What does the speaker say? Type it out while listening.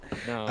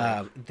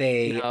No,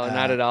 They no,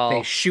 not at all.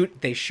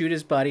 they shoot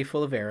his body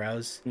full of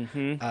arrows,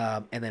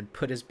 Mm-hmm. and then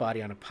put his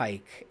body on a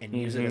pike and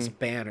use it as Mm-hmm. a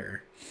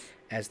banner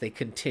as they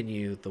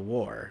continue the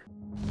war.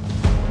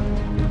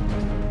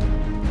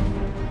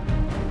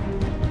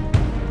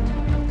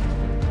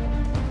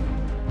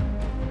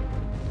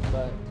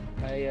 But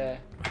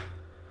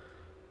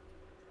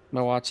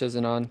my watch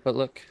isn't on. But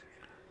look,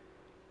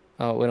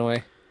 oh, it went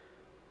away.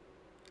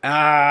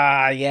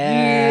 Ah,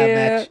 yeah,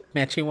 Yeah.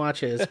 matching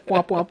watches.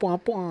 Womp womp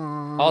womp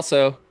womp.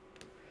 Also,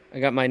 I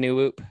got my new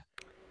whoop.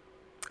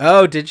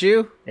 Oh, did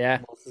you? Yeah.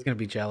 Melissa's gonna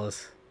be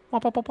jealous.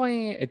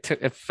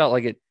 It felt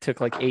like it took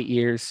like 8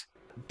 years.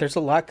 There's a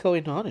lot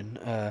going on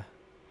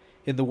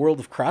in the world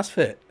of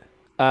CrossFit.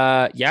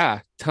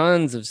 Yeah,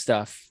 tons of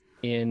stuff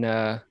in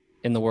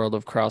the world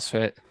of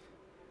CrossFit.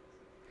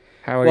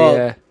 How are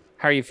Well, you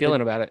how are you the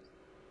feeling about it?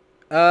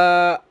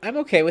 I'm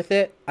okay with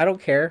it. I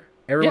don't care.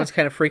 Yeah, Everyone's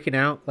kind of freaking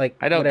out. Like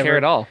I don't care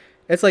at whatever. all.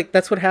 It's like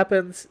that's what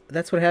happens.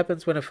 That's what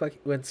happens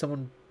when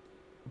someone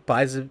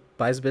buys a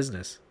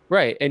business,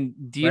 Right. And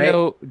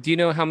right? do you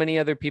know how many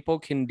other people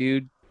can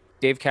do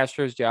Dave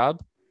Castro's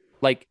job?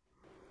 Like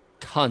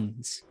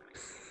tons.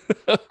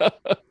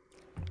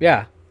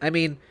 Yeah. I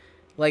mean,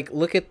 like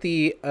look at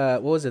the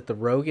what was it? The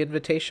Rogue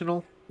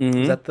Invitational? Hmm.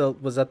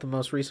 Was that the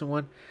most recent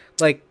one?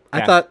 Like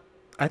Yeah.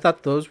 I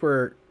thought those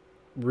were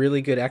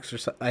really good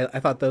exercise. I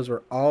thought those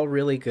were all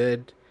really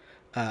good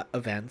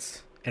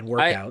events and I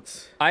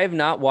workouts. I have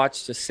not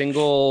watched a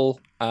single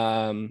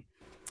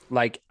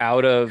like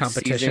out of season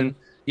Competition.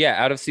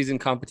 out of season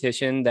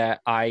competition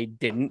that I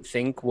didn't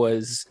think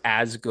was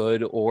as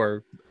good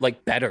or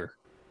like better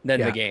than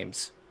the Yeah.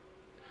 games.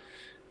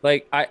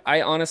 Like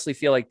I honestly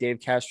feel like Dave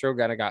Castro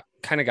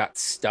got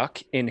stuck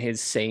in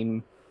his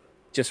same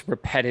just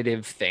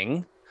repetitive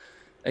thing.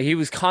 He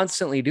was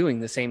constantly doing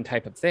the same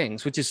type of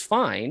things, which is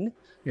fine,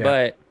 Yeah.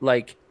 but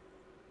like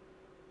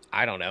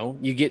I don't know,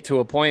 you get to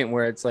a point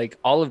where it's like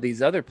all of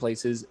these other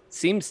places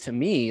seems to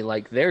me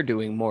like they're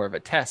doing more of a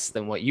test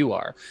than what you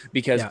are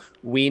because Yeah.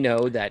 we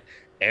know that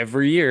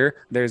every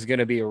year there's going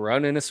to be a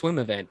run and a swim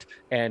event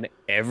and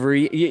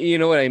you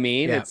know what I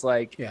mean? Yeah. It's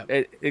like Yeah.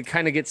 it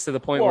kind of gets to the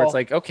point where it's Well,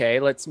 like, okay,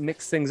 let's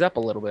mix things up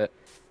a little bit.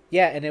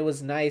 yeah, and it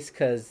was nice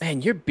because,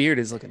 Man, your beard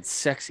is looking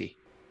sexy.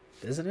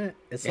 isn't it?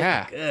 It's looking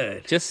Yeah.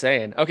 good. Just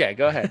saying. Okay,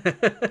 go ahead.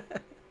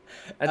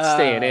 That's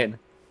staying um, in.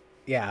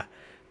 yeah.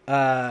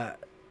 Uh,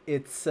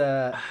 it's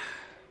the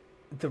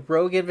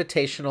Rogue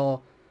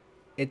Invitational.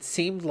 It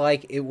seemed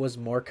like it was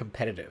more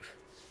competitive.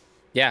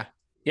 Yeah.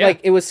 Yeah. Like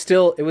it was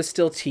still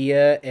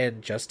Tia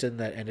and Justin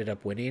that ended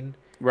up winning.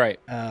 Right.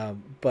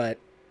 But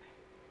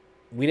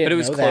we But it didn't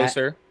was know that.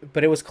 closer.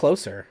 But it was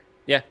closer.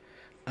 Yeah.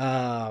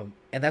 And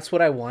that's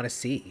what I want to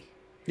see.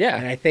 Yeah.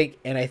 And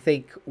I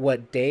think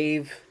what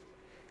Dave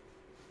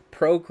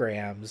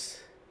programs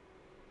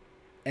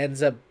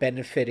ends up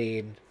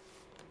benefiting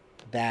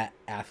that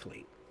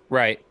athlete,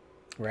 Right.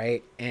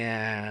 right?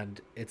 And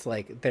it's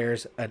like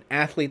there's an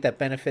athlete that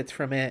benefits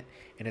from it,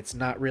 and it's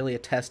not really a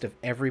test of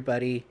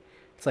everybody.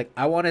 It's like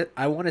I want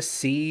to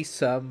see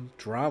some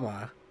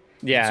drama,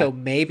 and Yeah. so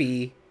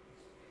maybe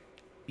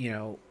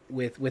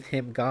with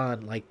him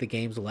gone, like the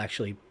games will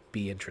actually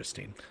be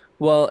interesting.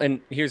 Well, and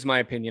here's my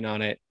opinion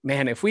on it.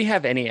 Man, if we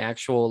have any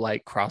actual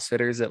like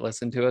CrossFitters that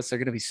listen to us, they're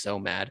gonna be so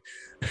mad.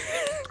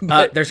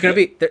 But There's gonna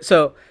be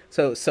so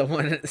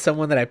someone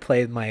that I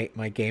played my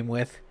game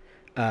with,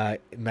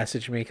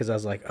 messaged me because I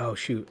was like, oh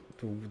shoot,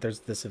 there's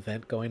this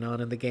event going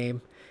on in the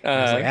game, and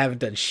I was like, uh I haven't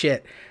done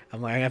shit.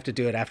 I'm like, I have to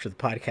do it after the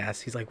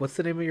podcast. He's like, what's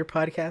the name of your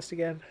podcast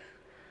again?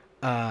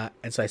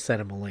 And so I sent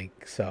him a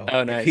link. So oh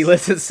if he nice.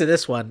 listens to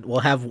this one,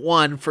 we'll have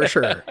one for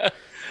sure.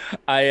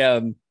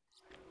 I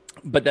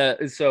but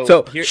the so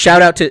So here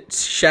shout out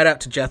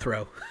to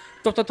Jethro.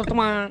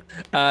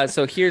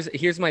 so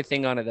here's my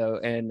thing on it though.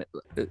 And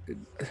uh,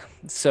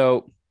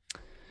 so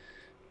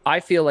I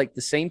feel like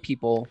the same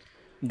people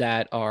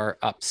that are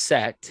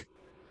upset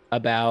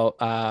about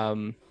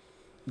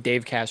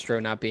Dave Castro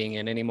not being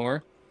in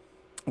anymore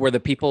were the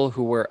people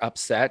who were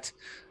upset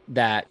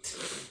that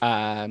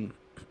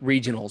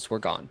regionals were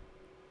gone.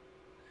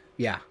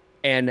 Yeah,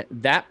 And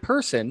that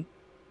person,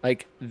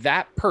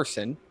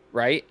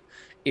 right,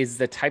 is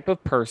the type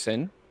of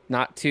person,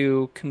 not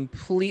to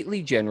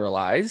completely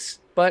generalize,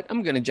 but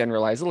I'm going to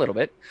generalize a little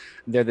bit.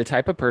 They're the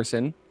type of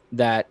person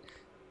that,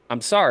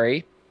 I'm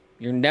sorry,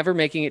 you're never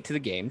making it to the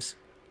games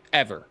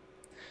ever.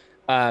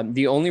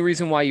 The only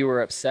reason why you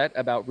were upset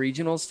about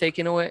regionals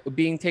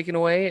being taken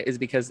away is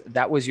because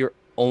that was your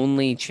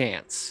only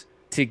chance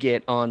to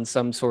get on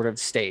some sort of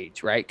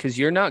stage, right? Because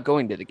you're not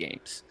going to the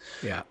games.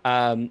 yeah,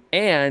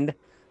 And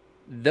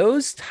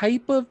those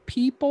type of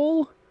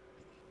people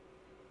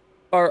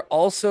are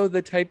also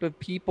the type of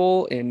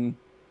people, in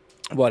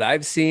what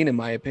I've seen, in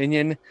my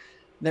opinion,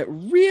 that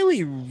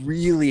really,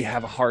 really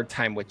have a hard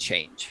time with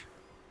change.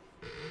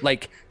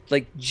 Like,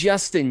 like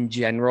just in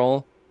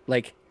general,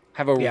 like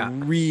have a yeah.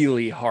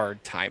 really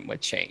hard time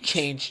with change.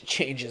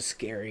 Change is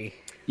scary.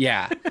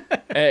 Yeah.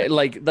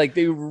 Like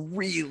they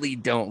really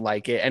don't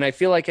like it. And I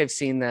feel like I've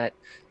seen that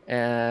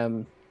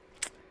um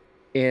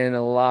in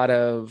a lot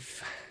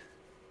of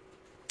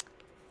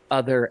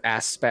other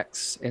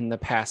aspects in the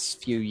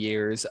past few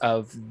years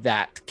of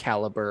that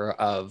caliber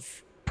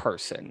of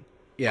person.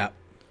 Yeah.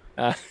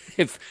 Uh,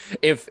 if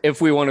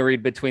if we want to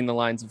read between the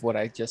lines of what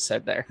I just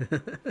said there.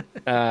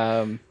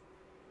 Um,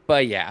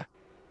 but yeah,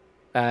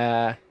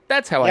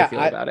 that's how I Yeah, feel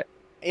about it.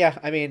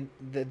 I mean,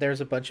 there's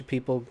a bunch of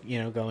people,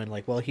 going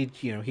like, well, he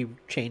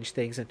changed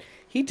things, and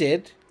he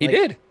did, He like,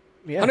 did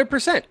yeah.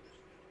 100%.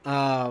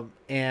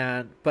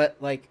 And but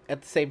like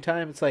at the same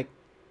time, it's like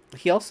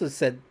he also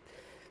said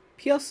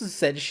he also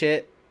said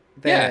shit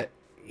Yeah, that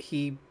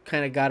he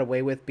kind of got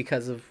away with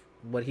because of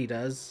what he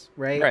does,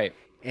 right? right.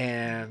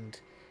 And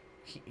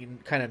he,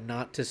 kind of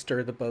not to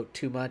stir the boat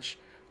too much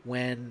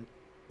when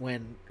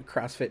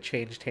CrossFit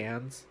changed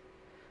hands.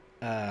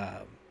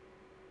 Um,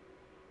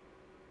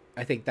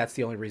 I think that's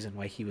the only reason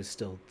why he was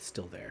still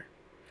there.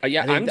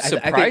 Yeah, I'm I think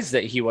surprised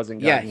that he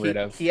wasn't yeah, gotten rid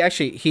of. he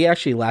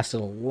actually lasted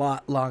a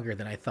lot longer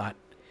than I thought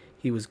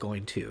he was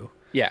going to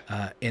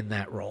Yeah, in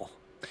that role.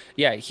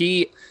 yeah.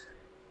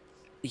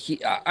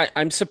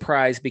 I'm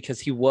surprised because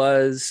he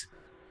was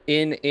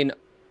in in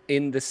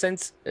in the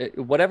sense,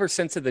 whatever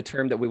sense of the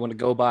term that we want to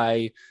go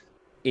by,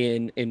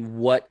 in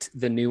what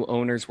the new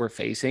owners were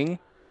facing,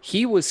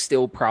 he was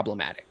still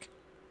problematic.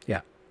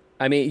 Yeah.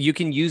 I mean, you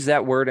can use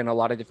that word in a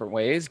lot of different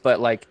ways, but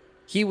like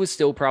he was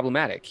still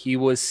problematic. He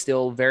was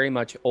still very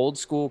much old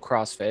school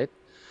CrossFit,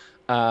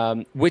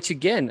 which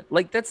again,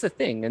 like that's the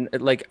thing, and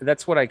like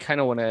that's what I kind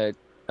of want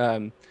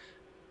to,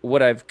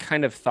 what I've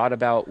kind of thought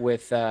about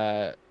with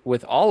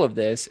all of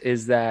this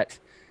is that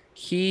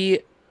he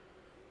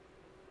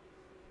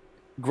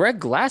Greg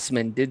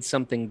Glassman did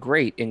something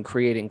great in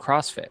creating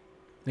CrossFit.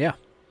 Yeah.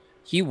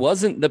 He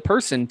wasn't the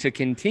person to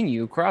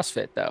continue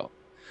CrossFit though.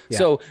 Yeah.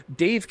 So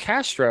Dave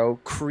Castro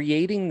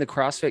creating the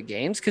CrossFit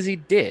Games, because he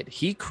did,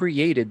 he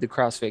created the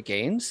CrossFit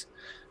Games,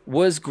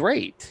 was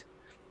great.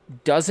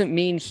 Doesn't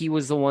mean he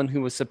was the one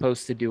who was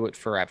supposed to do it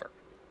forever.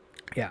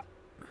 Yeah.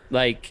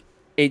 Like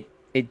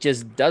it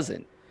just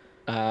doesn't.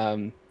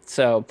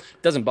 So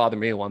it doesn't bother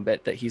me one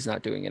bit that he's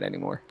not doing it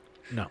anymore.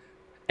 No.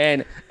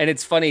 And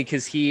it's funny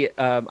because he,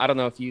 I don't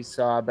know if you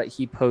saw, but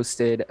he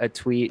posted a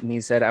tweet and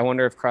he said, I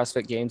wonder if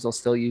CrossFit Games will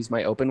still use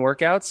my open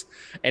workouts.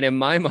 And in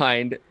my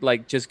mind,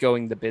 like just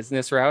going the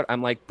business route,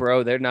 I'm like,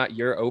 bro, they're not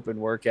your open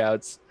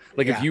workouts.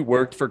 Like if Yeah. you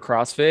worked for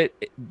CrossFit,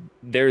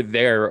 they're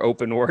their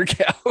open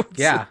workouts.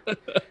 Yeah.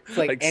 It's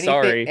like Like, anything,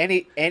 sorry.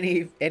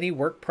 any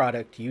work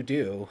product you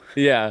do.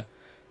 Yeah.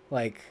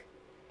 Like,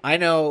 I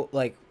know,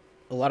 like,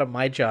 a lot of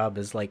my job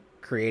is like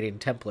creating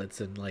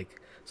templates and like,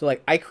 so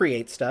like I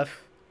create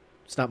stuff.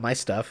 It's not my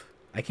stuff.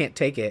 I can't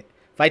take it.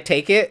 If I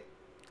take it,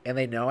 and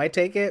they know I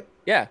take it,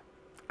 Yeah.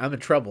 I'm in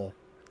trouble.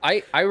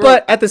 I wrote,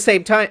 But at the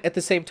same time,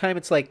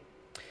 it's like,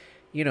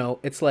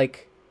 it's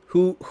like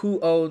who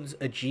owns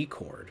a G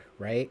cord,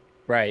 right?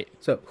 right.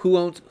 So who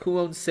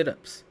owns sit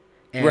ups,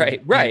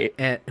 Right. Right.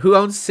 and who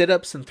owns sit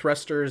ups and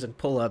thrusters and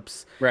pull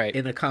ups Right.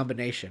 in a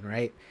combination,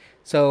 right?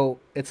 So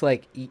it's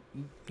like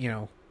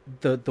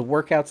the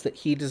workouts that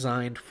he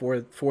designed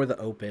for the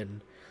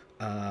open,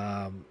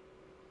 um,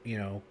 you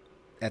know,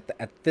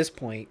 at this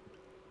point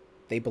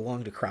they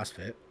belong to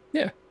CrossFit,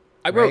 Yeah.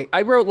 right?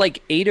 I wrote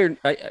like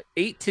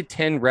 8 to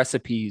 10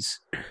 recipes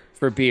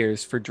for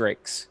beers for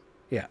Drake's.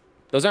 Yeah,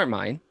 Those aren't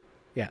mine.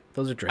 yeah,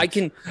 those are I Drake's.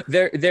 can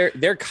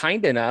they're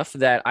kind enough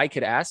that I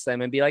could ask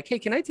them and be like, "Hey,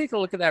 can I take a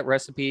look at that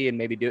recipe and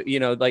maybe do,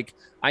 like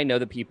I know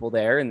the people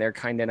there and they're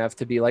kind enough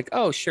to be like,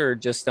 "Oh, sure,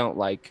 just don't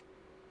like,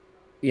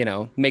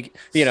 make,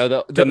 the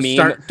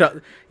meme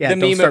Yeah,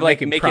 don't of start like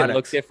making make it look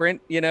products.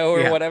 different, or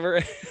Yeah,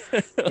 whatever."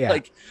 yeah,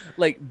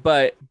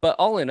 But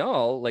all in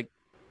all, like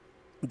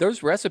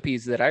those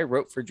recipes that I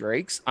wrote for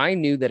Drake's, I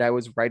knew that I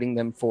was writing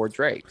them for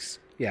Drake's.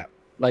 yeah.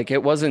 Like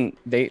it wasn't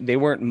they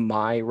weren't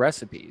my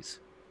recipes.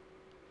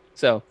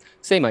 So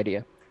same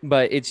idea.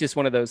 But it's just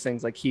one of those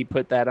things like he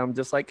put that, I'm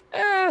just like,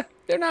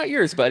 they're not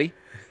yours, buddy.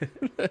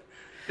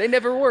 They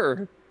never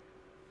were.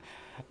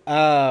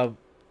 Uh,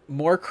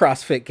 More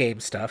CrossFit game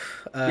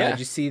stuff. Did Yeah.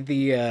 you see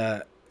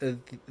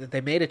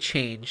they made a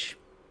change?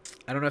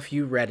 I don't know if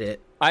you read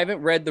it. I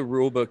haven't read the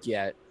rule book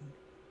yet.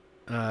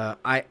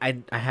 I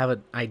have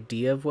an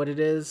idea of what it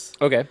is.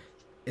 Okay.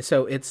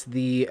 So it's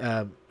the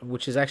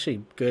which is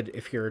actually good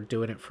if you're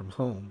doing it from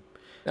home.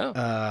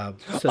 Oh.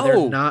 So they're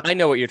Oh, not I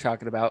know what you're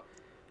talking about.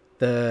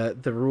 the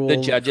The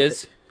rule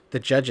judges. the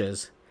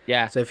judges.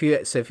 Yeah. So if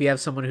you have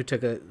someone who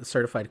took a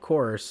certified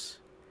course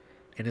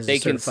and is a They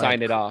can sign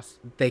certified, it off.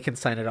 they can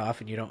sign it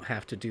off, and you don't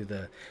have to do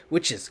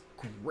which is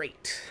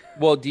great.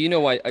 Well, do you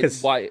know why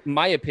Because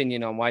my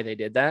opinion on why they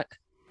did that?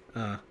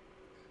 uh,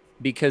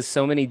 Because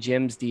so many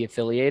gyms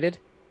de-affiliated.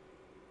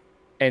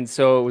 And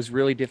so it was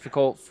really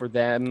difficult for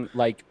them,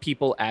 like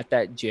people at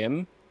that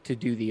gym, to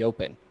do the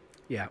open.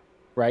 yeah,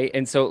 Right.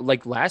 And so,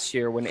 like last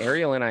year when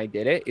Ariel and I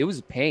did it, it was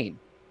a pain.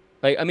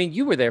 Like, I mean,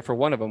 you were there for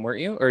one of them, weren't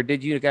you? Or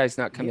did you guys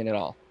not come yeah. in at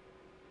all?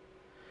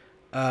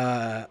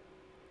 Uh,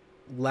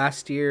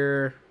 Last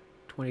year,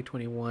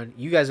 2021,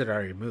 you guys had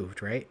already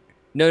moved, right?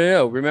 No, no,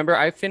 no. Remember,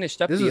 I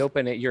finished up This the is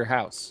open at your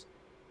house.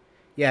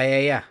 yeah, yeah,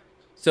 yeah.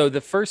 So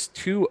the first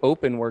two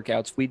open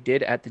workouts we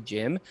did at the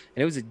gym,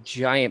 and it was a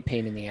giant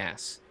pain in the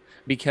ass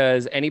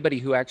because anybody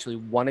who actually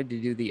wanted to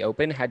do the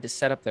open had to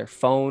set up their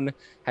phone,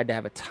 had to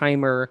have a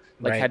timer,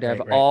 like Right, had to have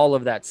right, right. all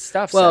of that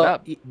stuff set Well,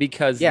 up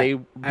because yeah, they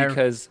I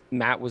because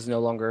Matt was no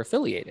longer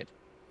affiliated.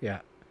 yeah.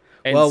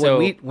 And Well, so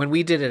when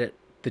we did it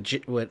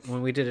at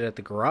when we did it at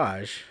the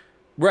garage,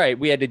 right,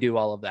 we had to do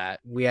all of that.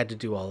 we had to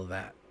do all of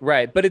that.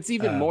 Right. But it's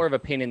even Um, more of a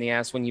pain in the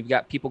ass when you've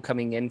got people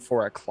coming in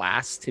for a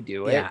class to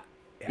do it, yeah,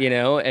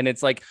 yeah, and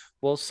it's like,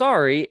 well,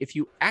 sorry, if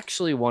you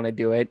actually want to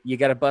do it, you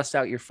got to bust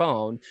out your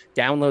phone,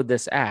 download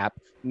this app,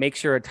 make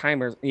sure a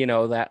timer,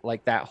 that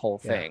like that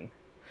whole yeah. thing.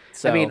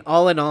 I mean, So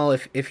all in all,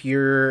 if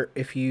you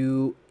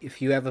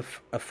have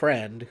a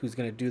friend who's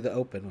going to do the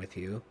open with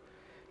you,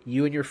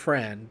 you and your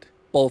friend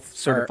both are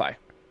certify.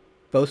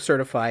 both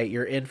certify.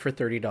 You're in for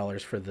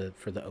 $30 for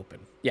the open,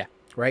 Yeah.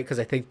 right? Because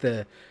I think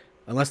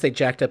unless they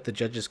jacked up the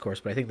judges course,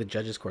 but I think the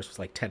judges course was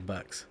like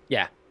 $10,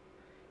 Yeah.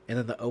 and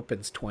then the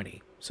open's 20.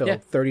 Yeah. So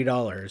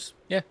 $30.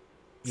 Yeah.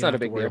 It's You don't not a have to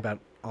big worry deal. about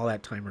all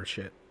that timer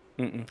shit.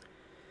 Mm-mm.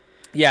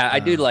 Yeah, I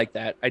do Um, like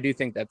that. I do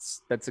think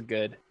that's a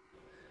good.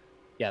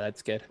 Yeah,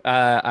 that's good.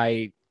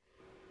 I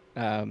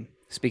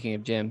speaking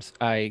of gyms,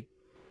 I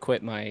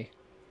quit my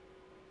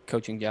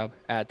coaching job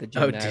at the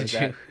oh, gym that I did was you?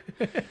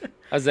 at.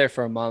 I was there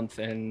for a month,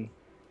 and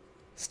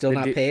Still the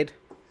not dude, paid?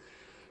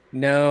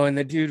 no, and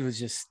the dude was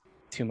just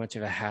too much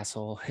of a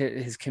hassle.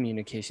 His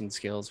communication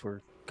skills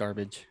were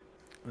garbage.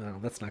 Oh,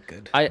 that's not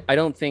good. I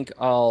don't think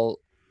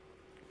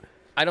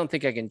I don't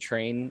think I can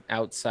train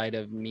outside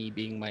of me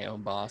being my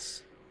own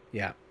boss.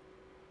 Yeah.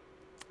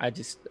 I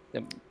just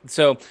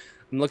so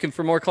I'm looking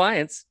for more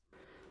clients.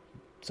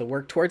 So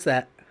work towards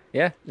that.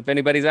 Yeah, if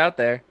anybody's out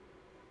there.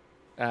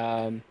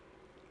 Um,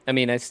 I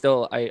mean,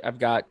 I've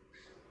got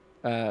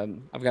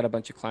a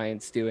bunch of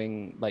clients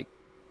doing like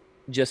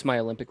just my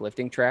Olympic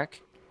lifting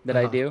track that Uh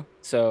I huh. do.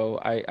 So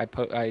I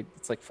put I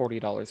it's like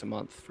 $40 a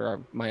month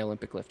for my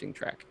Olympic lifting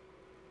track.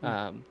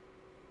 Um,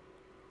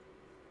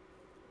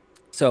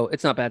 so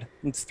it's not bad.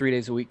 It's 3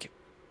 days a week.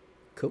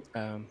 Cool.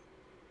 Um,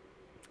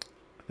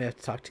 I may have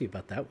to talk to you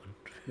about that one.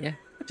 yeah,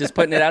 just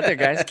putting it out there,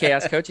 guys.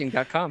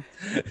 chaoscoaching.com.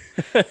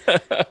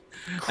 I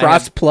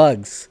Cross have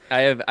plugs.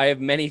 I have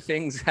many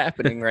things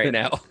happening right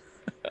now.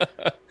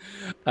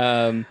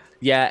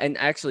 Yeah, and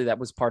actually that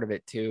was part of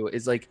it too,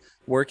 is like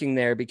working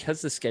there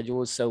because the schedule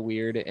was so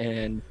weird,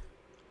 and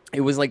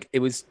it was like it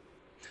was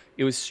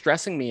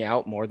stressing me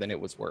out more than it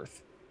was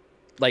worth.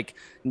 Like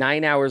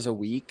 9 hours a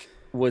week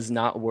was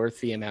not worth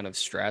the amount of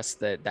stress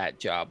that that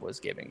job was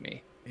giving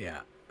me.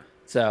 Yeah.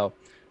 So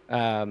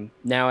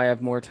now I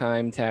have more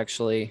time to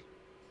actually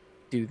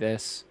do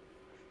this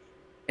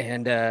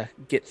and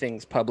get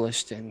things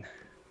published and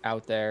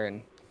out there.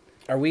 And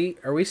Are we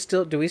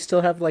still do we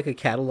still have like a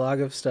catalog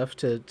of stuff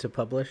to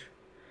publish?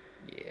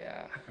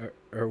 yeah,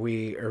 Or are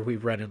we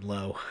running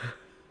low?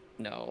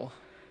 no.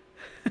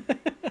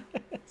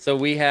 So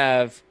we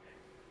have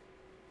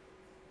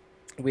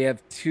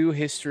two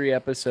history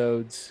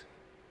episodes,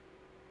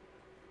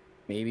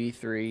 maybe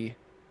three,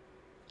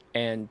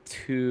 and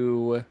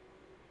two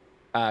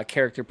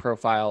character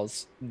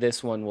profiles.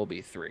 This one will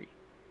be three.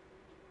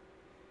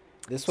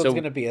 This one's So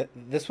gonna be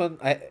this one.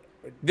 I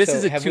this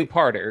is so a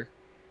two-parter,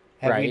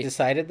 have we right?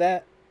 decided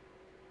that?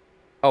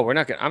 Oh,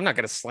 I'm not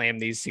gonna slam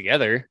these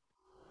together.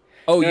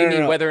 Oh, No, you no, mean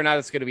no. whether or not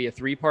it's gonna be a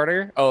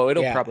three-parter? Oh,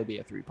 it'll Yeah, probably be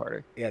a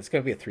three-parter. yeah. It's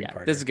gonna be a Yeah, this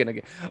three-parter. is gonna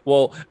get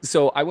well.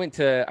 So I went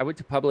to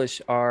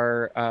publish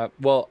our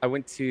well, I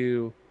went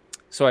to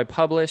so I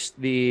published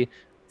the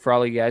for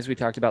all of you guys, we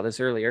talked about this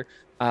earlier.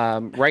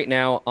 Right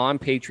now on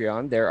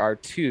Patreon, there are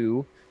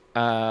two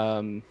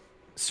um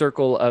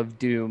Circle of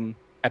Doom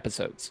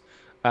episodes.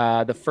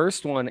 The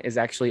first one is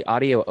actually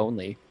audio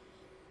only.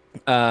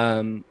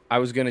 I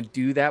was gonna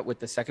do that with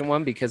the second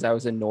one because I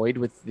was annoyed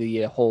with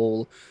the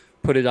whole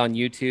put it on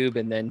YouTube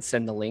and then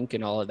send the link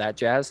and all of that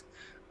jazz.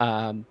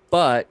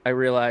 But I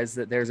realized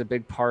that there's a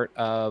big part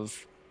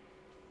of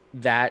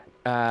that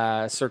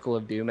Circle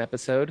of Doom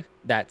episode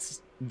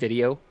that's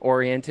video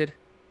oriented.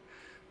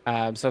 So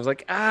I was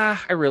like, I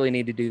really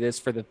need to do this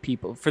for the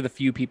people, for the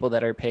few people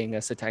that are paying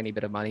us a tiny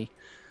bit of money.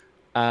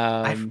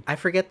 Um, I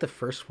forget the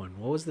first one.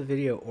 What was the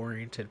video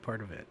oriented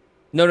part of it?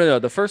 no.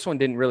 The first one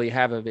didn't really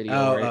have a video,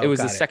 Oh, or it was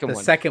the got it. second The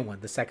one. second one.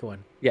 The second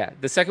one. Yeah,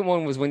 the second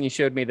one was when you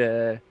showed me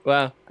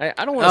well, I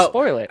don't want to Oh,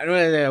 spoil it. I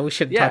don't know. We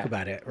shouldn't talk Yeah,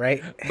 about it,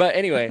 right? but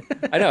anyway,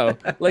 I know,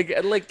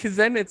 because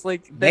then it's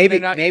like then they're maybe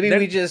not maybe we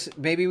then just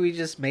maybe we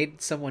just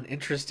made someone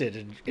interested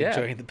in yeah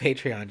joining the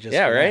Patreon just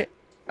yeah for that.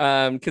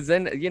 right. Because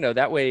then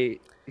that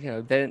way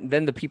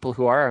then the people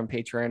who are on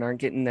Patreon aren't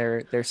getting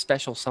their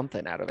special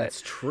something out of it.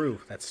 That's true.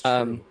 That's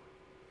Um, true.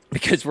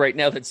 because right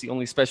now that's the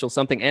only special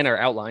something, and our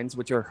outlines,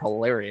 which are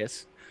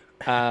hilarious.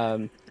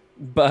 Um,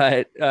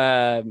 but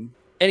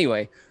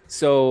anyway,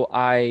 so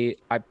I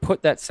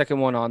put that second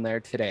one on there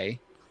today,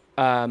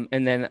 and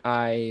then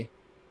I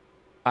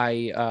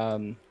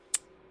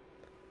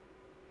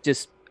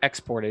just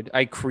exported.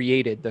 I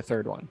created the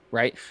third one,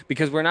 right?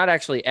 Because we're not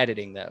actually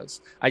editing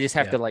those. I just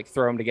have Yeah. to like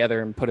throw them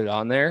together and put it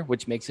on there,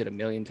 which makes it a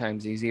million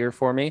times easier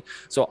for me.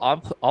 So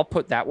I'll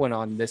put that one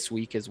on this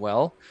week as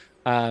well.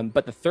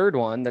 But the third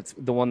one, that's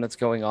the one that's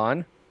going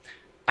on.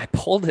 I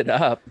pulled it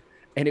up,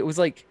 and it was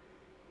like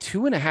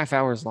 2.5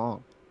 hours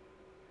long,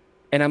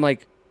 and I'm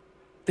like,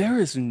 there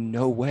is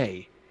no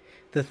way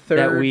The that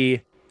third,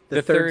 we the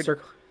the third third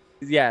circle.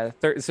 yeah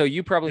third. So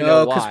you probably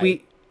know No, because why.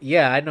 we.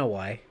 Yeah, I know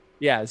why.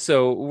 Yeah,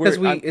 so Because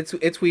we're we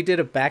it's we did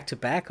a back to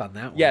back on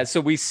that yeah, one.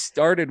 so we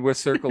started with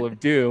Circle of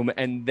Doom,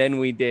 and then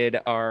we did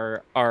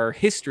our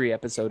history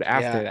episode Yeah,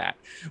 after that.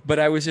 But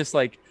I was just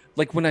like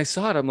when I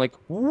saw it, I'm like,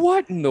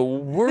 what in the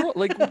world?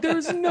 Like,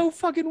 there's no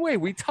fucking way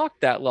we talked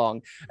that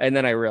long. And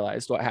then I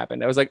realized what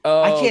happened. I was like, I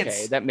oh, can't.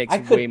 okay, that makes I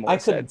way could. I more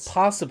couldn't sense.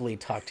 possibly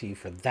talk to you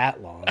for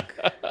that long.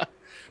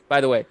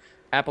 By the way,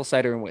 apple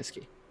cider and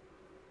whiskey.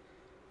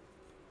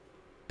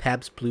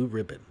 Pabst Blue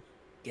Ribbon.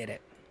 Get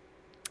it.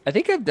 I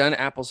think I've done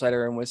apple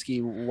cider and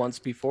whiskey once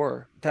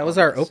before That was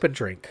on our this. open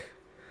drink.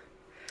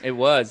 It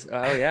was.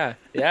 Oh yeah.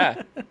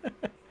 Yeah.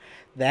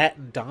 That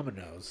and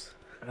Domino's.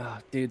 Oh,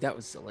 dude, that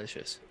was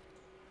delicious.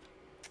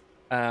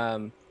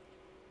 Um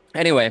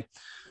anyway,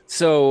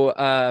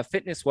 so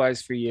fitness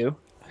wise for you,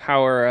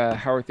 how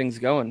are things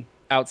going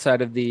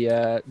outside of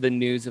the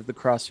news of the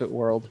CrossFit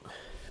world?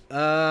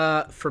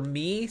 For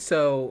me,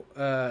 so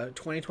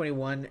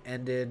 2021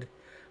 ended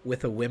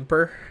with a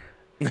whimper.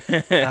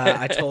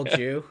 I told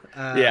you.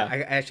 Yeah,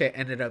 I actually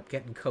ended up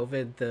getting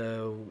COVID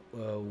the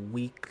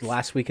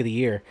last week of the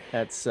year.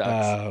 that sucks.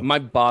 Uh, My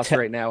boss te-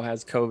 right now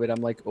has COVID.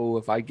 I'm like, oh,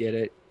 if I get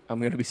it, I'm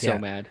gonna be so yeah,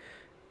 mad.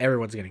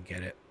 everyone's gonna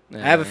get it. I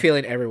have a Uh,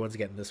 feeling everyone's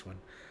getting this one.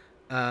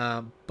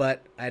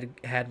 But I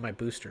had my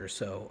booster,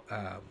 so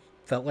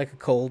felt like a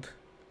cold.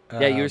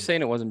 yeah, you were Um,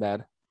 saying it wasn't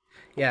bad.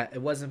 yeah,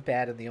 it wasn't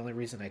bad, and the only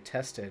reason I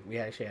tested, we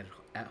actually had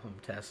at-home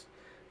test,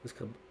 was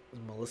because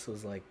Melissa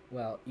was like,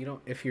 "Well, you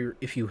don't if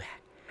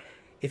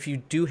you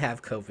do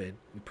have COVID,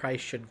 you probably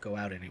shouldn't go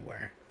out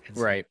anywhere." And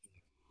Right.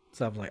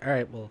 so I'm like, "All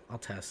right, well, I'll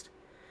test."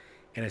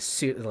 And as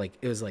soon like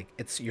it was like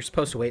it's you're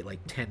supposed to wait like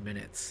 10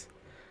 minutes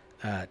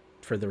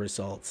for the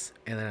results,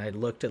 and then I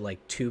looked at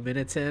like 2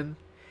 minutes in,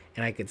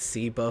 and I could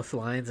see both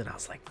lines, and I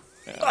was like,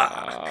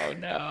 "Fuck!" Oh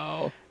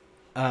no.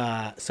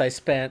 So I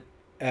spent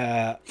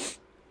uh,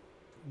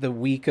 the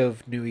week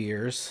of New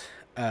Year's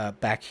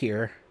back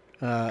here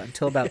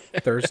until about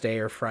Thursday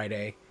or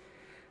Friday.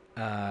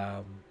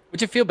 Um,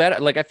 Would you feel bad?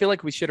 Like I feel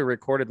like we should have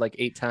recorded like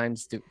 8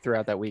 times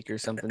throughout that week or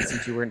something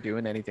since you weren't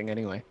doing anything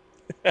anyway.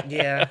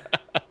 yeah,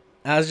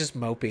 I was just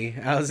mopey.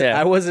 Yeah.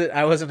 I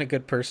wasn't a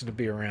good person to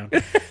be around.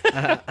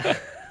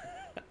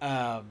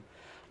 Uh,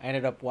 I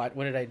ended up what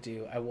did I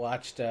do? I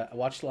watched a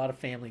lot of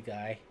Family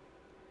Guy.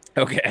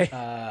 Okay.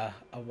 I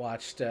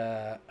watched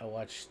the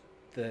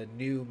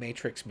new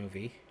Matrix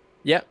movie.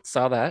 Yeah,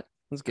 saw that.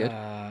 It was good.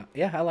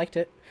 Yeah, I liked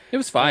it. It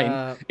was fine.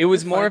 It It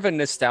was was more fine. of a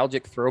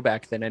nostalgic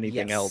throwback than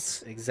anything Yes,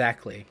 else.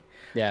 exactly.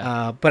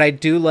 Yeah. But I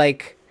do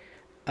like,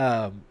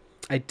 um,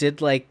 I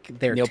did like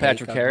their Neil take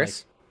Patrick on like,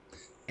 Harris.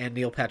 and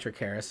Neil Patrick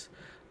Harris.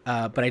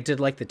 But I did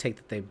like the take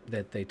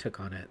that they took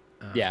on it.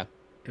 Yeah.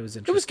 It was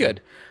It was interesting,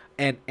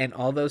 good. and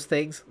all those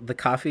things. The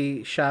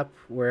coffee shop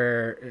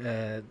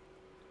where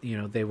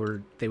they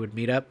would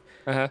meet up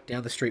Uh-huh.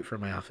 down the street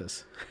from my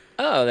office.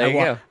 Oh, there you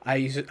go.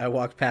 I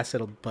walked past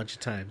it a bunch of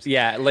times.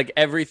 Yeah, like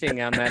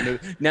everything on that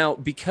movie. Now,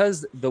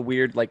 because the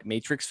weird like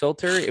matrix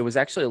filter, it was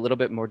actually a little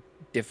bit more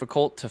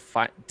difficult to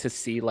find to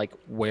see like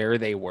where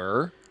they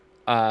were.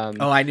 Oh,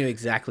 Um, I knew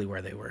exactly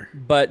where they were.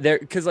 but there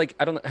because like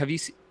I don't know, have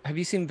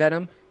you seen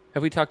Venom?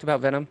 Have we talked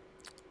about Venom?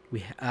 We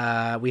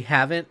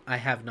haven't. I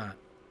have not.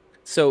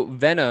 So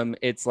Venom,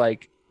 it's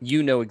like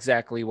you know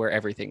exactly where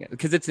everything is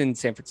because it's in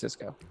San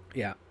Francisco.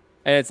 Yeah.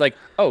 And it's like,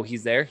 oh,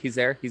 he's there, he's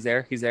there, he's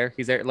there, he's there,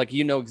 he's there. Like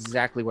you know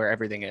exactly where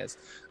everything is.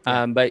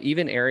 Yeah. But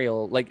even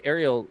Ariel, like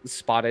Ariel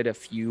spotted a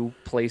few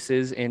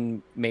places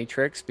in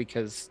Matrix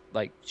because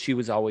like she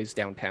was always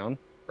downtown,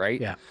 right?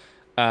 Yeah.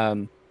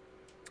 Um,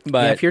 Yeah,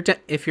 but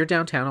if you're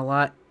downtown a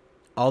lot,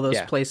 all those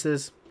yeah,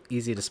 places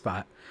easy to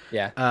spot.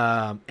 yeah.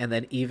 And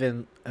then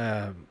even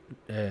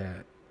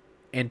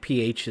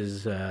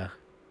NPH's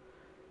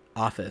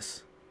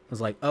office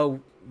was like, oh,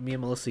 me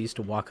and Melissa used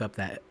to walk up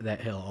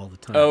that hill all the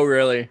time. Oh,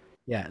 really?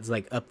 Yeah, it's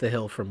like up the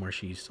hill from where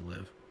she used to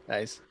live.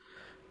 Nice.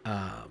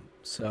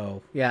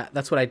 So yeah,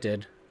 that's what I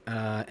did.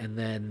 And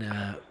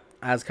then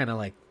I was kind of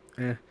like,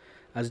 I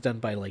was done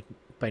by like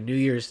by New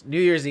Year's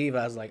Eve.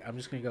 I was like, I'm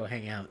just gonna go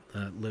hang out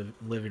in the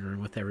living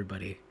room with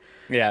everybody.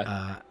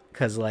 Yeah,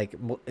 Because like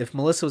if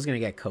Melissa was gonna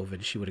get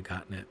COVID, she would have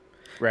gotten it.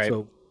 right.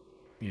 So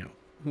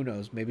who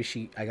knows?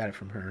 Maybe I got it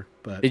from her,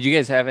 but Did you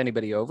guys have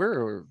anybody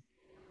over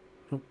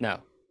or no?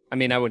 I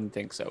mean, I wouldn't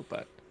think so,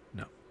 but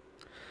no.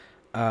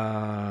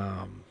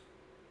 Um.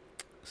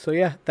 So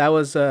yeah, that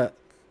was the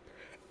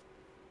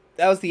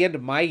end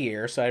of my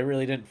year. So I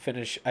really didn't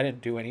finish. I didn't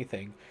do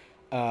anything.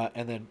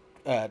 And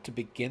then to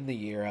begin the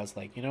year, I was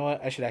like, you know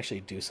what? I should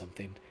actually do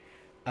something.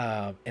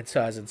 And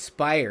so I was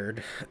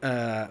inspired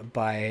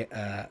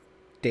by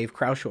Dave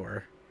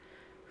Croushore,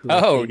 who I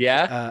Oh, think,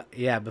 yeah.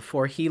 yeah,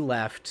 before he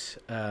left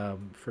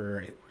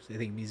for, I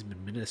think he's in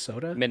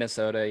Minnesota.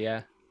 Minnesota,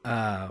 yeah.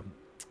 Um,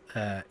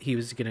 he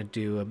was gonna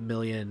do a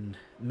million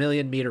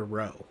meter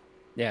row,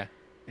 Yeah.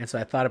 and so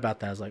I thought about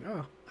that. I was like,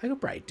 oh, I could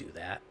probably do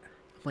that.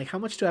 I'm like, how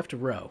much do I have to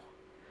row?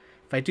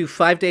 If I do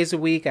 5 days a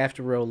week, I have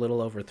to row a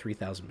little over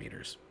 3,000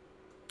 meters.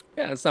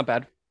 Yeah, it's not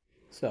bad.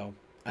 So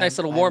Nice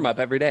little warm I'm up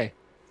every day.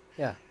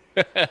 yeah.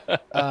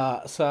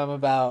 So I'm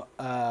about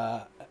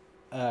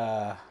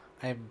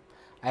I'm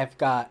I've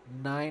got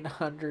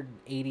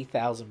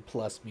 980,000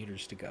 plus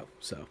meters to go.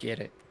 So Get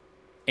it.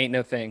 Ain't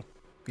no thing.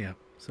 yeah.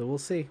 So we'll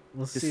see.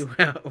 We'll see. Just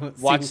We'll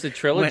see watch the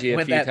trilogy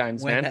a few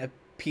times, when man. that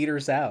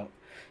peters out.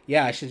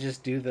 Yeah, I should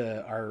just do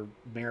the our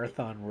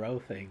marathon row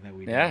thing that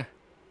we did. Yeah,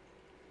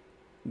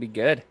 be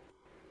good.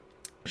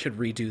 I should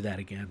redo that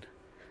again.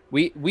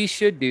 We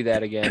should do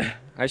that again.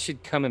 I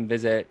should come and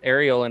visit.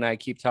 Ariel and I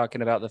keep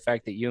talking about the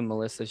fact that you and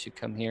Melissa should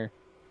come here.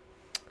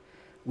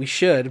 We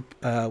should.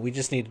 We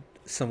just need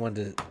someone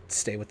to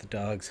stay with the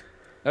dogs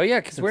Oh yeah,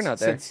 because we're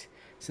since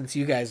not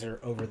there. you guys are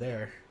over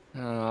there.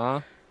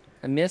 Aw,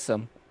 I miss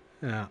them.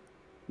 Yeah.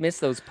 Miss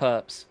those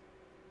pups.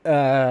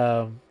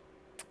 Um.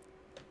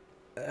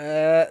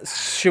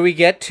 Should we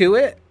get to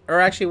it? Or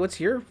actually, what's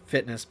your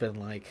fitness been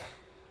like?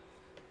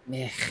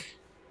 Meh.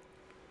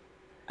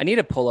 I need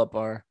a pull-up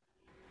bar.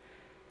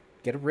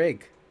 Get a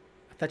rig.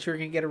 I thought you were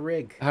gonna get a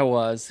rig. I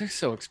was. They're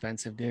so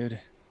expensive, dude.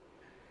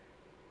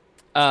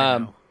 I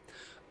Um, know.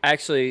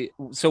 Actually,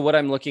 so what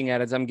I'm looking at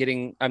is I'm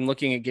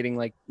looking at getting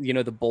like,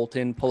 the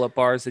bolt-in pull-up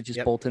bars that just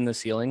Yep. bolt in the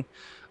ceiling.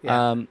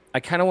 Yeah. I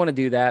kind of want to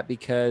do that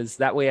because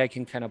that way I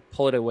can kind of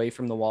pull it away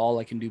from the wall.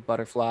 I can do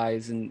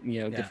butterflies and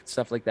Yeah. different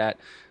stuff like that.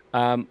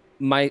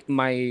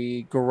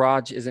 My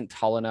garage isn't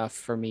tall enough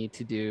for me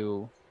to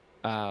do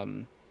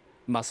um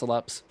muscle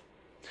ups,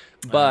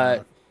 Uh.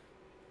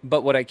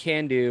 but what I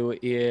can do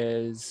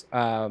is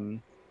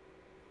I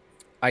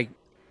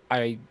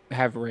I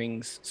have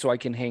rings, so I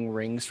can hang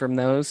rings from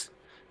those.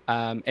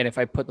 And if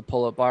I put the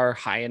pull-up bar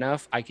high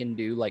enough, I can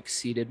do like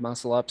seated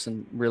muscle ups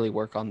and really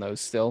work on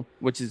those still,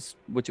 which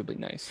will be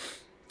nice.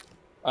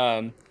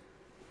 Um,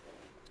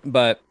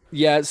 but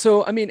yeah,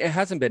 so I mean, it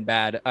hasn't been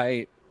bad.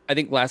 I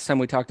think last time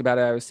we talked about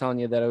it, I was telling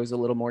you that I was a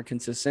little more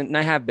consistent, and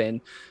I have been.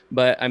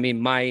 But I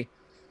mean, my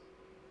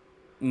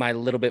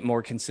little bit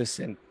more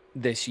consistent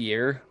this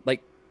year,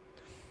 like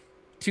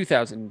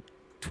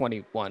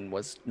 2021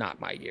 was not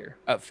my year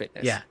of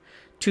fitness. Yeah.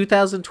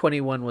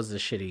 2021 was a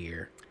shitty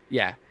year.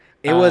 Yeah.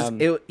 It was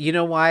Um, it. You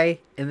know why?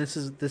 And this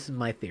is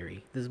my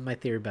theory. This is my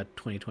theory about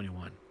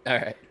 2021. all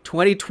right.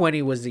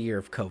 2020 was the year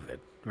of COVID,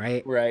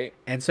 right? Right.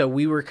 And so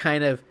we were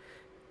kind of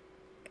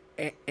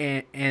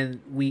and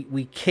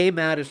we came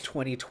out of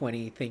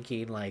 2020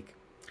 thinking like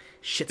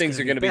shit's Things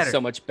gonna are be going to be better.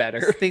 so much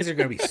better. Things are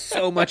gonna be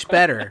so much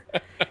better.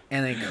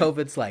 And then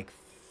COVID's like,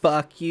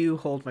 fuck you,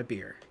 hold my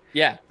beer.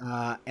 Yeah.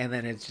 And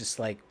then it's just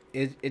like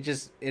it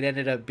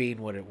ended up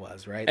being what it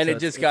was, right? And So it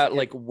just got it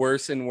like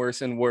worse and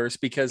worse and worse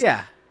because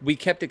yeah, we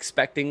kept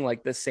expecting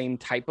like the same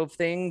type of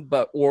thing,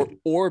 but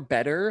or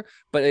better,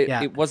 but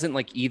yeah, it wasn't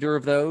like either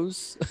of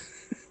those.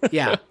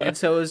 yeah. And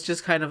so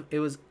it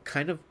was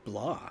kind of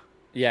blah.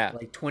 Yeah.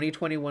 Like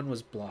 2021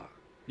 was blah.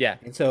 Yeah.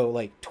 And so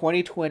like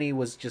 2020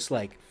 was just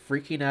like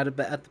freaking out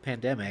at the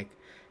pandemic.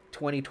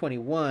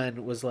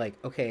 2021 was like,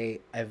 okay,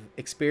 I've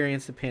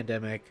experienced the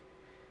pandemic.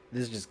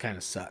 This just kind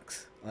of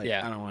sucks. Like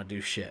Yeah. I don't want to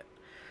do shit.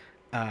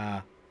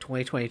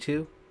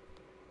 2022,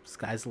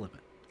 sky's the limit.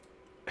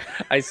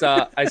 I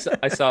saw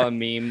a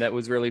meme that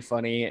was really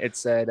funny. It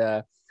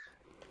said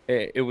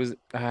it was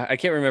I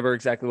can't remember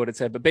exactly what it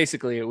said, but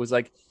basically it was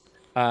like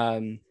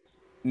um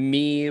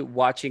me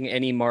watching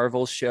any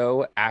Marvel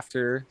show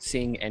after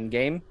seeing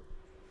Endgame.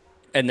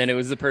 And then it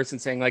was the person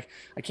saying, like,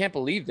 I can't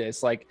believe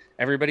this. Like,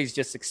 everybody's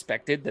just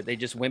expected that they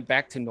just went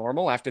back to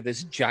normal after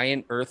this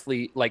giant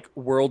earthly, like,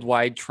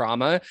 worldwide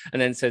trauma.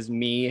 And then it says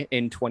me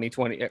in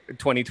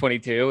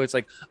 2022. It's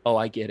like, oh,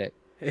 I get it.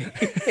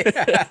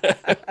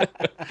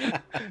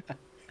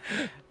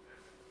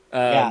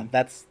 Yeah, um,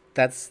 that's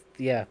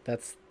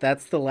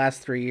the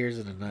last 3 years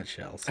in a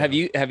nutshell. have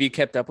So you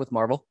kept up with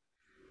Marvel?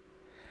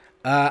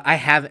 I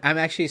have. I'm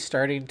actually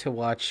starting to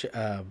watch.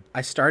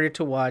 I started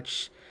to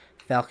watch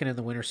Falcon and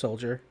the Winter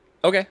Soldier,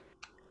 Okay.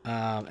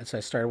 and so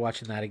I started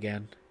watching that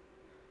again.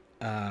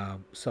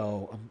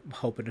 So I'm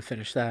hoping to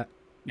finish that.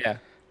 Yeah.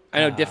 I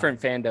know Um, different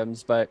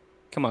fandoms, but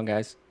come on,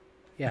 guys.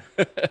 yeah.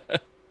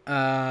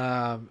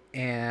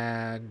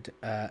 And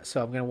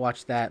so I'm gonna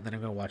watch that, and then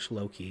I'm gonna watch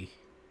Loki.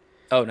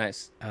 Oh,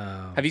 nice.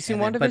 Have you seen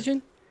And then, but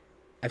WandaVision?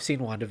 I've seen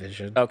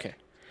WandaVision. Okay.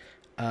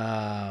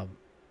 Um,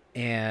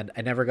 and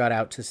I never got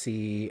out to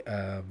see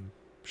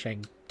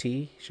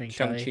Shang-Chi,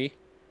 Shang-Chi.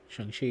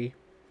 Shang-Chi.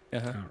 I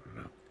Uh-huh. don't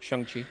know.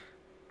 Shang-Chi.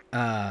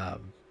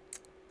 Um,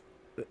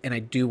 and I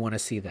do want to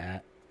see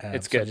that.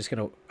 It's So good.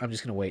 I'm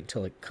just gonna wait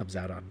until it comes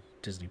out on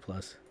Disney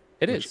Plus,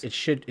 It which is.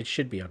 it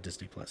should be on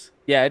Disney Plus.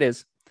 Yeah, it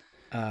is.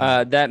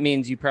 Um, That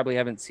means you probably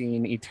haven't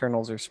seen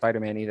Eternals or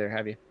Spider-Man either,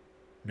 have you?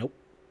 nope.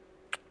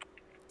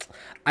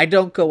 I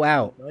don't go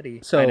out, Buddy. I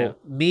know. so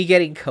me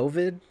getting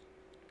COVID,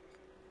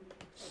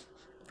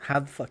 How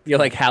the fuck did You're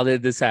that like, how happen?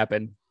 did this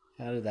happen?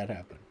 How did that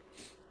happen?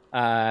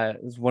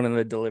 It was one of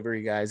the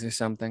delivery guys or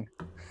something.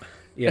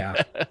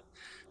 Yeah.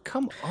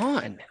 Come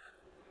on.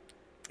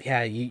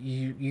 Yeah,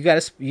 you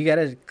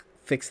gotta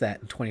fix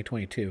that in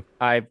 2022.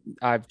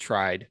 I've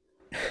tried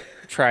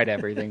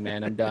everything,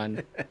 man. I'm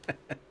done.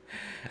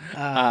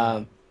 Uh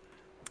Um,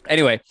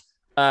 anyway,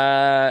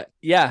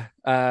 yeah,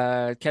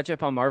 catch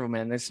up on Marvel,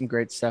 man. There's some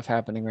great stuff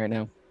happening right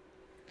now.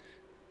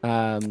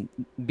 Um,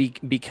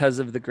 because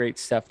of the great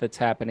stuff that's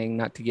happening,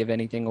 not to give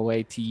anything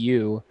away to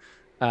you,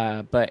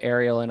 but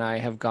Ariel and I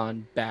have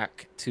gone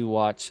back to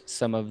watch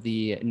some of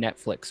the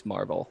Netflix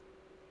Marvel.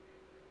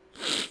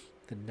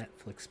 the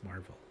Netflix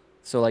Marvel.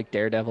 So like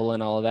Daredevil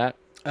and all of that.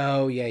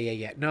 Oh yeah, yeah,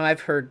 yeah. No,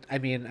 I've heard. I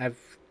mean,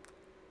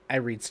 I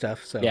read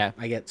stuff, so Yeah.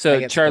 I So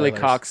get spoilers.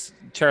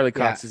 Charlie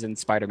Yeah, Cox is in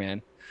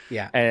Spider-Man.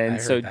 yeah, I And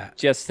heard so that.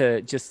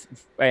 just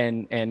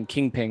and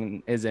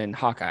Kingpin is in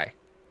Hawkeye.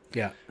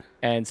 Yeah,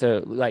 And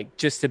so like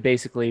just to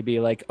basically be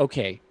like,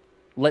 okay,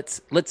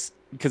 let's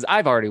because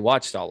I've already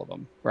watched all of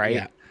them, right?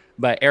 yeah.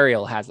 But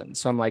Ariel hasn't.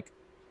 So I'm like,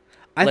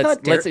 I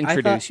thought let's Dare. I thought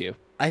introduce you.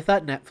 I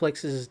thought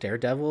Netflix's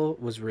Daredevil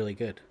was really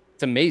good.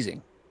 It's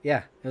amazing.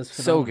 Yeah, it was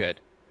So phenomenal.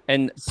 good.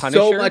 And So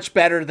Punisher, much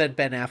better than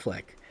Ben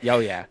Affleck. oh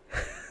yeah.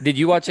 Did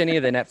you watch any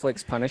of the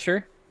Netflix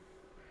Punisher?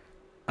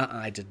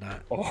 I did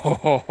not.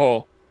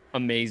 Oh,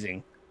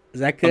 amazing. Is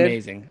that good?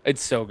 Amazing.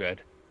 It's so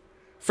good.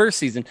 First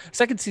season.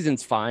 Second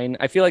season's fine.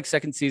 I feel like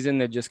second season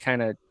they're just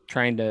kind of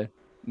trying to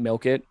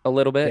milk it a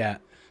little bit. Yeah,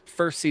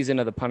 First season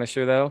of The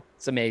Punisher though,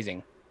 it's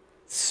amazing.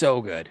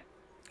 So good.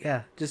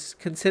 yeah. Just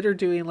consider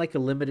doing like a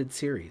limited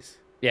series.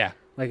 Yeah.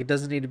 Like it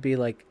doesn't need to be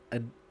like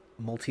a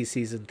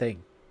multi-season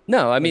thing.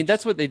 No, I Like, mean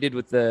that's what they did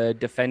with the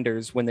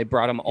Defenders when they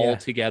brought them all yeah,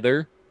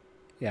 together.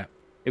 yeah,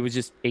 It was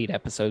just 8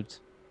 episodes.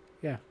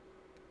 yeah.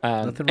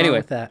 Nothing wrong Anyway,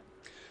 with that.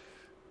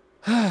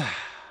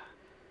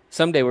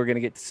 someday we're gonna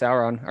get to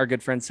Sauron, our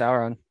good friend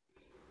Sauron.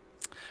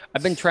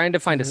 I've been trying to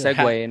find a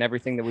segue in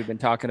everything that we've been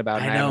talking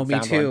about, I and I know, haven't me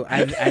found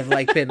one. too. I've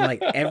like been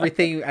like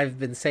everything I've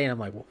been saying. I'm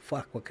like, well,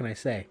 fuck. What can I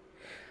say?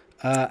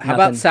 How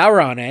about Nothing.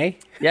 Sauron, eh?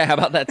 Yeah, how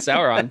about that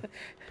Sauron?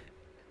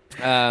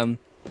 Um,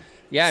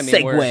 yeah, I mean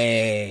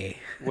Segway.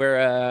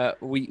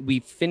 we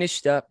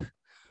finished up.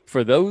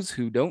 For those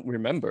who don't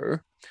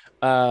remember,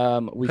 we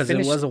Because it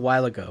finished was a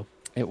while ago.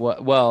 it.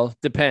 Well,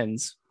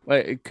 depends. Well,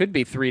 it could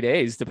be 3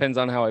 days. Depends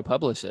on how I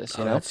publish this.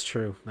 You Oh, know. that's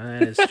true.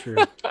 That is true.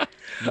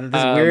 Um,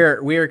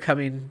 We're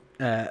coming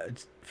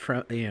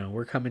from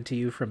we're coming to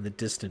you from the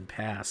distant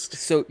past.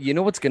 so you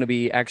know what's going to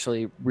be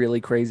actually really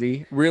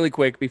crazy, really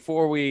quick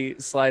before we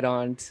slide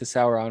on to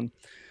Sauron.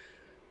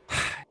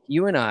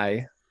 You and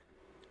I,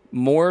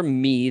 more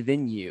me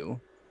than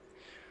you,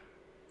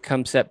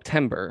 come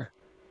September,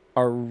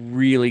 are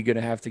really going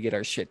to have to get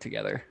our shit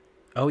together.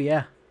 Oh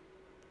yeah,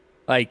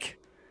 Like,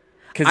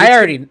 because I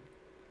already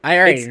I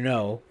already it's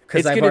know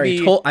because it's gonna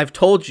be I've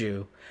told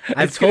you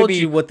it's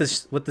gonna what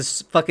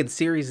this fucking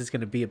series is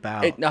going to be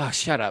about. oh,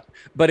 shut up.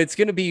 But it's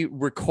gonna be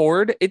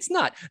record. It's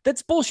not.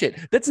 That's bullshit.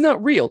 That's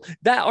not real.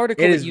 That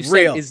article It that is you sent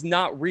real. is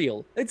not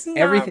real. It's not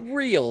Everything.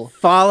 real.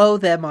 Oh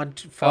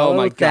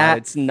my god,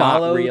 it's not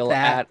follow real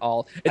that at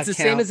all. It's the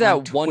same account as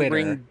on that Twitter.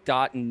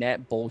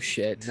 OneRing.net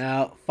bullshit.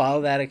 No,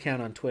 follow that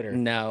account on Twitter.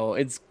 No,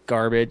 it's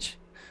garbage.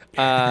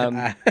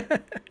 Um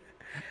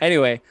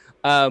anyway,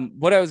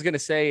 what I was gonna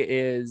say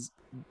is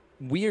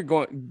we are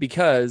going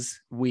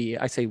because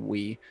I say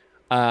we,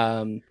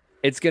 um,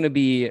 it's gonna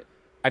be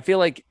I feel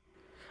like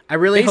I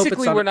really hope it's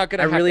basically we're on. not I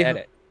gonna have to really,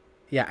 edit.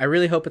 yeah, I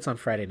really hope it's on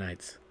Friday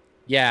nights.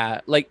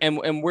 Yeah, like and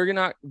we're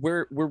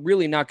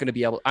really not going to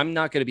be able I'm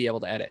not going to be able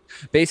to edit.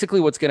 Basically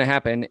what's going to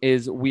happen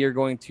is we are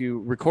going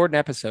to record an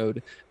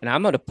episode and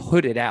I'm going to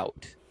put it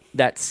out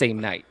that same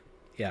night.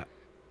 Yeah,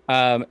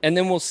 And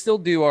then we'll still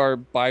do our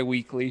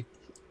bi-weekly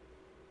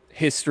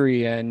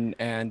history and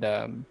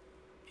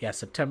yeah.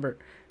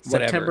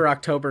 whatever.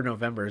 October,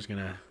 November is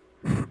gonna.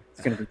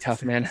 It's going to be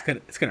tough, man.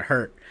 It's gonna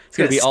hurt. It's It's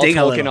going gonna to be all sting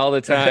a talking little. all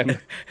the time.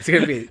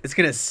 It's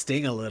gonna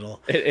sting a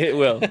little. It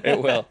will.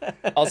 It will.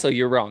 Also,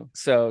 you're wrong.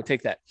 So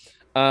take that.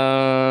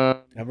 I'm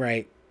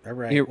right. I'm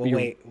right. We'll You're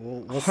wait.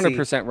 We'll see.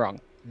 100% wrong.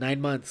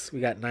 9 months. We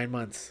got 9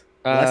 months.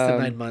 Less than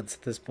Um, 9 months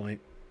at this point.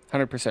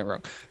 100%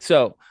 wrong.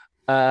 So,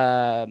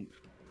 um,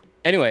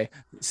 anyway,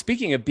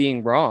 speaking of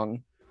being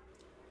wrong,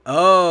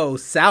 Oh,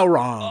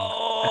 Sauron.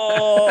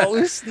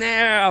 oh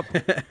snap!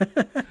 You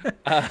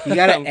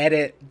gotta Um,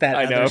 edit that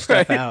I other know,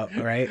 stuff right? out,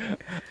 right?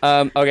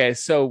 Okay,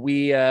 so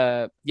we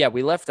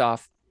left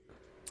off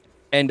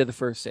end of the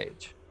first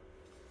stage,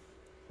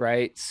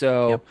 right?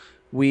 So Yep.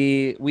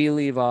 we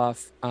leave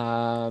off,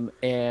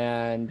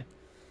 and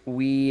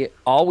we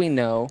all we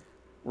know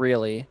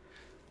really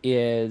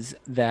is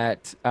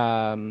that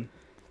Sauron's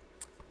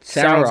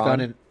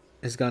Sauron,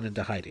 has gone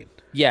into hiding.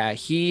 yeah,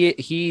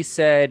 he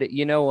said,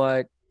 you know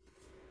what?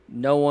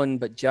 No one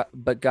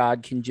but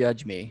God can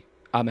judge me.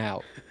 I'm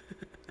out.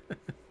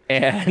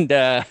 And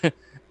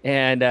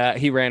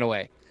he ran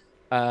away.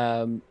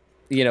 Um,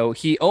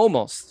 he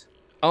almost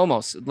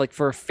like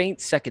for a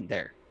faint second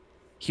there,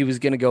 he was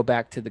gonna go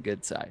back to the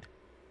good side.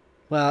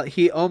 Well,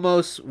 he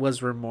almost was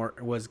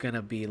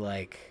gonna be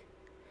like,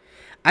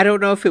 I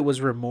don't know if it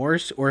was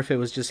remorse or if it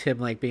was just him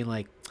like being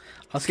like,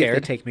 I'll see if they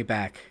Scared. take me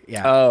back.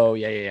 Yeah, Oh,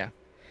 yeah, yeah,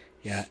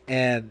 yeah.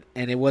 yeah,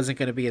 and it wasn't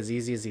gonna be as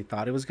easy as he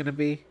thought it was gonna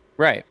be.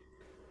 Right.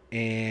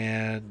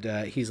 And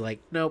he's like,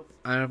 nope,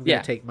 I'm gonna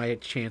Yeah. take my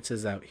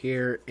chances out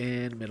here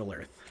in Middle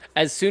Earth.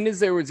 As soon as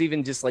there was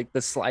even just like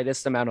the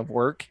slightest amount of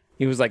work,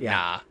 he was like,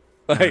 Yeah,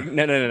 nah. nah, Like,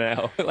 no, no, no,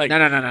 no. Like, no,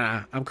 no, no, no,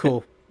 no. I'm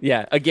cool.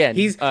 yeah, again,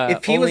 He's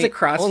if he was a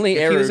only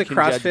if he was error a can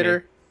judge me.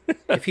 CrossFitter,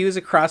 if he was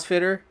a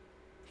CrossFitter,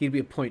 he'd be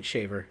a point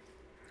shaver.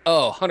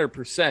 Oh,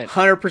 100%.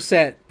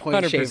 100%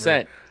 point shaver.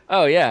 100%.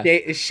 Oh,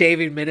 yeah.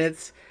 Shaving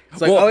minutes. It's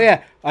like, oh Well,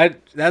 yeah, I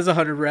that's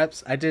 100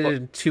 reps. I did it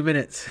in 2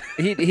 minutes.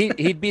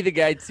 he'd be the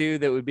guy too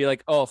that would be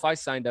like, "Oh, if I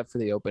signed up for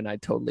the Open,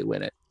 I'd totally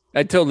win it.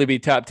 I'd totally be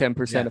top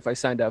 10% Yeah, if I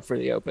signed up for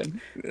the Open.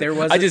 there I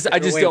wasn't. just I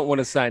just Wait, don't want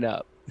to sign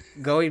up."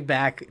 going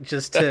back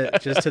just to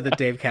the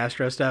Dave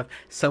Castro stuff.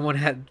 Someone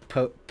had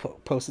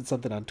posted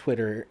something on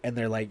Twitter, and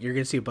they're like, "You're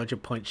gonna see a bunch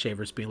of point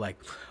shavers be like,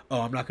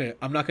 oh, I'm not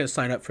gonna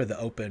sign up for the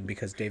Open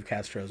because Dave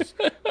Castro's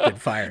been It's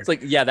fired.'"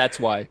 like, "Yeah, that's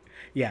why.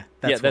 Yeah, Yeah,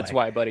 that's that's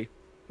why. why, buddy."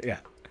 Yeah,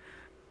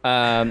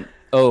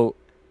 Oh,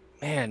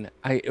 man,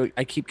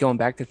 I keep going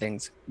back to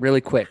things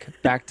really quick.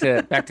 Back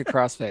to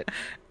CrossFit.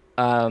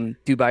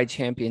 Dubai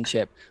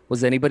Championship.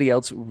 Was anybody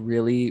else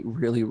really,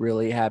 really,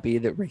 really happy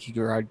that Ricky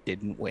Garard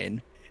didn't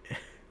win?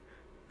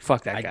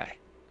 Fuck that I guy.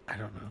 I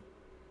don't know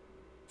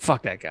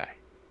Fuck that guy.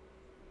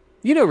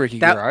 You know Ricky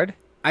that. Garard.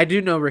 I do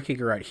know Ricky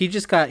Garard. He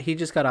just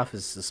got off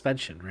his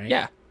suspension, right?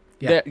 Yeah.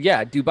 Yeah,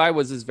 Yeah, Dubai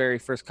was his very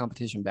first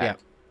competition yeah, back.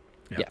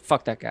 yeah. Yeah,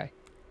 fuck that guy.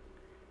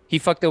 He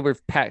fucked over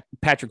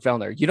Patrick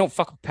Vellner. You don't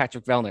fuck with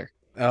Patrick Vellner.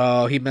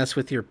 Oh, he messed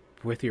with your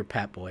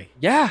Pat boy.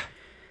 Yeah,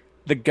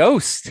 the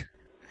ghost.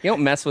 You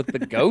don't mess with the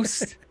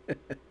ghost.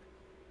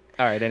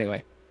 All right,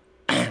 anyway.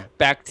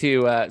 Back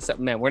to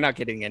man, we're not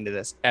getting into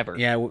this ever.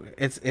 Yeah,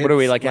 it's What are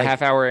we it's like a like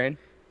half hour in?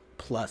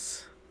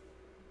 plus.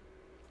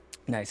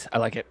 Nice. I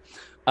like it.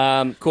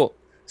 Cool.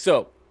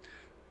 So,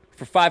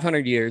 for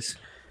 500 years,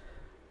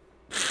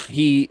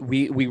 we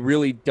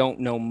really don't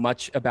know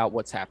much about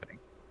what's happening,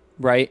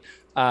 right?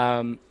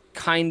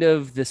 Kind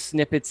of the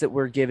snippets that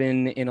we're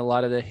given in a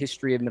lot of the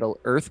history of Middle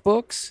Earth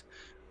books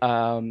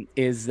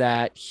is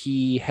that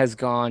he has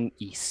gone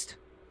east,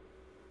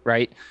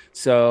 right?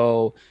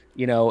 So,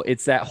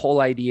 it's that whole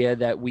idea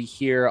that we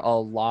hear a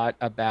lot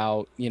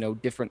about,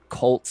 different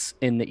cults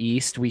in the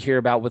East. We hear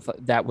about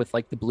with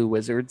like the Blue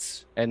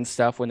Wizards and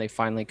stuff when they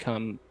finally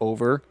come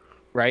over,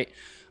 right?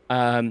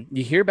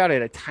 You hear about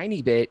it a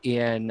tiny bit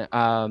in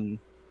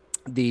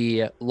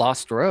the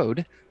Lost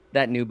Road,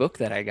 that new book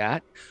that I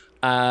got.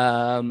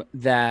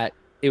 That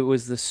it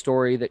was the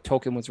story that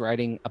Tolkien was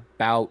writing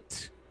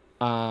about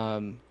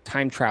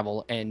time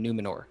travel and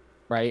Numenor,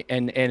 right?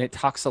 And it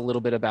talks a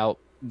little bit about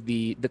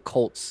the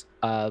cults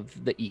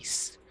of the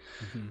East.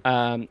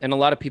 Hmm. And a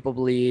lot of people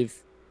believe,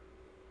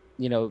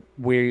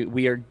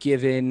 we are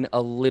given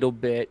a little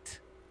bit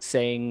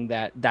saying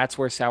that that's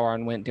where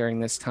Sauron went during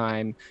this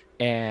time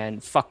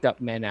and fucked up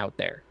men out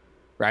there,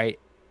 right?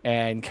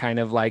 And kind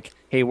of like,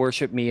 hey,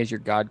 worship me as your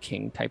god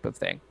king type of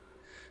thing.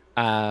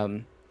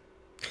 Um,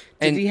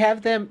 Did and he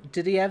have them?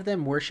 Did he have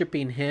them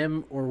worshiping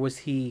him, or was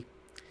he?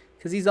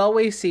 Because he's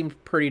always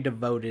seemed pretty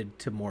devoted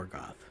to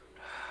Morgoth,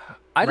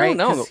 I don't right?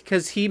 know.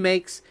 Because he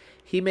makes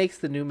the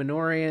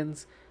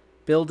Numenorians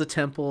build a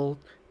temple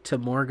to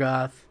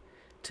Morgoth,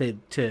 to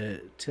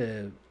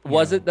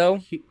Was it though?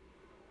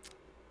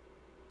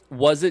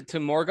 Was it to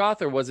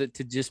Morgoth or was it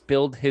to just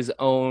build his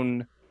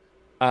own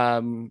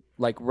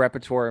like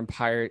repertoire and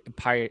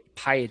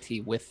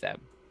piety with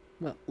them?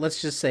 well,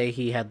 let's just say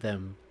he had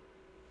them.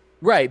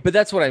 Right, but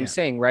that's what I'm Yeah,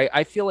 saying, right?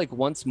 I feel like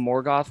once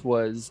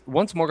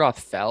Morgoth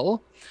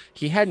fell,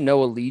 he had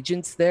no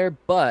allegiance there,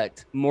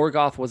 but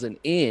Morgoth was an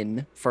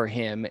in for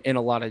him in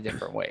a lot of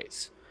different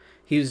ways.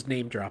 he was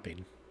name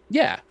dropping.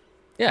 Yeah.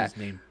 He Yeah. was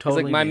name He's like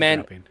totally name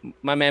dropping.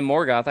 my man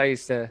Morgoth. I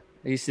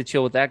used to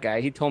chill with that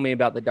guy. He told me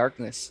about the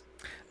darkness.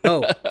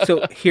 Oh,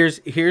 so here's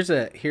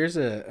a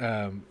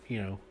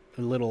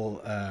a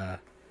little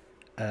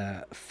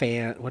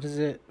fan, what is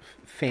it,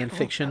 fan I don't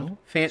fiction, know.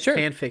 fan Sure.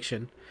 fan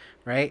fiction,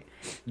 right?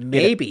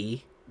 Hit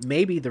it.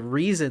 Maybe the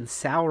reason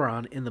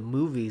Sauron in the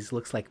movies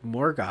looks like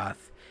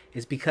Morgoth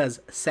is because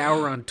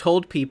Sauron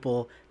told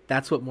people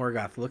that's what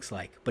Morgoth looks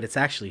like, but it's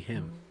actually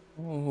him.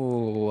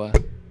 Oh,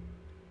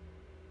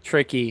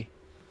 tricky,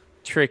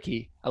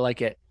 tricky. I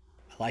like it.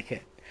 I like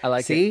it. I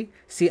like it.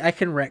 See, I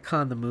can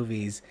retcon the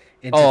movies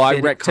and to Oh, I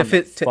fit it to retcon the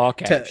fit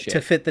fuck out of to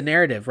shit. fit the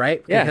narrative,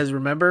 right? Yeah. Because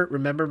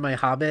remember my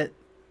Hobbit theory,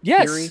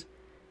 Yes.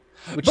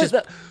 which But is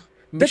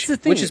that's the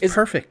thing which is is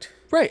perfect.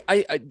 right.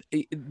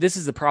 This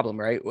is the problem,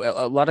 right?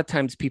 Well, a lot of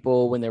times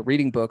people when they're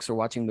reading books or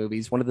watching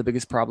movies, one of the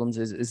biggest problems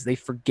is they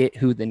forget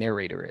who the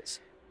narrator is.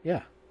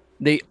 Yeah.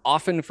 They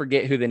often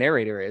forget who the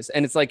narrator is,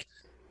 and it's like,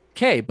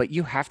 okay, but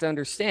you have to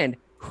understand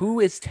who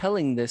is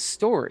telling this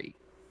story.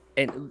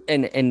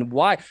 And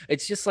why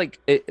it's just like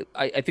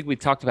I think we've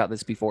talked about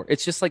this before.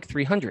 It's just like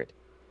 300.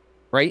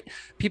 right?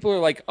 People are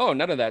like, oh,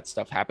 none of that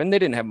stuff happened. They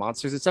didn't have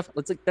monsters and stuff.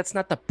 It's like, that's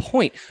not the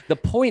point. The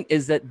point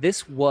is that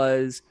this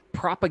was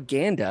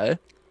propaganda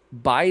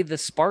by the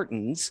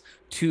Spartans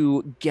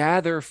to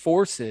gather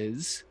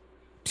forces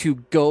to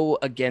go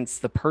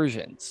against the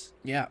Persians.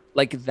 Yeah.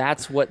 Like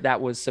that's what that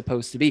was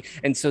supposed to be.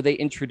 And so they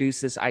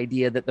introduced this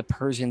idea that the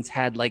Persians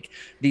had like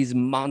these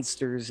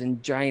monsters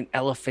and giant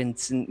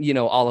elephants and,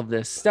 all of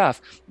this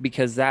stuff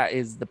because that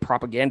is the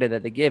propaganda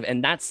that they give.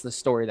 And that's the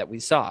story that we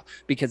saw.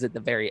 Because at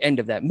the very end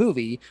of that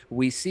movie,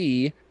 we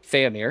see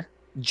Faramir,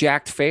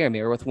 jacked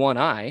Faramir with one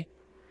eye,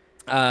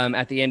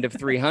 at the end of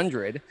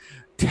 300,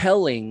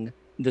 telling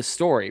the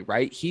story,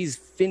 right? He's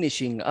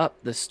finishing up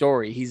the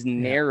story. He's Yeah.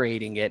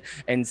 narrating it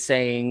and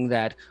saying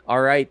that, all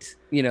right,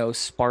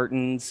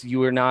 Spartans,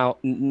 you are now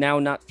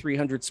not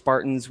 300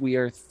 Spartans, we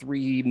are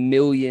 3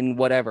 million,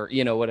 whatever,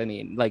 you know what I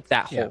mean? Like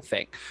that Yeah. whole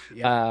thing.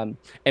 Yep.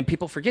 And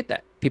people forget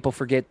that. People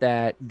forget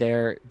that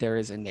there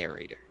is a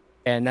narrator.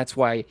 And that's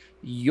why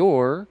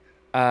your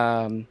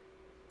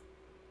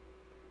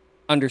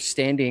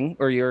understanding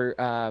or your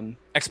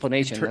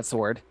explanation, Inter- that's the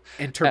word,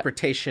 uh,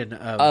 interpretation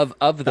of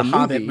the the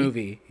Hobbit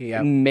movie movie.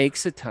 Yep.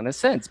 makes a ton of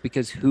sense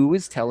because who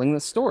is telling the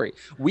story?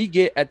 We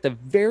get at the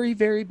very,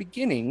 very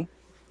beginning,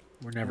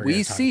 We're never going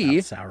we to talk about see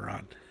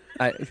Sauron.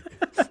 uh,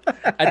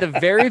 at the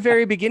very,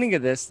 very beginning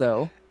of this,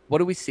 though, what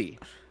do we see?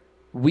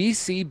 We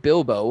see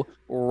Bilbo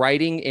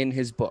writing in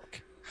his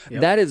book.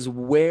 Yep. That is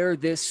where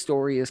this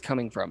story is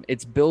coming from.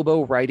 It's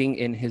Bilbo writing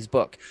in his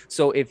book.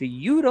 So if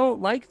you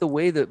don't like the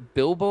way that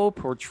Bilbo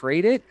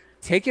portrayed it,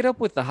 take it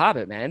up with the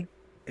Hobbit, man.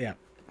 Yeah.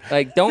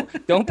 Like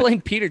don't blame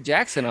Peter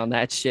Jackson on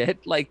that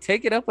shit. Like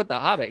take it up with the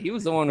Hobbit. He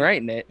was the one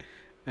writing it.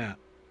 Yeah.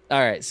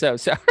 All right, so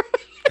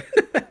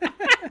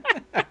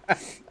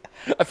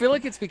I feel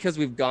like it's because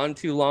we've gone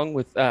too long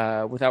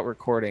without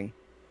recording.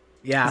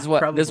 This Yeah. is what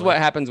Probably.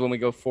 happens when we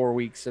go 4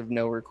 weeks of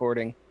no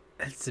recording.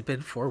 Has it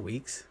been 4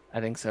 weeks? I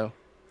think so.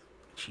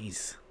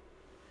 Jeez.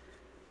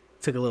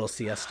 Took a little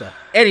siesta.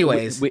 We,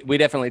 Anyways. we, we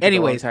definitely took a long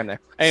Anyways. time there.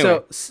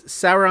 Anyway, So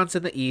Sauron's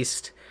in the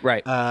east,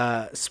 right,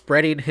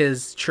 spreading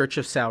his Church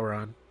of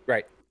Sauron.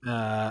 right.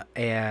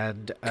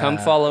 And Come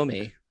follow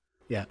me.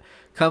 yeah,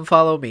 come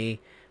follow me.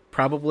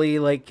 Probably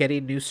like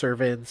getting new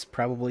servants.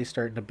 Probably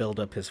starting to build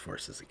up his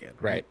forces again.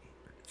 Right. Right.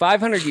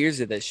 500 years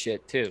of this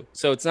shit too.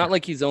 So it's not Yeah.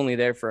 like he's only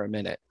there for a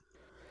minute.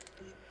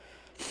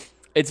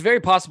 It's very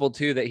possible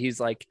too that he's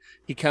like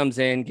he comes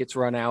in, gets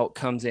run out,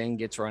 comes in,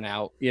 gets run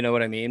out. You know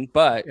what I mean?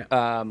 But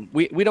Yeah.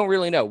 we don't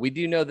really know. We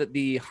do know that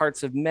the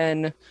hearts of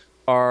men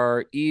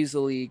are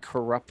easily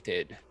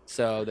corrupted.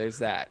 So there's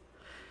that.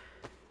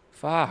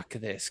 Fuck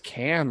this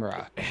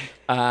camera.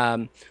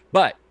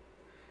 But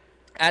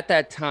at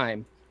that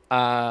time,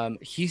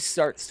 he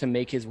starts to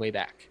make his way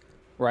back.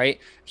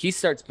 Right? He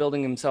starts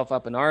building himself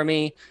up an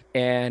army,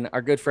 and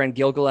our good friend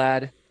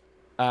Gilgalad,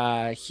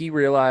 he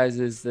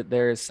realizes that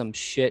there is some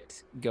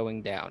shit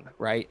going down,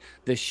 right?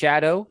 The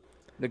shadow,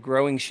 the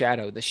growing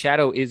shadow, the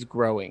shadow is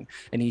growing,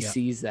 and he Yeah.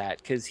 sees that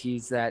because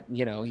he's that,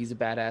 he's a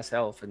badass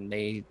elf, and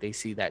they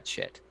see that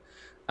shit.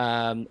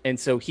 And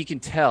so he can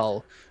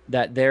tell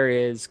that there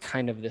is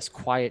kind of this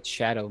quiet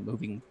shadow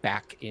moving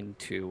back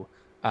into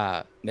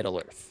Middle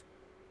Earth.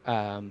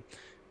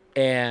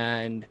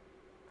 And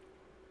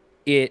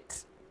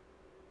it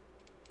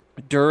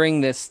during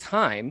this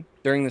time,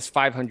 during this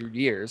 500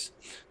 years,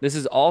 this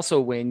is also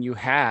when you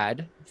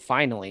had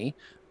finally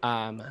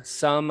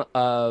some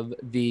of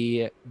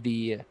the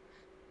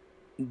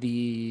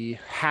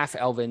half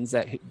elvens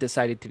that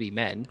decided to be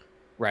men,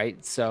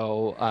 right?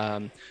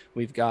 So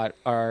we've got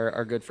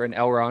our good friend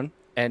Elrond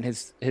and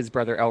his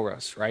brother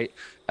Elros, right?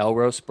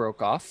 Elros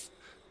broke off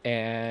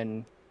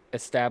and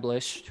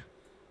established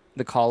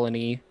the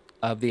colony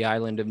of the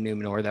island of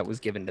Numenor that was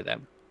given to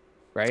them,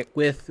 right?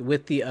 With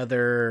the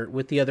other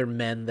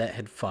men that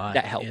had fought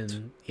That helped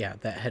in, yeah,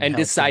 that had and helped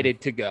in.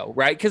 decided to go,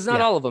 right? Because not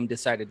Yeah. all of them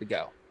decided to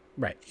go.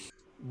 Right.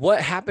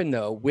 What happened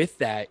though with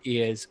that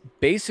is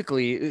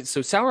basically so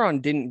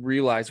Sauron didn't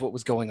realize what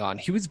was going on.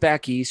 He was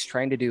back east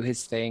trying to do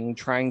his thing,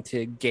 trying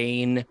to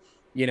gain,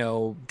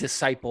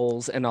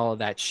 disciples and all of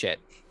that shit.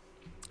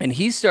 And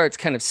he starts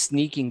kind of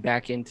sneaking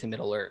back into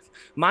Middle Earth.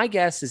 My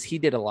guess is he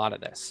did a lot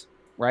of this,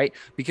 right?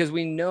 Because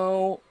we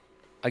know,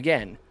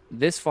 again,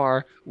 this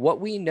far,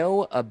 what we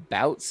know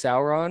about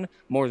Sauron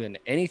more than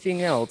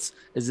anything else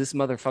is this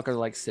motherfucker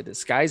likes to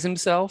disguise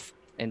himself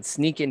and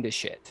sneak into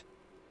shit,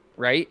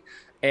 right?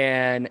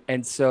 And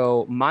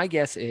so my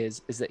guess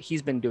is that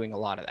he's been doing a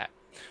lot of that,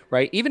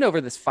 right? Even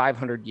over this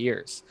 500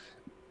 years,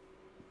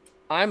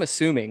 I'm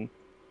assuming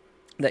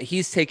that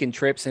he's taken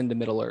trips into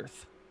Middle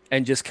Earth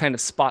and just kind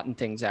of spotting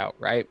things out,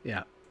 right?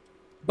 Yeah.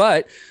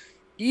 But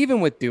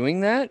even with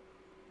doing that,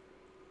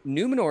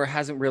 Numenor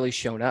hasn't really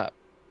shown up,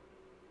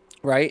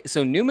 right?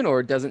 So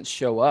Numenor doesn't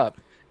show up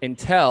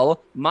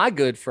until my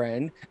good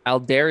friend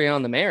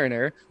Aldarion the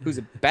Mariner, who's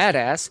a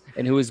badass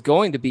and who is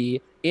going to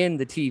be in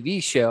the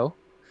TV show.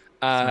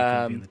 He's not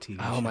going to be in the TV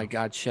Oh show. my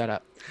God, shut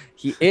up.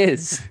 He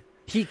is.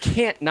 He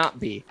can't not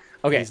be.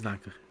 Okay. He's not.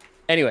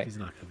 Anyway, He's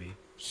not going to be.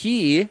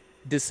 he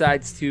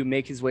decides to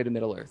make his way to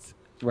Middle Earth.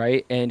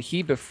 right? And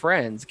he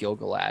befriends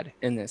Gilgalad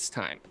in this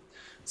time.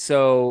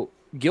 So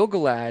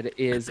Gilgalad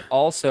is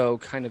also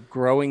kind of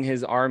growing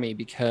his army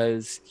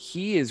because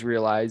he is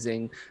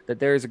realizing that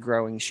there is a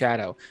growing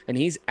shadow and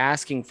he's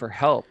asking for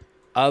help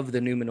of the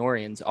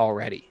Numenorians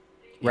already,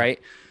 Yeah. right?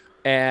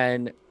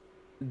 And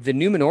the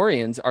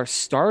Numenorians are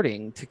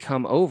starting to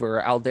come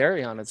over.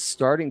 Aldarion is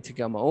starting to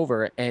come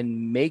over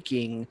and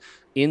making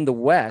in the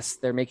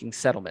West, they're making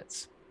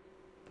settlements,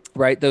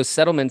 right? Those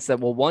settlements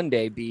that will one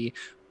day be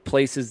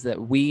places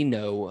that we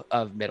know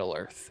of Middle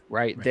Earth,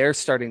 right? Right. They're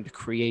starting to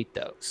create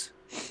those.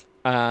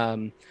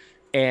 Um,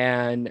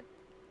 and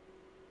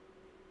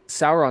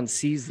Sauron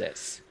sees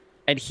this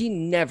and he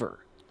never,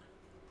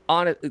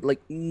 on it,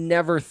 like,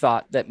 never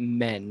thought that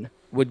men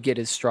would get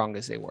as strong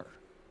as they were,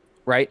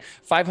 right?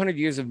 500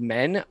 years of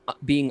men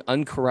being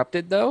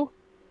uncorrupted, though,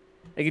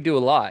 they could do a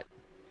lot,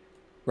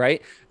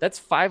 right? That's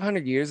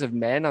 500 years of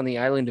men on the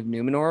island of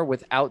Numenor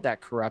without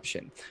that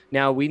corruption.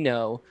 Now we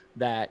know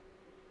that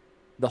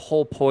the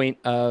whole point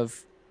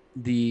of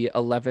the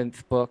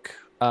 11th book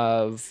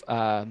of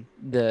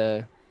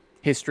the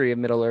history of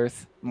Middle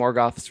Earth,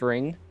 Morgoth's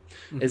Ring, is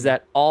Mm-hmm.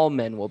 that all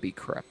men will be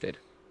corrupted,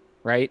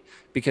 right?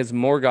 Because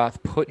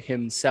Morgoth put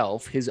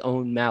himself, his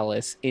own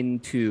malice,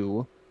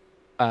 into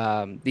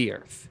the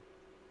earth,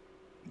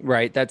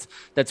 right? That's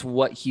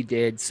what he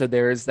did. So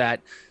there's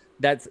that.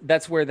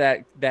 That's where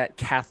that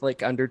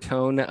Catholic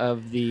undertone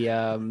of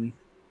the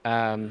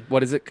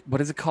what is it? What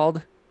is it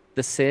called?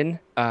 The sin.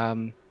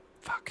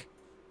 Fuck.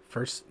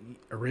 First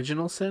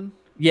original sin.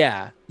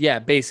 Yeah,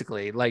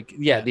 basically, like,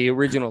 yeah, Yeah. the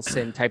original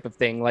sin type of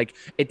thing. Like,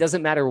 it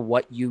doesn't matter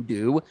what you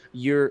do,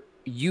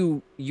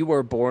 you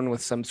are born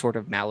with some sort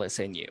of malice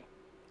in you,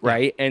 Yeah.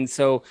 right? And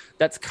so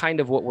that's kind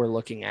of what we're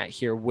looking at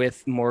here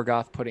with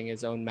Morgoth putting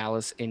his own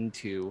malice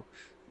into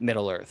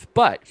Middle Earth.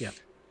 But Yeah.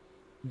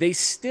 they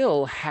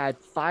still had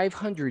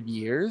 500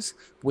 years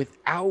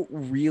without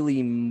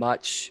really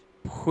much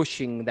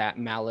pushing that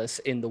malice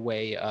in the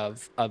way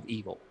of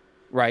evil,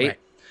 right? Right.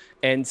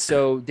 And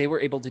so they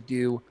were able to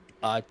do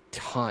a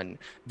ton.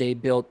 They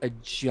built a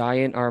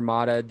giant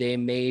armada. They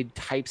made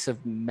types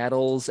of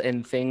metals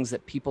and things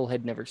that people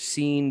had never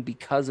seen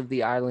because of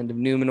the island of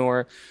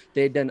Numenor.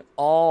 They had done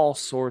all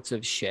sorts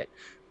of shit.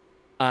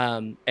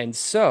 And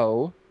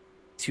so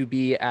to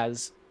be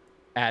as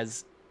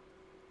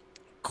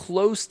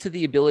close to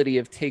the ability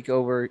of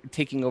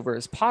taking over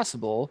as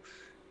possible,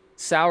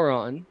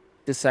 Sauron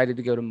decided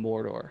to go to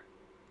Mordor,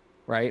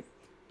 right?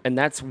 And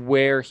that's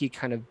where he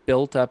kind of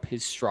built up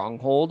his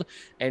stronghold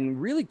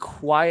and really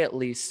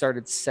quietly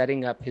started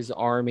setting up his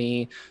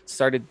army,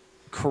 started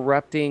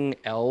corrupting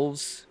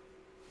elves,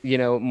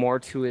 more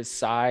to his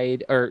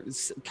side, or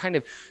kind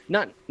of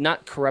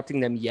not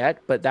corrupting them yet,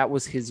 but that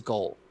was his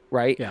goal,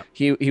 right? Yeah.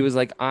 He was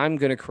like, I'm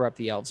going to corrupt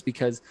the elves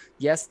because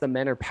yes, the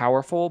men are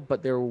powerful,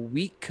 but they're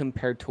weak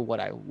compared to what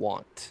I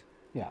want,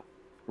 Yeah.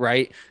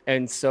 right?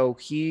 And so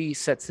he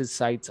sets his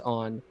sights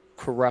on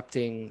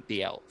corrupting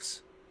the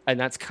elves. And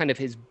that's kind of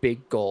his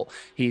big goal.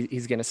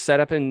 He's going to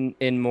set up in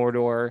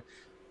Mordor,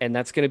 and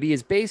that's going to be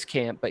his base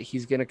camp, but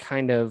he's going to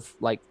kind of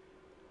like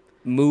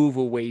move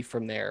away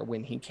from there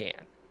when he can.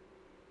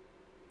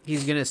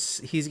 He's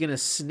gonna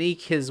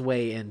sneak his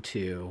way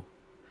into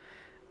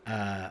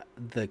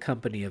the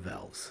company of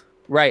elves.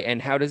 Right.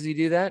 And how does he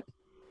do that?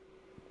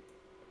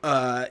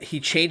 He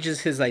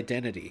changes his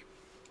identity.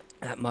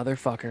 That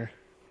motherfucker.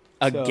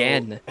 So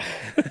Again.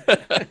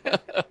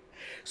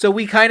 so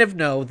we kind of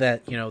know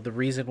that the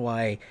reason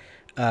why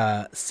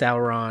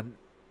Sauron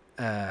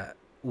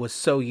was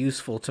so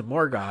useful to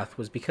Morgoth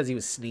was because he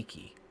was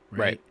sneaky, Right.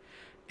 right?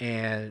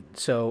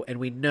 And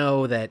we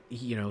know that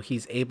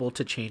he's able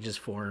to change his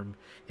form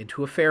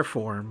into a fair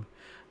form,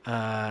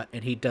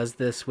 and he does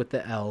this with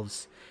the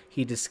elves.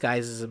 He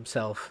disguises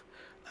himself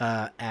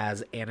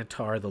as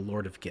Anatar, the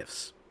Lord of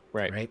Gifts,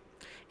 Right. right?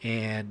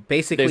 And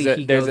basically,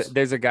 he There's a goes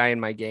there's a guy in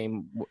my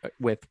game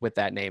with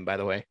that name, by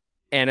the way.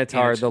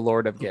 Anatar, Anatar. the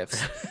Lord of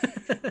Gifts.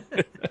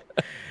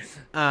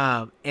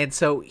 And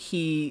so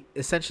he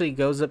essentially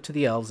goes up to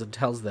the elves and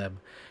tells them,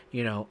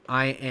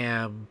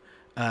 I'm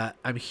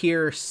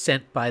here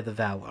sent by the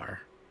Valar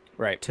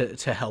Right.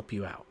 to help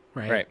you out,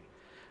 right?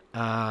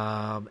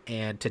 Right.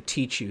 And to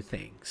teach you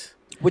things.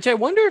 Which I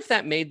wonder if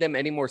that made them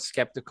any more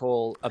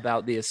skeptical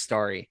about the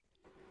Astari.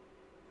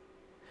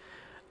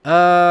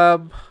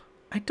 Um,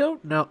 I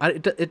don't know.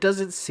 It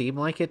doesn't seem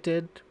like it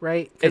did,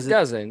 right? It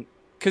doesn't.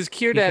 Because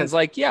Círdan's Because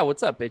like, yeah,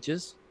 what's up,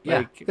 bitches?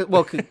 yeah, Like,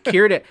 well,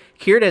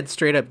 Círdan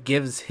straight up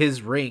gives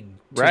his ring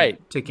to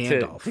right. To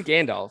Gandalf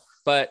Gandalf.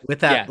 But with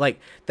that, yeah, like,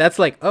 that's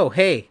like, oh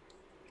hey,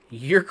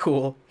 you're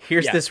cool.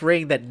 Here's yeah, this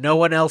ring that no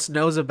one else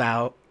knows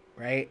about,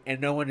 right? And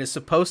no one is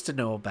supposed to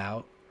know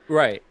about.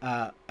 right.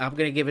 I'm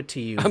gonna give it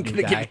to you, I'm new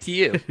gonna give guy, it to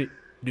you.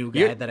 new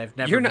You're guy that I've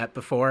never you're not met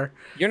before.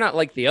 you're not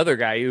like the other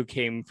guy who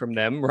came from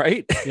them,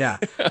 right? Yeah,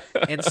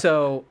 and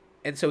so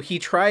he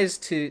tries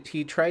to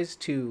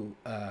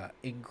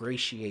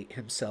ingratiate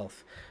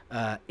himself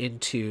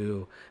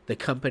into the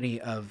company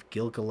of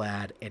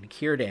Gilgalad and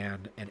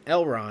Círdan and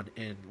Elrond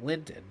and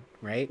Lindon,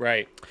 right?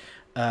 Right.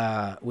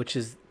 Which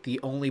is the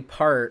only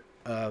part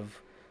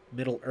of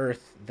Middle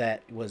Earth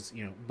that was,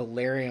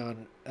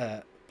 Balerion.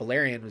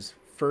 Balerion was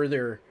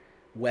further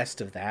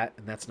west of that,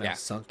 and that's now Yeah,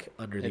 sunk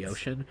under the it's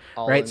ocean,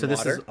 all right? in So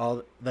this is water.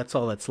 all. That's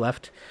all that's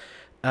left.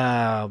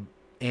 Um,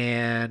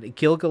 and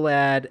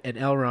Gilgalad and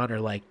Elrond are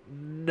like,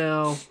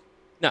 no,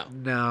 No,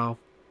 no,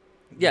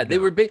 yeah, they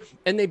no. were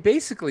and they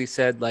basically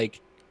said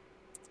like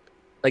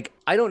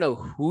I don't know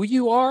who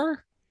you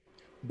are,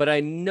 but I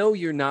know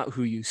you're not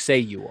who you say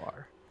you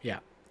are. Yeah,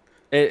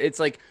 It's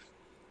like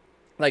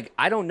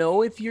I don't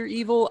know if you're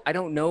evil. I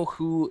don't know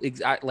who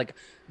exact like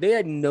they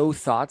had no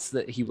thoughts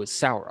that he was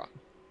Sauron,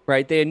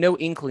 right? They had no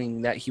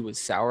inkling that he was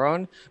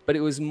Sauron, but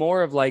it was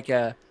more of like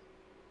a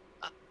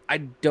I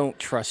don't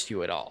trust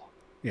you at all.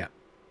 yeah,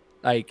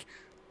 Like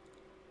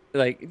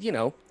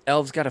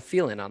elves got a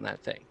feeling on that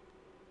thing.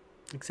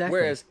 exactly.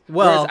 Whereas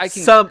Well, I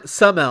can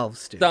some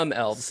elves do. some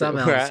elves Some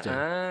do. elves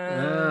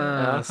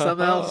Right? do.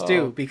 Some elves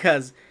do Oh.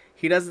 because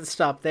he doesn't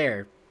stop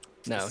there.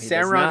 No, he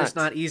does Sauron is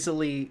not. not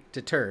easily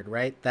deterred,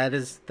 right? That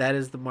is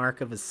the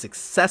mark of a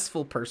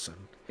successful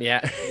person.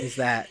 Yeah. Is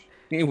that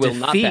He will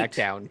not back defeat?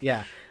 down.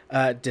 Yeah,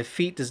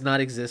 defeat does not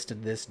exist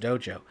in this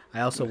dojo.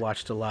 I also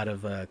watched a lot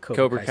of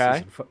Cobra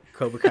Kai.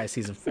 Cobra Kai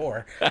season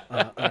 4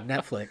 on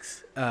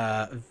Netflix.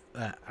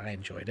 I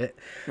enjoyed it,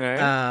 All right.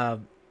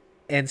 um,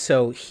 and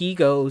so he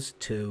goes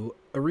to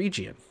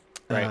Eregion,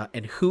 Right.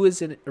 and who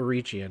is in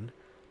Eregion,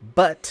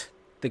 but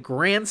the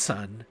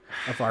grandson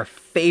of our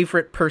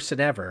favorite person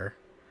ever,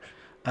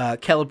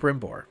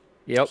 Celebrimbor.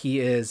 Yep. He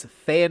is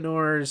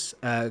Feanor's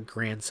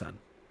grandson.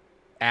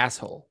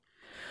 Asshole.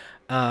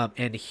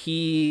 And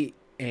he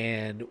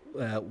and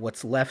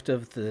what's left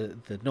of the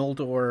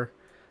Noldor,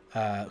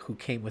 who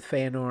came with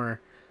Feanor,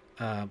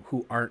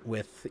 who aren't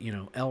with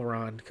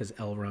Elrond, because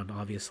Elrond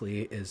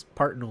obviously is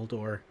part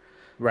Noldor.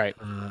 Right.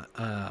 Uh,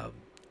 um,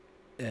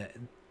 uh,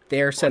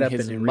 they're set On up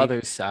his in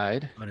mother's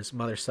side. on his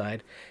mother's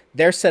side.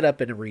 They're set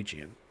up in a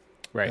region,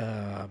 Right.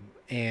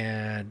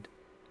 and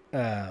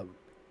uh,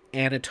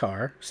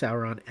 Anatar,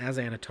 Sauron as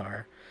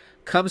Anatar,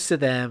 comes to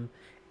them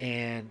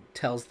and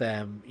tells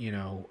them,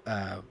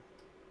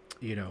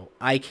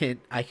 I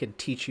can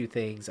teach you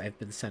things. I've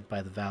been sent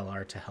by the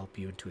Valar to help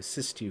you and to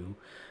assist you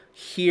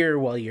here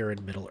while you're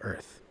in Middle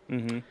Earth.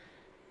 Mm-hmm.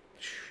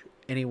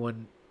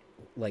 Anyone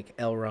like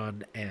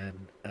Elrond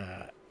and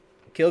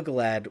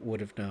Gilgalad would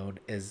have known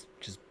is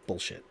just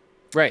bullshit.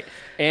 Right.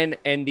 And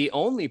the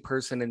only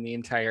person in the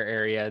entire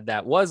area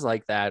that was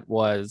like that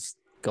was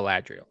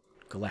Galadriel.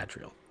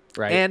 Galadriel,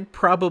 Right. and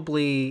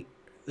probably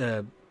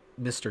Mr.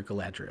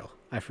 Galadriel.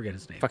 I forget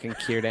his name. Fucking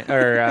Círdan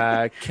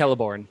or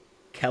Celeborn.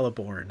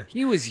 Celeborn.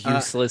 He was Uh,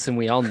 useless, and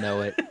we all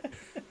know it.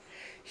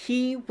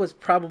 he was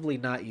probably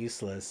not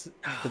useless.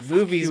 Oh, The fuck, he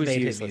movies was made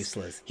him useless.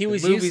 useless. He The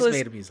was movies useless.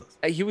 made him useless.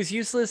 He was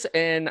useless,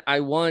 and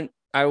I want,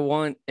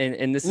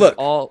 and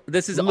Look,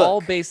 this is all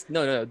look, based.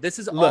 No, no, no. This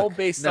is all look.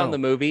 based on the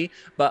No, movie.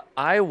 But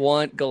I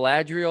want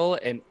Galadriel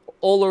and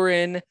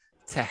Olorin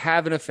to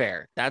have an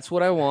affair. That's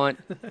what I want.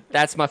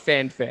 That's my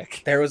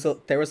fanfic. there was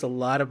a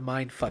lot of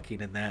mind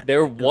fucking in that.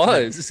 There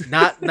But was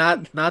not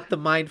the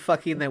mind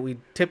fucking that we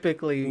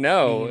typically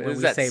no. mean It when was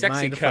we that say sexy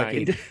mind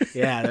fucking. kind.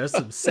 Yeah, there's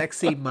some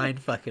sexy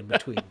mind fucking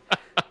between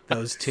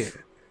those two.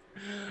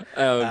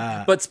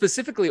 Uh, But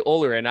specifically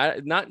Olorin,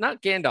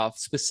 not Gandalf,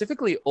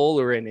 specifically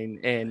Olorin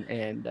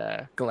and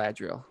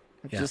Galadriel.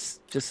 yeah.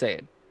 Just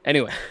saying.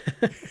 Anyway,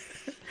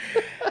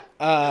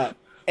 Uh,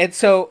 and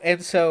so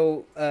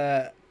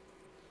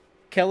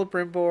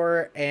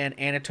Celebrimbor and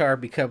Anatar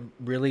become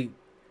really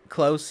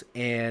close,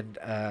 and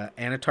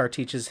Anatar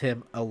teaches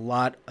him a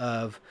lot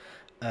of,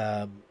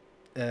 um,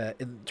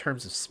 in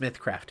terms of smith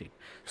crafting.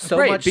 So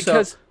right, much so.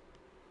 because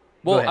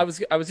Go well,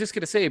 ahead. I was just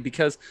gonna say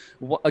because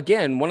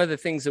again, one of the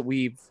things that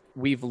we've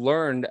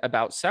learned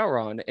about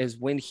Sauron is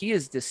when he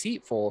is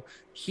deceitful,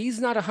 he's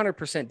not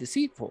 100%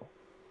 deceitful,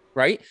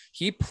 right?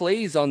 He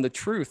plays on the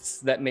truths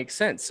that make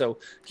sense. So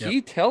Yep.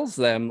 he tells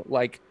them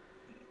like,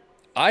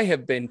 I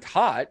have been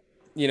taught,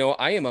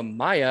 I am a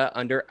Maya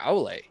under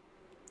Aule,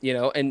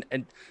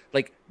 and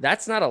like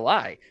that's not a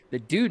lie. The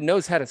dude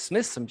knows how to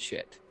smith some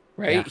shit,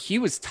 Yeah. right? He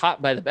was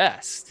taught by the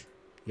best,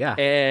 Yeah.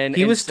 and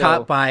He and was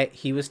taught so by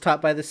he was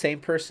taught by the same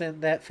person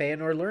that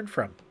Feanor learned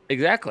from,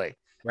 exactly,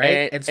 right? and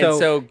And and so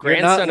so you're not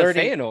grandson of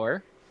learning.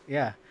 Feanor,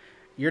 Yeah.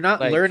 You're not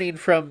like learning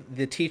from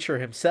the teacher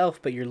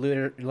himself, but you're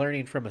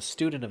learning from a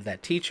student of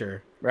that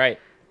teacher. right,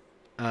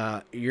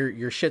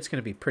 Your shit's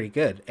gonna be pretty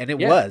good, and it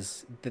yeah,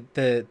 was the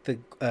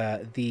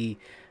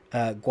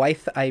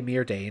Gwaith I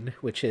Myrdain,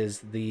 which is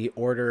the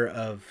order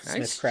of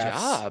nice smithcrafts.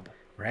 job,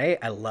 Right,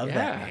 I love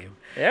that yeah, name.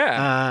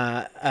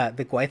 yeah,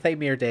 The Gwaith I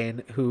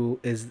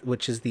Myrdain,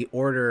 which is the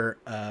order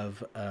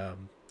of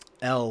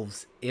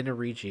elves in a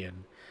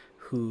region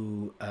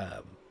who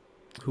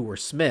were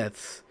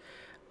smiths,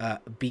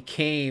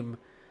 became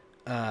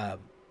uh,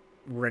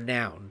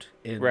 renowned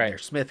in right, their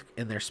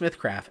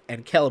smithcraft,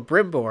 and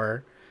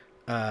Celebrimbor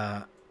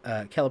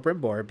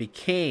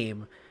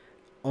became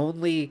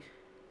only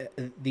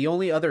the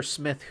only other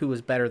smith who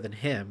was better than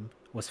him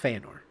was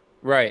Feanor,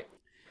 right.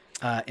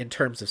 in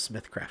terms of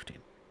smith crafting.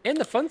 And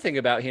the fun thing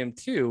about him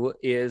too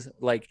is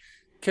like,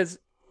 because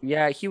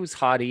Yeah, he was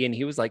haughty and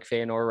he was like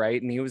Feanor,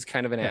 right? And he was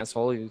kind of an Yeah,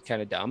 asshole. He was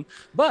kind of dumb.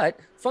 But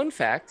fun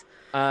fact,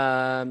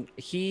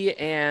 he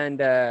and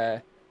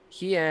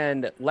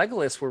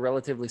Legolas were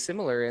relatively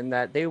similar in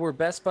that they were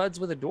best buds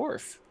with a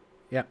dwarf.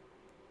 yeah,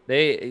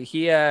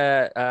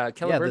 yeah.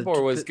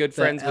 Celebrimbor was good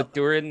friends with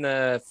Durin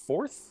the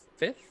fourth,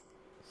 fifth.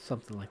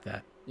 Something like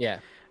that. Yeah,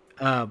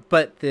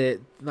 But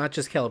the not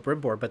just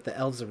Celebrimbor, but the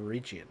elves of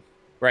Region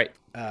right.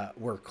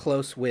 were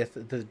close with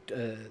the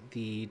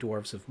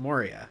dwarves of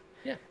Moria,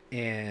 Yeah,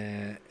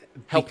 and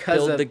helped because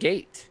build of the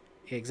gate.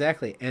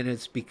 exactly, and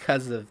it's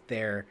because of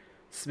their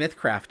smith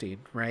crafting,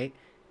 right,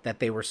 that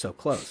they were so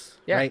close,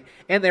 Yeah, right,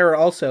 and they were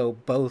also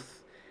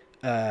both,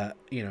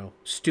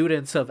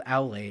 students of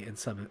Aule in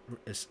some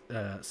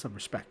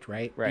respect,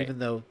 right, right, even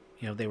though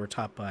they were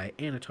taught by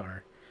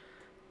Anatar,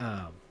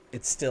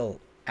 it's still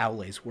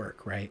Aule's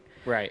work, right?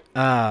 right.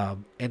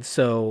 And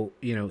so,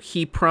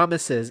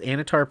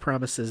 Anatar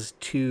promises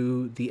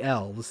to the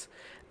elves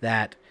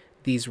that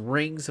these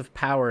rings of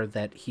power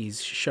that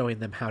he's showing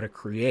them how to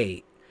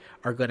create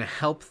are going to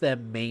help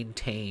them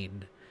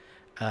maintain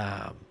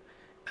um,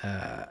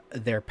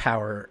 their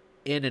power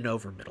in and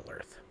over Middle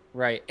Earth.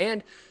 Right.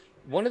 And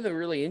one of the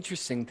really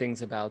interesting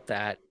things about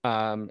that,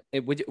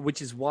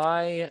 which is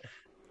why,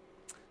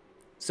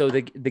 so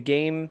the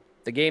game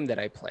that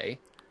I play,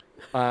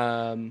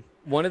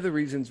 one of the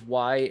reasons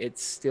why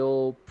it's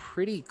still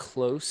pretty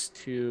close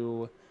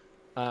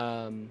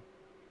um,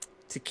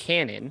 to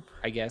canon,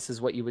 I guess, is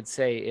what you would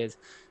say is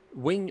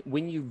when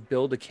you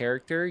build a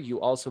character, you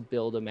also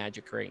build a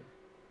magic ring,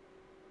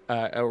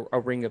 a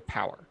ring of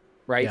power,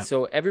 right? Yeah,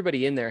 So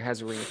everybody in there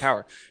has a ring of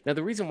power. Now,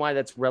 the reason why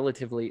that's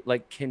relatively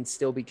like can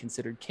still be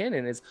considered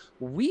canon is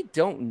we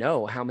don't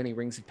know how many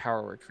rings of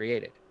power were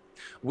created.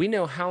 We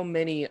know how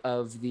many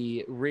of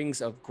the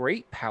rings of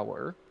great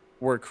power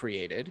were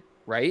created,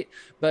 right?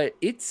 But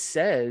it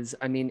says,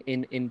 I mean,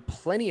 in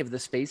plenty of the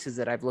spaces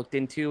that I've looked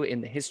into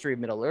in the history of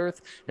Middle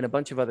Earth and a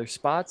bunch of other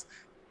spots,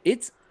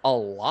 it's a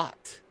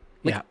lot.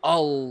 Like yeah. a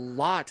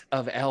lot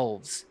of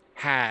elves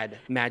had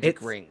magic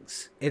It's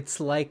rings. it's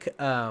like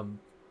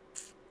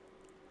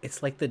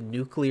it's like the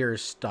nuclear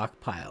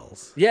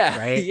stockpiles, Yeah,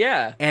 right?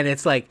 yeah. And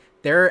it's like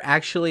they're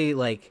actually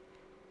like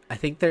I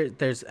think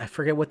there's I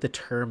forget what the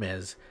term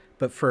is,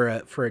 but for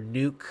a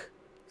nuke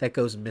that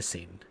goes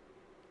missing,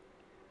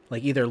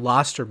 like either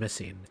lost or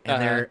missing, and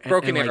they're and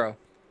Broken like Arrow.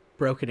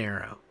 broken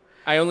arrow,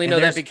 I only and know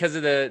that there's because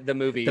of the the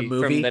movie from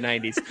movie, the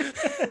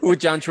 90s with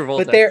John but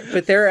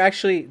Travolta. they're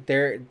actually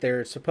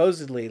they're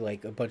supposedly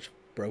like a bunch of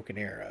broken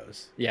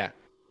arrows, Yeah,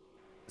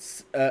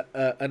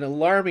 an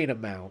alarming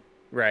amount.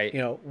 right.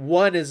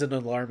 One is an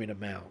alarming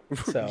amount,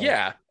 so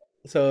Yeah.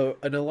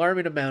 an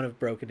alarming amount of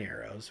broken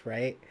arrows,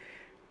 right?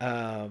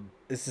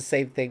 It's the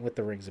same thing with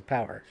the rings of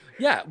power.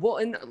 Yeah, well,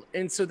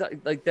 and so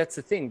that like that's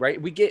the thing,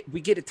 right? We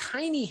get a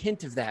tiny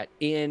hint of that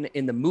in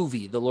the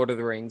movie The Lord of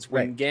the Rings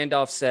Right. when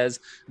Gandalf says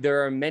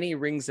there are many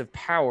rings of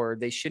power,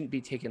 they shouldn't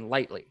be taken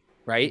lightly,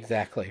 right?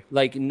 Exactly.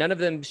 Like none of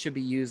them should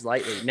be used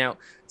lightly. Now,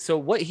 so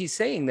what he's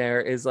saying there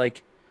is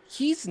like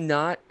he's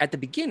not at the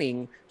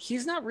beginning,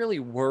 he's not really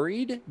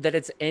worried that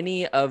it's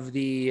any of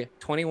the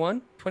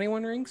 21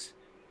 rings.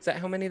 Is that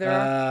how many there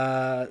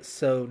are?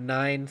 So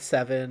 9,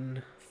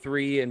 7,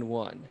 3 and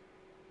 1.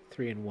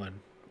 3, and 1,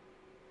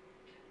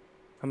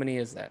 How many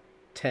is that?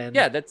 10,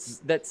 Yeah, that's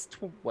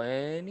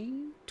 20.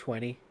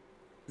 20.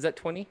 Is that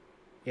 20?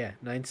 Yeah,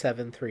 9,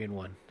 7, 3, and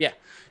 1. Yeah.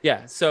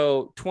 Yeah.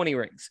 So 20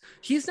 rings.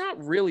 He's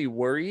not really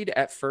worried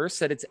at first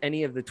that it's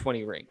any of the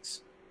 20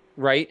 rings,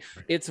 right?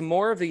 It's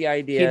more of the He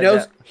idea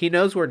knows that, he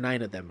knows where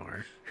 9 of them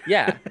are.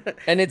 yeah.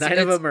 And Nine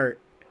of them are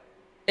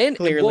well,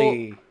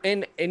 clearly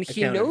and he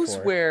accounted knows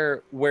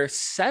for. where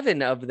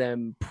seven of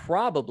them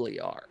probably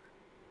are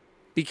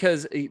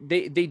because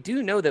they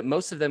do know that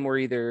most of the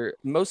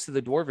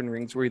dwarven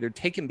rings were either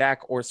taken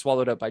back or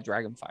swallowed up by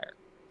dragonfire,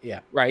 Yeah,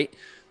 right?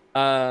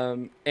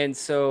 And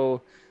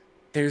so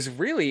there's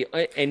really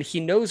and he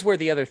knows where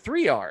the other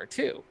three are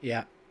too,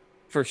 yeah,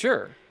 for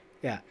sure.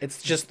 yeah.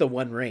 It's just the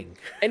one ring.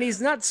 And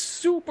he's not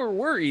super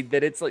worried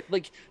that it's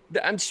like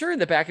I'm sure in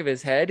the back of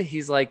his head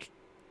he's like,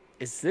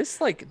 is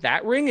this like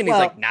that ring? And he's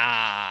like, Well,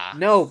 nah.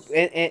 no,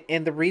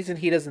 and the reason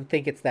he doesn't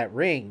think it's that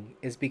ring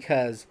is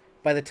because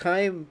by the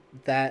time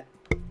that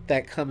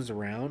comes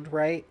around,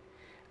 right?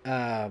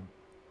 Um,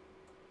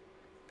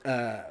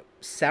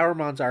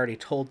 Sauron's already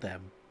told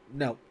them,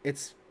 no,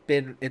 it's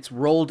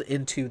rolled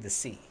into the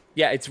sea.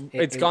 Yeah, it's It,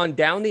 it's it gone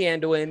down the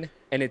Anduin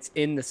and it's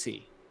in the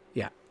sea.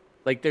 yeah,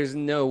 Like there's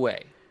no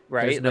way,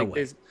 there's right? no Like way.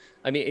 there's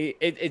I mean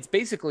it's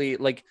basically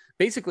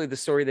the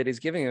story that he's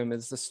giving him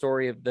is the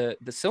story of the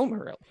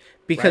Silmaril,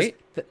 because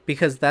right?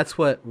 because that's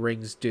what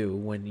rings do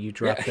when you Yeah.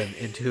 drop them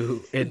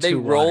They into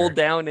roll water.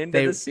 down into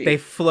the They sea.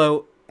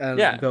 float and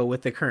Yeah. go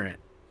with the current.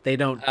 They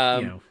don't,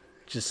 Um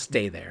just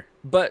stay there.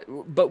 but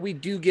we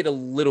do get a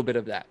little bit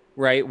of that,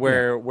 right?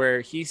 Yeah.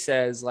 Where he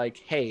says like,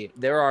 "Hey,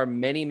 there are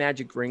many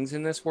magic rings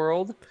in this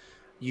world.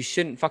 You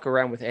shouldn't fuck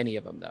around with any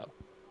of them though."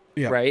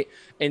 Yeah. Right?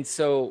 And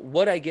so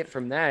what I get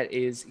from that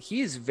is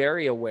he's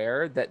very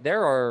aware that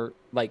there are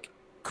like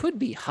could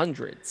be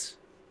hundreds,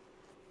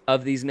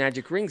 of these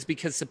magic rings,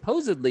 because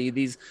supposedly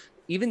these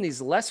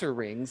lesser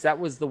rings, that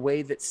was the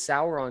way that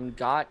Sauron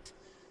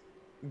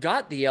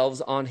got the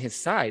elves on his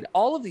side.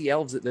 All of the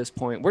elves at this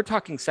point, we're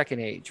talking second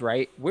age,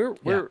 right? We're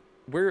Yeah.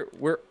 we're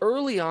we're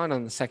early on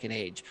the second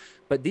age,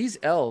 but these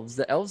elves,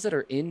 the elves that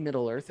are in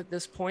Middle Earth at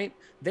this point,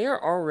 they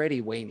are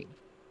already waning,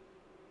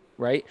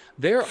 right?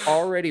 They're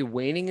already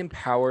waning in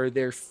power.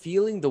 They're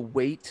feeling the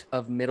weight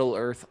of Middle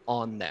Earth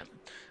on them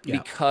Yeah.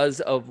 because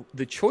of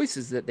the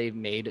choices that they've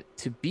made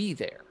to be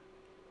there,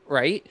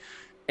 right?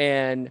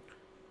 And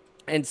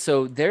and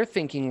so they're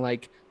thinking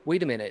like,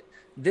 wait a minute,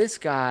 this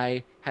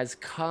guy has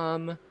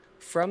come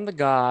from the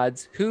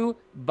gods who,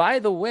 by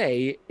the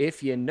way,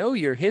 if you know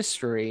your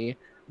history,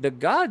 the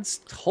gods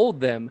told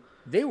them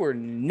they were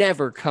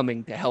never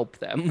coming to help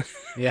them,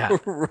 Yeah.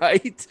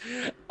 right?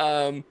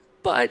 Um,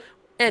 but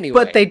But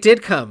anyway, they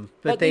did come.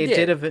 But but they they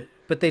did. did.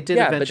 But they did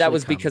Yeah, but that eventually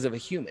was come. because of a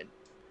human.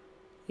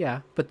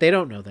 Yeah. But they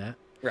don't know that.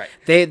 Right.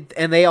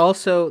 They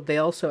also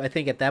I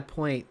think at that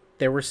point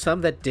there were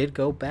some that did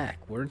go back,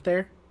 weren't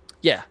there?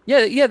 Yeah.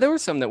 Yeah. Yeah. There were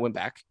some that went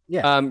back.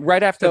 Yeah.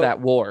 Right after So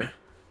that war.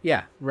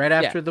 yeah, right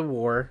Yeah. after the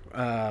war,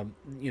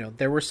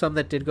 there were some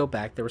that did go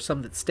back. There were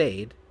some that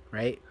stayed.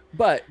 Right.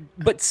 But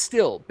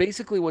still,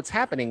 basically what's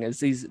happening is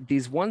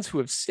these ones who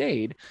have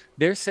stayed,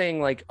 they're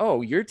saying like,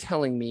 "Oh, you're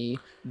telling me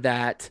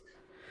that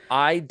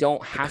I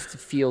don't have to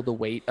feel the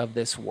weight of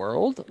this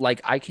world.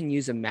 Like I can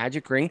use a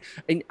magic ring,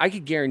 and I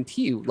could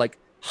guarantee you like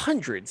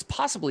hundreds,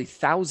 possibly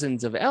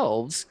thousands of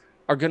elves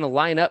are going to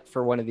line up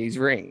for one of these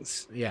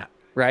rings." Yeah.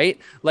 Right?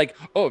 Like,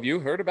 oh, have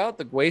you heard about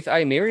the Gwaith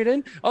I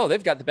Mirrodin? Oh,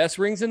 they've got the best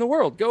rings in the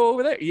world. Go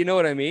over there. You know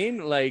what I mean?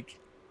 Like,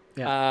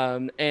 Yeah.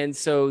 and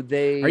so Are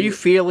you they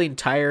feeling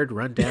tired,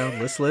 run down,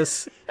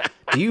 listless?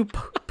 Do you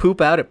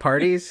poop out at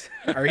parties?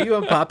 Are you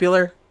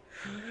unpopular?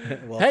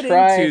 Well, head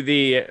try into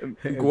the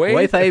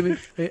Gwaith.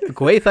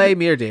 Gwaithai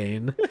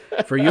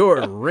Mirdain for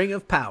your ring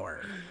of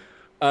power.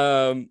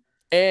 um,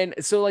 and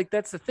so like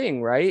that's the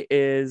thing, right?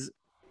 Is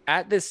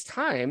at this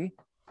time,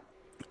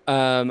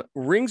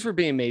 rings were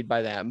being made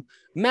by them,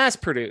 mass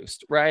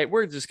produced, right?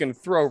 We're just gonna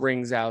throw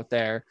rings out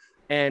there.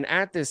 And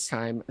at this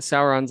time,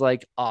 Sauron's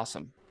like,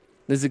 awesome.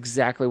 This is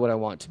exactly what I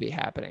want to be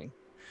happening.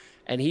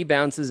 And he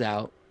bounces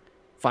out,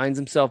 finds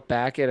himself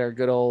back at our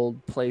good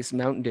old place,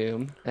 Mount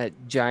Doom, that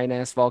giant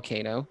ass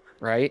volcano,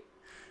 right?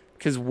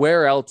 Because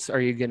where else are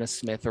you gonna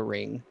smith a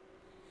ring?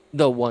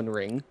 The one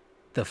ring.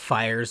 The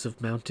fires of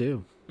Mount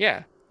Doom.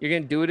 Yeah, you're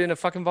gonna do it in a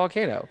fucking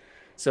volcano.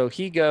 So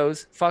he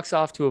goes, fucks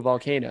off to a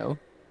volcano,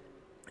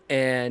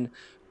 and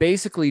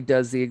basically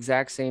does the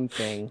exact same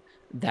thing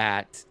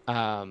that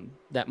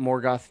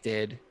Morgoth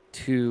did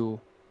to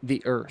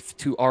the Earth,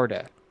 to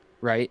Arda,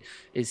 right?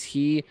 Is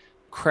he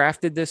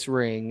crafted this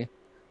ring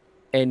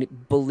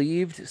and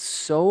believed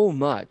so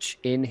much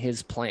in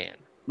his plan.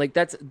 Like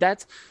that's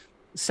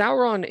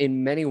Sauron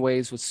in many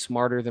ways was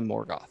smarter than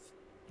Morgoth,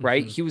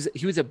 right? Mm-hmm.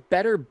 He was a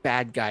better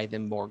bad guy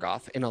than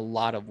Morgoth in a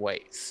lot of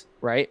ways,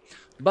 right?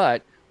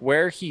 But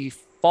where he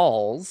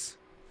falls,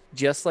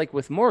 just like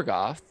with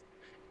Morgoth,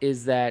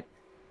 is that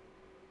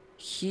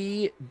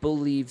he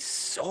believes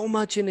so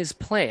much in his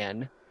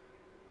plan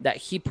that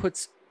he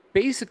puts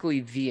basically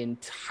the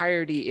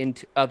entirety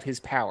of his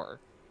power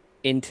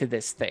into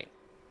this thing,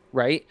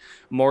 right?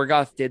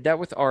 Morgoth did that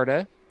with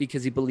Arda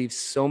because he believes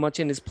so much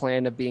in his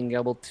plan of being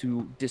able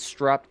to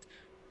disrupt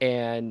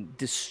and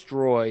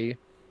destroy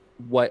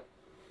what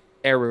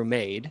Eru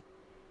made,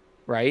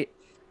 right?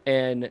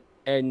 And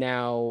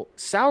now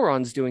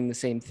Sauron's doing the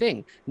same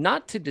thing,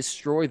 not to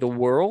destroy the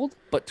world,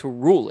 but to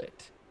rule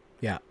it,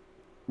 Yeah.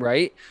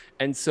 right?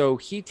 And so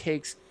he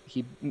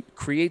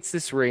creates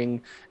this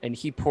ring and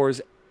he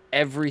pours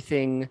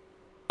everything,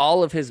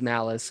 all of his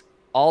malice,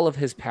 all of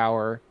his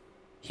power,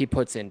 he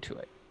puts into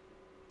it,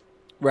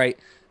 right?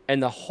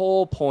 And the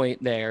whole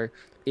point there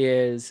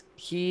is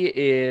he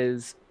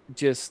is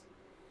just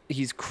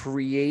he's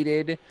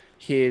created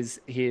his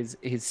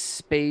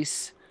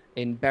space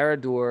in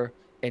Barad-dûr,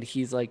 and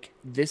he's like,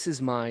 this is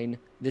mine,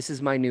 this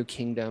is my new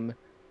kingdom,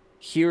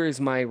 here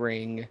is my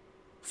ring,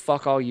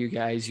 fuck all you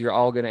guys, you're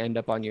all going to end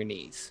up on your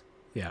knees,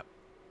 Yeah.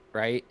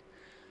 right?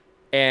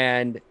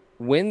 And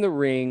when the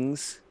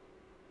rings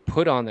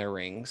put on their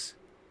rings,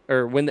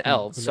 or when the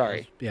elves,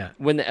 sorry, Yeah.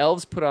 when the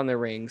elves put on their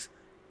rings,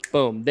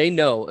 boom, they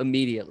know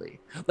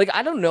immediately. Like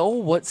I don't know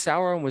what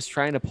Sauron was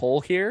trying to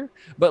pull here,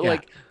 but Yeah.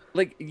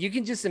 like you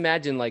can just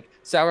imagine like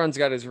Sauron's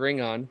got his ring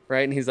on,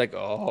 right? And he's like,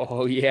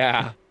 "Oh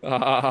yeah.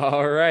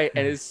 All right."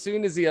 And as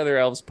soon as the other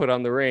elves put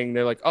on the ring,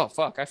 they're like, "Oh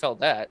fuck, I felt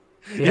that."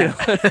 You Yeah.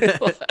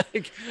 know,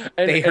 like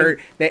they and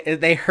heard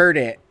they heard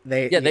it.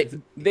 yeah,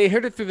 they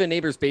heard it through the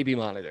neighbor's baby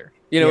monitor.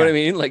 You know what I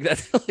Yeah. mean? Like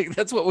that's like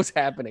that's what was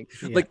happening.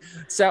 Yeah. Like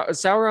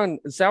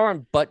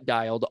Sauron butt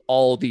dialed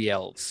all the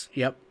elves.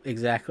 Yep,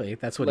 exactly.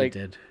 That's what he Like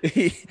did.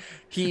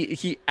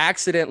 he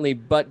accidentally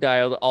butt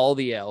dialed all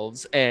the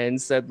elves and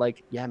said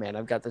like, yeah man,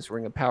 I've got this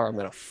ring of power, I'm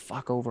gonna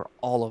fuck over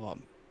all of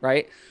them,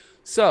 right?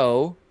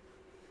 So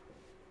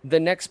the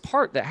next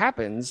part that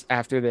happens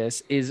after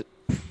this is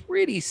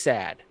pretty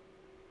sad,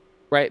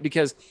 right?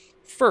 Because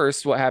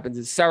first what happens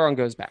is Sauron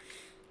goes back,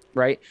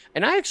 right?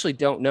 And I actually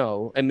don't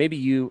know, and maybe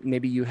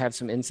you have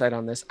some insight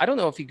on this. I don't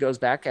know if he goes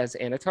back as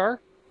Anatar.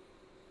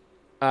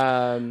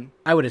 Um,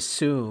 I would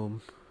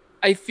assume.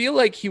 I feel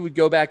like he would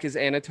go back as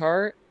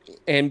Anatar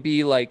and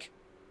be like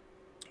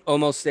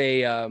almost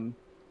a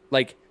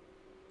like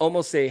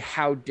almost a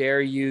how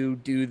dare you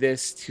do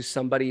this to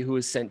somebody who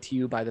is sent to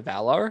you by the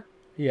Valar.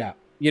 Yeah.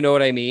 You know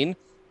what I mean?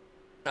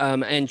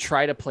 And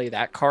try to play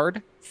that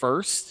card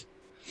first.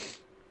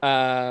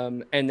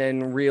 And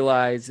then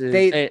realizes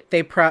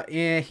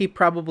He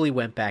probably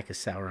went back as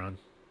Sauron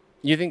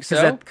you think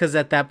because so?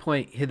 at that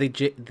point the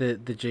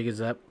jig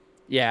is up,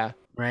 Yeah.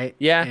 right?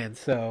 Yeah. And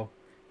so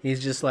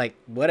he's just like,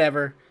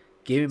 whatever,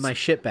 give me my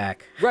shit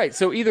back. Right.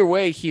 So either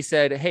way, he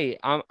said, "Hey,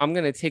 I'm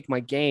gonna take my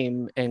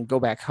game and go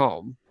back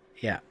home."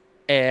 Yeah,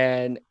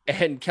 And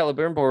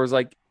Celebrimbor was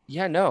like,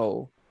 "Yeah,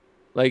 no,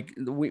 like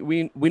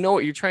we know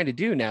what you're trying to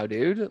do now,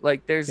 dude.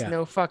 Like, there's yeah,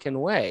 no fucking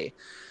way."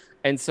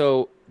 And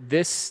so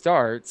this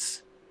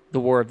starts the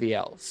War of the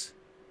Elves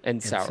and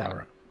and Sauron,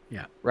 Sauron.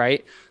 Yeah,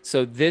 right?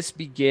 So this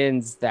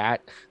begins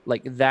that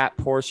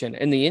portion.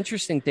 And the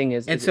interesting thing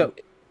is, and so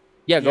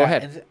yeah, go yeah,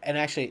 ahead. and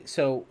actually,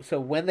 so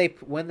when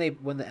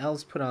the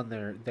elves put on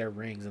their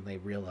rings and they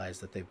realize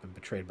that they've been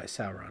betrayed by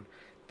Sauron,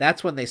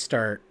 that's when they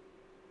start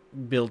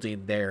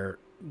building their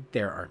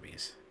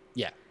armies,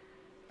 Yeah,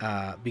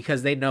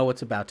 because they know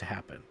what's about to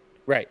happen.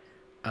 right.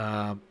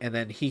 And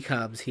then he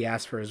comes, he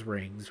asks for his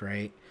rings,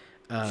 right?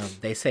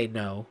 They say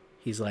no.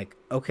 He's like,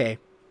 okay,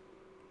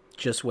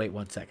 just wait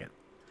 1 second.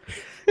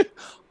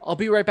 I'll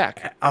be right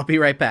back. I'll be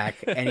right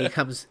back. And he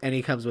comes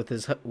with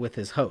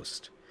his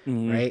host,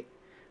 Mhm. right?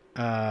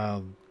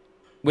 Um,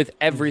 With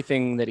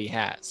everything that he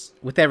has.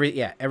 with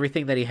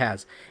everything that he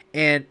has,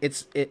 and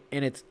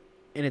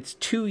it's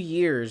 2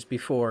 years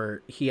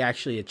before he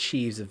actually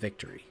achieves a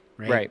victory,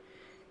 right? Right.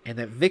 And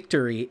that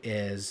victory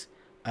is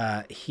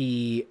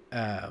he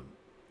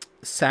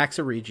sacks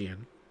a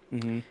region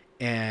Hmm.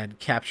 and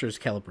captures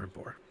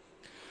Celebrimbor.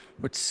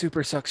 Which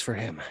super sucks for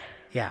him.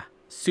 Yeah,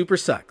 super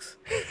sucks.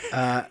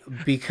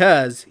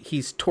 Because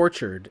he's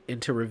tortured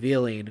into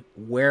revealing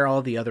where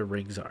all the other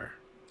rings are.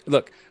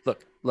 Look,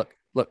 look, look,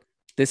 look.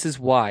 This is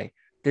why.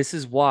 This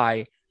is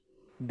why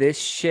this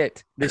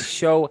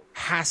show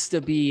has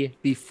to be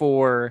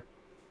before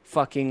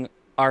fucking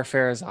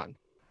Ar-Pharazôn.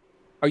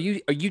 Are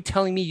you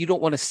telling me you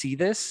don't want to see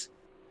this?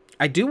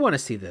 I do want to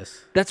see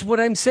this. That's what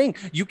I'm saying.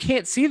 You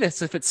can't see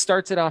this if it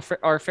starts at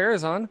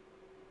Ar-Pharazôn,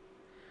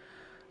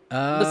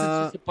 unless it's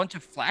Uh, just a bunch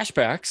of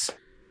flashbacks.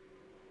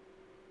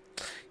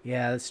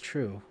 yeah, that's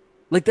true.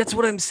 Like that's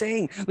what I'm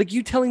saying. Like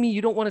you telling me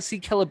you don't want to see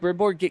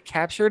Celebrimbor get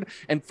captured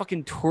and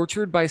fucking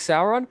tortured by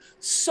Sauron?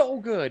 So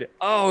good.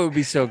 Oh, it would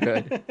be so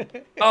good.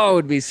 Oh, it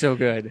would be so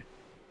good.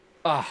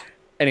 Ah.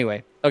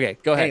 Anyway, okay,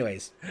 go ahead.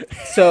 Anyways,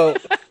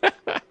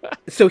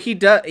 so he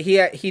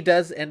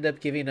does end up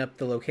giving up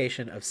the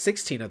location of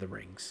 16 of the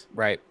rings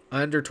Right.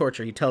 under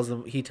torture. He tells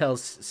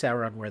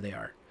Sauron where they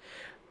are,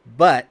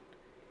 but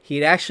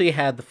he'd actually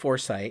had the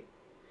foresight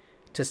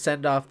to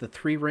send off the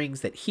three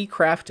rings that he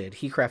crafted.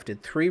 He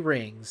crafted three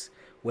rings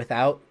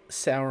without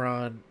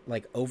Sauron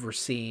like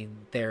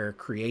overseeing their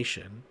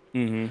creation,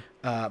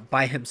 Mm-hmm.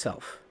 by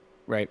himself.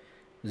 Right.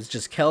 It was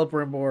just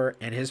Celebrimbor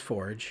and his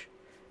forge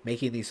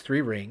making these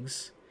three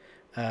rings.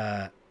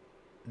 Uh,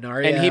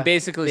 And he Narya,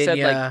 basically said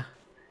like Vinya,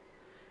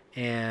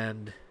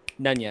 and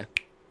Nunya.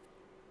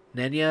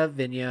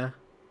 Vinya,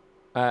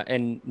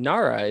 And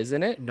Nara,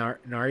 isn't it?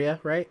 Narya,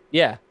 right?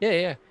 Yeah, yeah,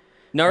 yeah.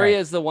 Narya Right.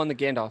 is the one that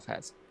Gandalf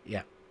has.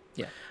 Yeah.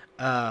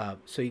 Yeah.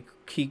 So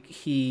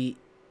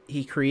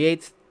he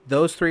creates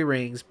those three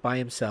rings by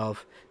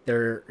himself.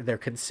 They're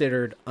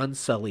considered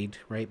unsullied,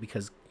 right?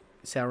 Because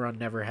Sauron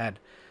never had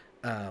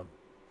um,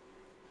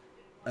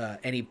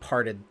 any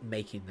part in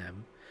making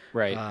them.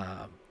 Right.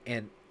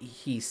 And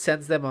he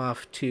sends them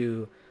off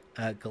to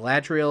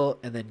Galadriel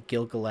and then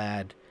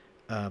Gilgalad,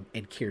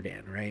 and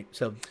Círdan, right?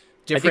 So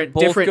different.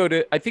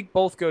 I think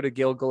both go to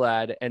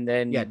Gilgalad and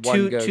Yeah, then one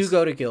two goes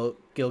go to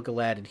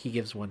Gilgalad, and he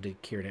gives one to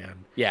Círdan,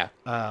 yeah.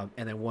 and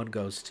then one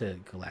goes to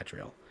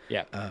Galadriel.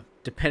 Yeah.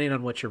 Depending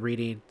on what you're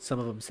reading, some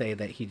of them say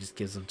that he just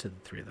gives them to the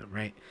three of them,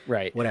 right?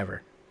 Right.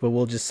 Whatever. But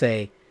we'll just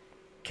say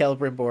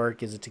Celebrimbor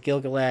gives it to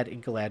Gilgalad,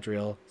 and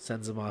Galadriel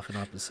sends them off in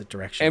opposite And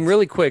directions.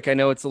 really quick, I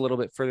know it's a little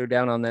bit further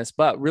down on this,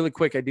 but really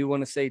quick, I do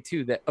want to say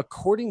too that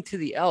according to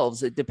the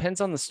elves, it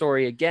depends on the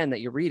story again that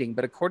you're reading,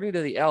 but according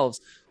to the elves,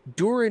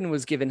 Durin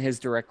was given his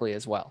directly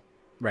as well.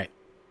 Right.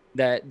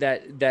 That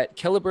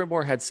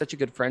Celebrimbor had such a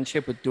good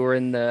friendship with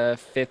Durin the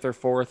fifth or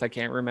fourth, I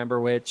can't remember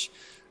which,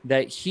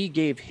 that he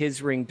gave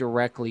his ring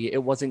directly.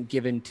 It wasn't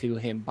given to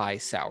him by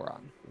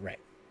Sauron. Right.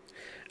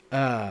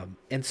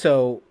 And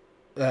so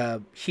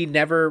he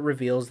never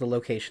reveals the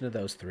location of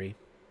those three,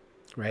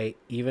 right?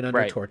 Even under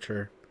Right.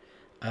 torture.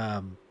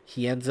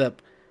 He ends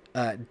up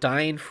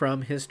dying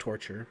from his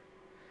torture,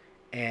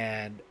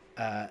 and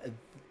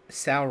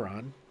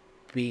Sauron,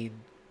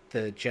 being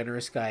the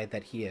generous guy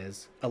that he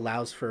is,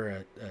 allows for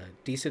a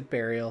decent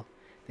burial.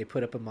 They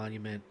put up a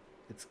monument.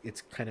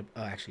 It's kind of,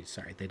 oh, actually,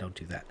 sorry, they don't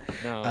do that.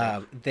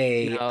 No,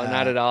 They no,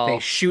 not at all.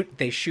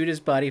 they shoot his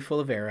body full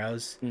of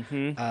arrows,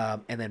 Mm-hmm.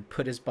 and then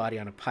put his body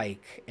on a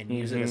pike and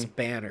use it as Mm-hmm. a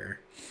banner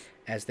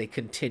as they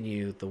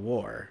continue the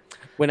war.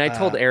 When I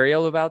told Uh,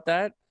 Ariel about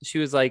that, she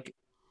was like,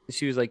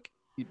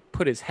 "You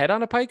put his head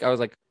on a pike." I was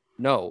like,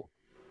 no,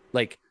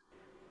 like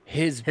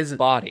his his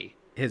body,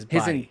 his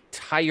his body,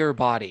 entire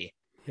body.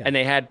 yeah, And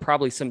they had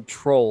probably some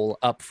troll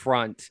up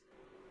front,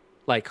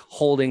 like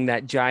holding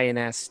that giant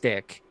ass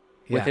stick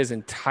with yeah, his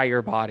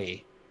entire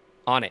body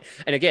on it.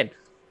 And again,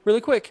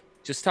 really quick,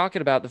 just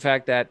talking about the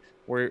fact that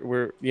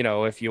you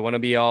know, if you want to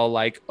be all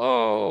like,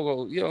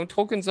 oh, you know,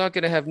 Tolkien's not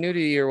going to have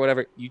nudity or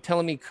whatever, you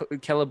telling me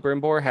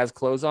Celebrimbor has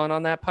clothes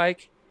on that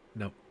pike?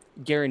 no.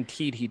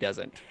 Guaranteed he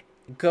doesn't.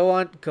 Go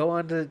on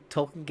to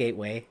Tolkien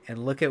Gateway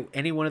and look at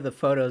any one of the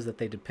photos that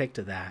they depict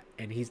of that,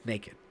 and he's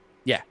naked.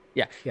 Yeah,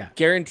 yeah. Yeah,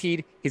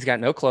 Guaranteed he's got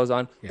no clothes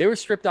on. yeah, They were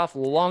stripped off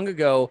long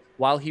ago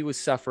while he was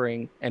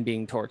suffering and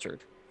being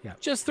tortured. yeah.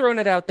 Just throwing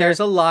it out There's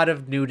there. a lot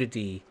of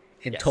nudity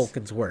in Yes.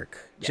 Tolkien's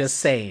work. Just Yes.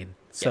 saying.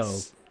 So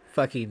Yes.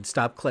 fucking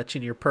stop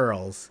clutching your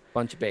pearls.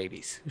 Bunch of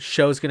babies.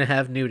 Show's gonna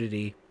have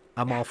nudity.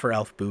 I'm all for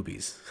elf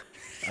boobies.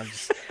 I'm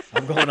just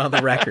I'm going on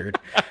the record.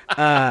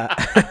 Uh,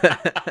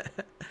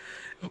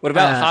 What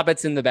about uh,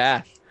 hobbits in the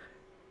bath?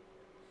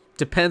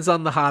 depends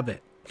on the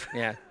Hobbit.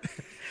 Yeah.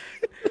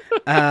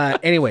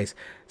 Anyways,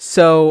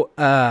 so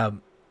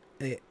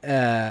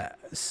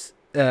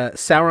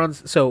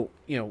Sauron's, so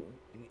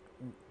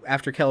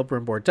after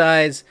Celebrimbor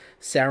dies,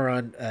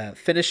 Sauron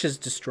finishes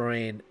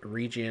destroying a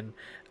region,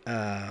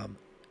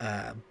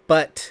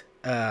 but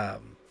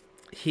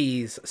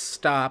he's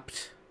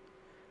stopped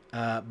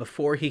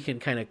before he can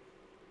kind of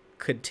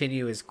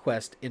continue his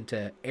quest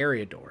into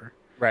Eriador.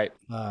 Right.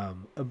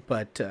 Um,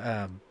 but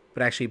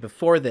but actually,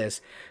 before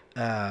this,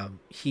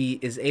 he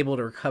is able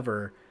to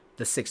recover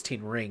the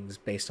 16 rings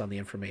based on the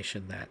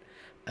information that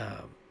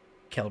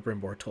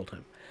Celebrimbor told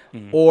him,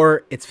 Mhm.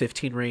 or it's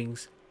 15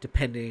 rings,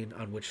 depending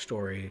on which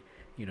story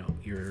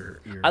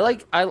you're I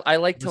like to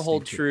listening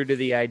hold to. true to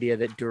the idea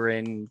that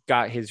Durin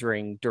got his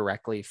ring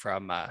directly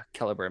from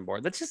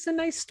Celebrimbor. That's just a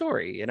nice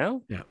story, you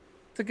know? Yeah,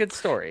 It's a good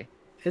story.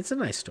 it's a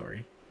nice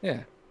story.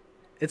 Yeah.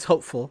 It's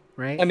hopeful,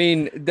 I right?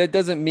 mean, that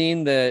doesn't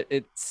mean that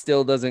it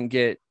still doesn't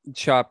get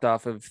chopped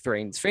off of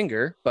Thrain's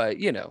finger, but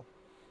you know,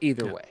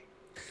 either Yeah. way.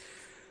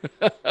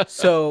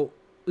 So,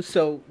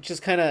 so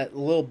just kind of a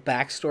little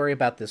backstory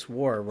about this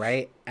war,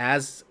 right?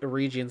 As a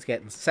region's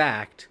getting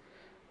sacked,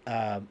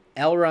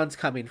 Elrond's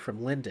coming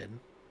from Lindon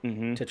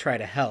Hmm. to try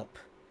to help,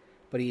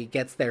 but he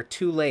gets there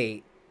too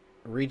late.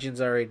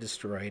 Region's already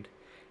destroyed,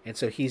 and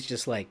so he's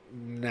just like,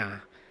 nah.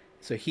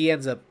 So he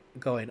ends up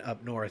going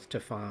up north to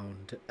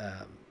found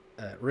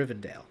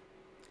Rivendell,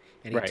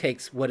 and he Right.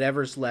 takes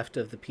whatever's left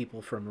of the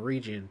people from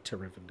Region to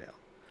Rivendell.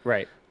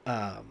 Right.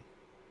 Um,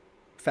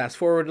 Fast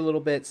forward a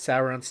little bit,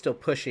 Sauron's still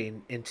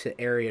pushing into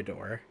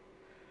Eriador,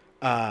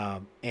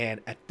 and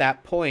at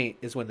that point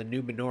is when the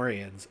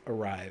Numenorians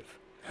arrive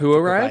Who to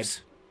provide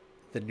arrives?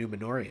 the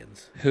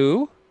Numenorians.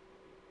 Who?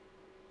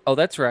 Oh,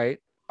 that's right.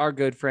 Our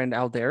good friend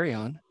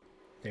Aldarion.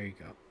 There you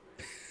go.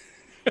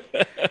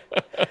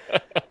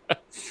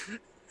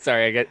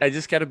 Sorry, I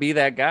just got to be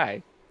that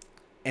guy.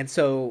 And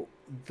so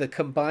the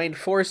combined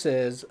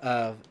forces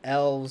of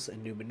elves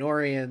and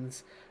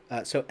Numenorians,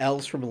 so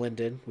elves from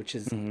Lindon, which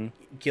is Hmm.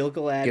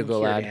 Gilgalad and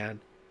Gilgalad. Círdan,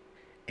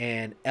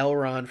 and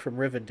Elrond from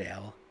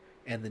Rivendell,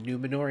 and the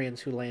Numenorians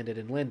who landed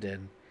in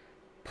Lindon,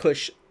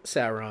 push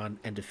Sauron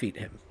and defeat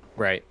him.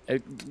 Right.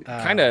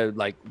 Kind Um, of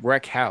like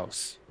wreck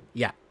house.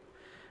 yeah.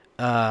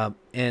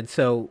 And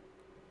so,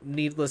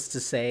 needless to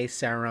say,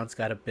 Sauron's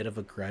got a bit of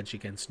a grudge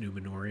against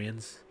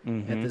Numenorians at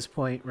Hmm. this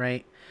point,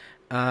 right?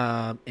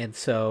 And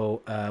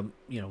so,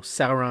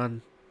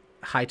 Sauron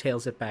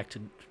hightails it back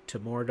to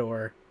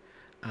Mordor,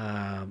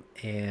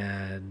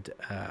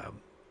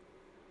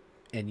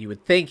 and you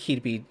would think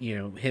he'd be,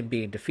 him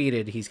being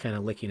defeated, he's kind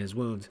of licking his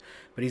wounds,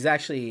 but he's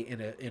actually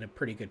in a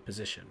pretty good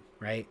position,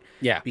 right?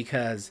 Yeah.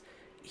 Because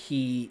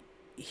he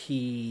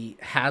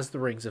has the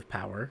rings of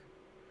power,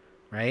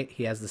 right?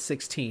 He has the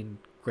 16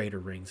 greater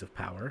rings of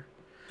power,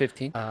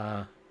 15.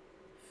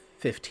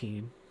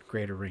 15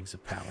 greater rings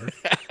of power,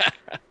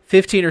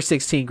 15 or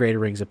 16 greater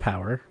rings of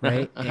power, Uh-huh.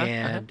 right?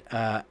 Uh-huh.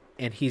 Uh-huh.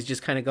 And he's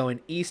just kind of going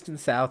east and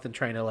south and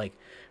trying to like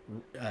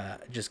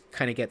just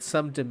kind of get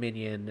some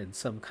dominion and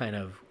some kind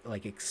of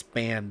like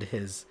expand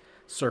his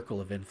circle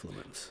of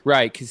influence.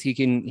 Right, because he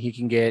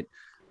can get,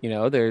 you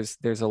know, there's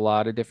a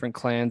lot of different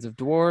clans of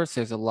dwarves.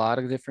 There's a lot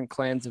of different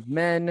clans of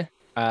men.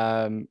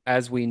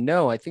 As we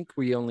know, I think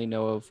we only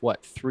know of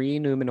what, three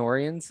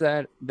Numenorians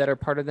that are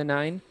part of the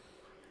nine.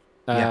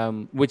 Yeah,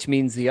 Which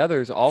means the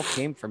others all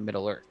came from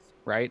Middle Earth,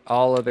 right?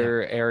 All yeah,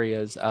 other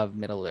areas of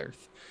Middle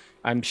Earth.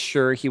 I'm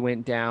sure he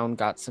went down,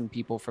 got some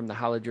people from the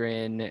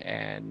Haladrin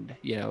and,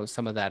 you know,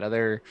 some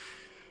other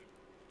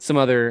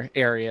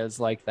areas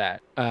like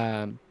that,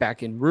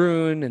 back in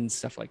Rune and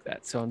stuff like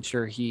that. So I'm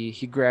sure he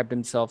grabbed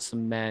himself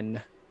some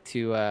men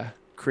to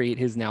create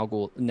his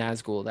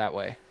Nazgul that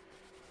way.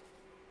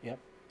 yep.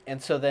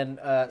 and so then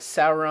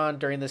Sauron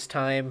during this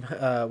time,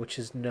 which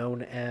is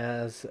known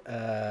as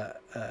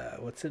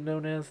what's it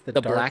known as?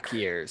 The Black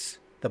Years.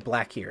 The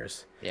Black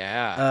Years.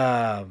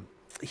 Yeah. Um,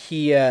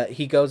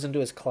 he goes into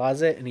his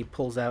closet and he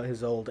pulls out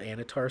his old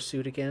Anatar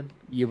suit again,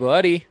 You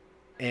buddy.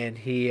 and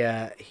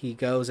he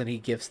goes and he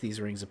gives these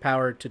rings of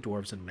power to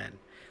dwarves and men,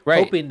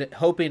 Right.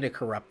 hoping to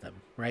corrupt them,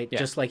 right? Yeah.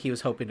 Just like he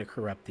was hoping to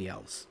corrupt the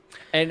elves.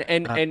 Uh,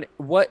 And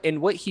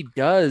what he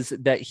does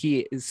that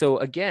he so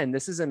again,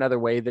 this is another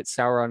way that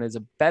Sauron is a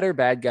better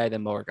bad guy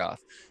than Morgoth,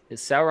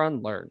 is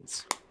Sauron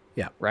learns,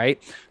 yeah,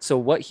 right? So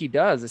what he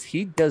does is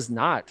he does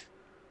not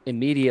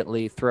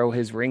immediately throw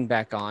his ring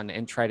back on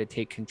and try to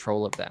take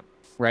control of them,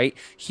 right?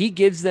 He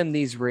gives them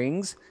these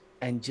rings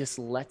and just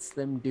lets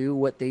them do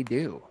what they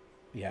do,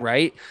 yeah,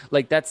 right?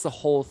 Like that's the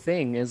whole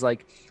thing is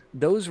like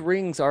those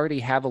rings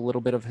already have a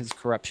little bit of his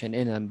corruption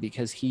in them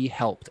because he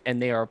helped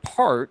and they are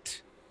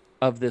part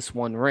of this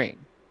one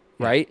ring,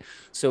 yeah, right?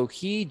 So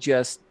he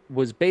just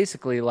was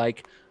basically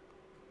like,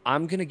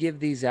 I'm going to give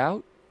these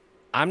out.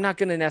 I'm not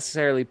going to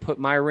necessarily put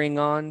my ring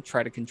on,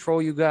 try to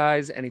control you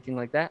guys, anything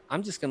like that.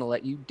 I'm just going to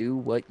let you do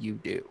what you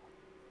do.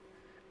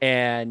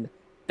 And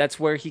that's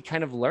where he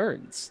kind of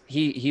learns.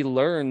 He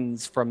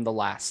learns from the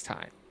last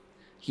time.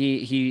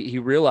 He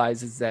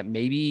realizes that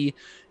maybe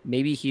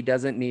he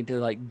doesn't need to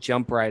like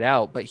jump right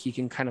out, but he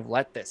can kind of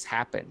let this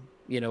happen.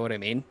 You know what I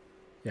mean?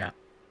 yeah.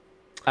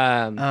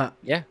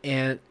 Yeah.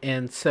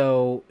 And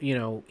so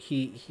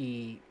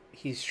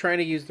he's trying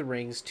to use the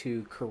rings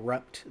to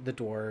corrupt the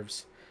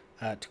dwarves,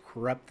 to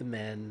corrupt the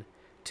men,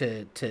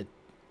 to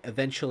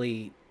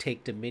eventually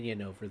take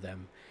dominion over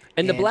them,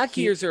 And the and Black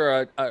he Years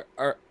are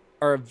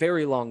a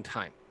very long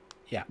time.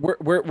 yeah,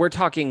 We're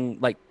talking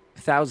like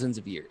thousands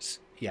of years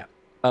yeah,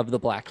 of the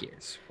Black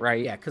Years,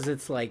 right? yeah, because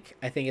it's like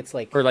I think it's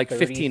like Or like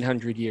 30.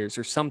 1500 years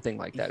or something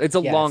like that. It's a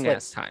Yeah, it's long like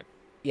ass time.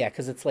 yeah,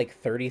 because it's like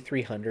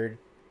 3,300.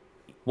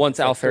 Once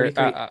It's like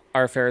 33.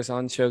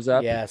 Ar-Pharazôn shows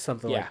up. Yeah,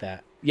 something Yeah. like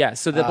that. Yeah,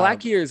 so the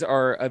Black um Years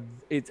are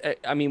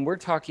I mean we're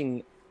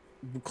talking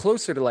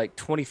closer to like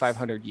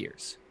 2500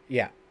 years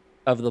yeah,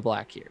 of the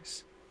Black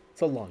Years.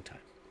 it's a long time.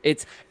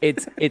 It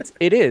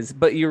is,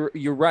 but you're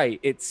right.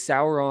 It's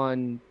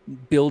Sauron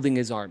building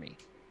his army,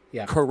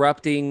 Yeah,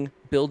 corrupting,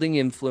 building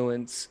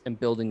influence, and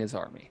building his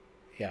army.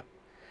 yeah.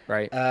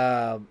 Right.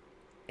 um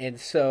and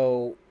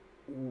so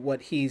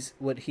what he's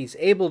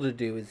able to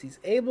do is he's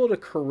able to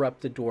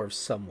corrupt the dwarves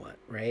somewhat,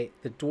 right?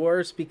 The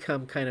dwarves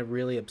become kind of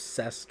really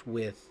obsessed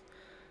with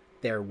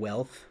their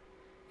wealth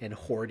and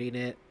hoarding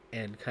it,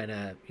 and kind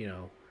of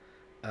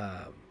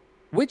um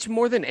Which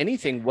more than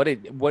anything, what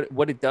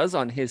it does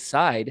on his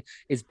side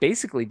is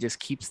basically just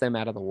keeps them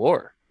out of the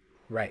war.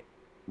 right,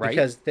 Right.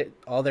 because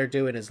all they're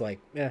doing is like,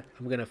 yeah,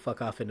 I'm gonna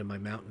fuck off into my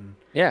mountain,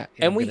 Yeah.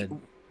 and I'm gonna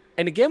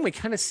And again, we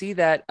kind of see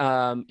that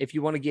if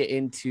you want to get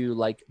into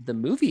like the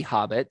movie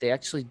Hobbit, they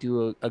actually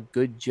do a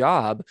good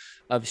job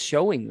of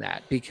showing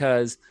that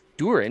because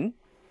Durin,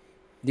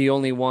 the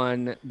only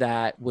one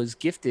that was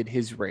gifted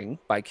his ring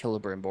by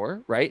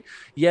Celebrimbor, right?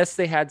 Yes,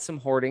 they had some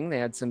hoarding, they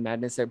had some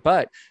madness there,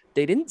 but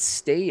they didn't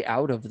stay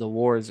out of the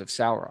wars of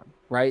Sauron,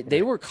 right?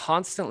 They right, were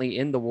constantly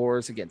in the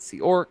wars against the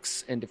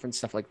orcs and different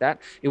stuff like that.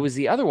 It was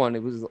the other one.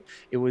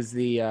 It was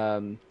the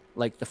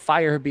like the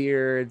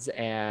Firebeards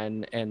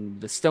and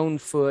the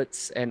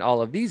Stonefoots and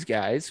all of these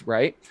guys,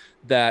 right?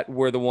 That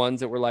were the ones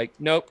that were like,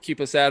 nope,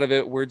 keep us out of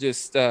it. We're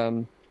just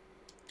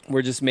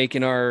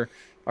making our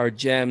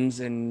gems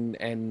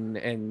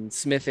and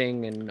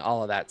smithing and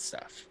all of that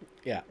stuff,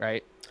 yeah.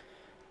 right?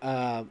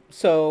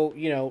 So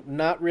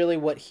not really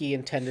what he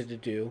intended to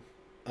do,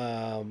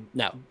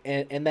 No.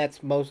 and that's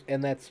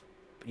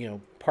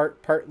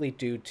partly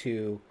due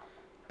to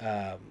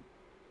um,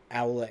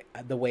 Owle,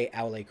 the way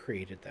Owle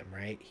created them.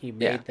 Right, he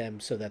Yeah. made them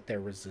so that they're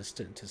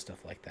resistant to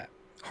stuff like that.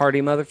 Hardy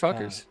Uh,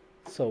 motherfuckers.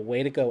 so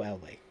way to go,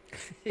 Owle.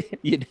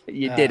 You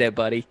did Uh, it,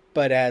 buddy.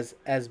 but as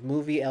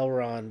movie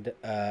Elrond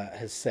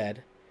has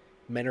said,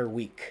 men are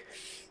weak,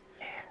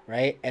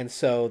 right? And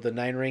so the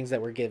nine rings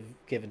that were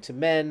given to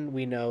men,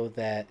 we know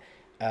that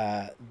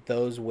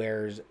those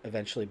wares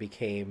eventually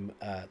became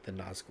the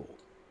Nazgul.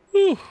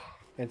 Whew.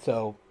 And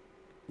so,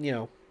 you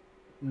know,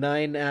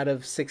 9 out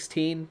of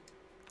 16,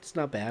 it's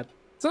not bad.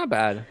 It's not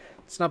bad.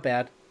 It's not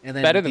bad. And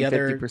Better then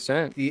than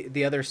 50%.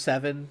 the other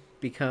seven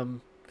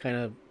become kind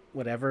of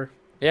whatever.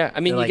 Yeah. I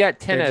They're mean, you like got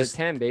 10 they're out of just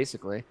 10,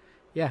 basically.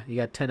 yeah. You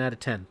got 10 out of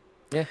 10.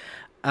 Yeah.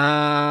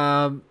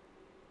 Um,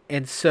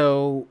 and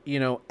so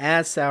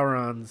as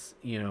Sauron's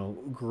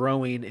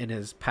growing in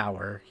his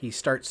power, he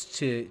starts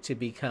to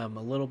become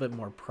a little bit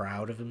more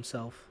proud of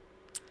himself,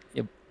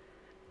 Yep.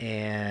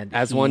 and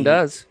As one he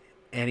does.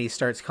 and he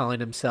starts calling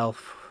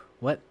himself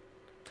what?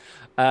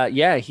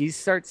 Yeah, he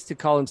starts to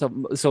call himself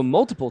so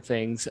multiple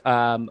things.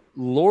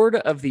 Lord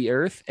of the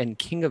Earth and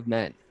King of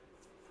Men,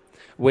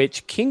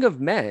 which King of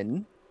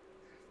Men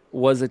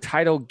was a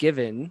title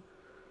given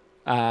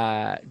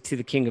to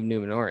the King of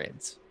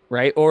Numenorians,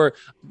 right? Or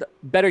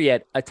better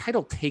yet, a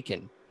title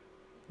taken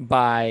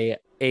by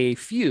a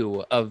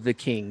few of the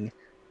kings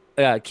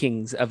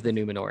of the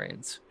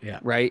Numenorians, Yeah,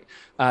 right?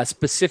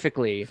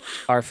 Specifically,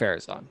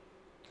 Ar-Pharazôn.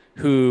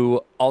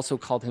 who also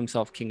called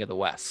himself King of the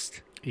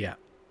West, Yeah.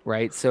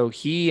 right? So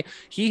he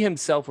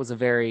himself was a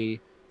very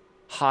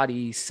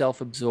haughty,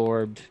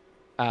 self-absorbed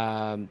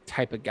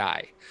type of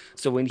guy.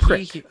 So when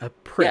Prick. A yeah,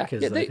 prick yeah,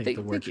 is, I think,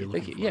 the word thank you, you're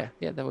looking for. yeah,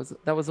 yeah, that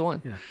was the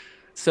one. Yeah.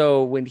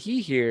 So when he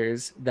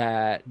hears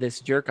that this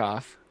jerk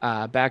off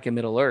back in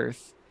Middle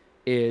Earth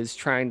is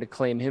trying to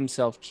claim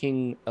himself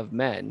king of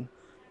men,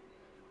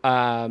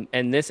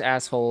 and this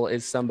asshole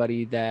is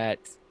somebody that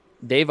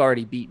they've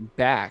already beaten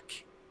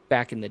back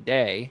in the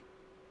day,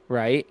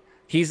 right?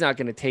 He's not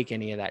going to take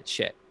any of that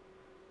shit,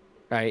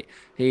 right?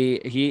 He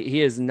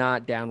is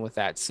not down with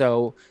that.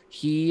 So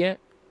he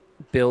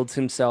builds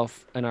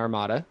himself an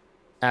armada,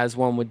 as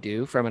one would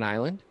do from an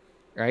island,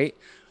 right?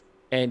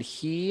 And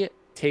he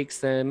takes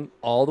them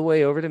all the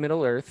way over to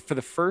Middle Earth for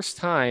the first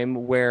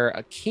time, where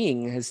a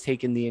king has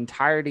taken the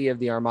entirety of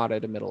the armada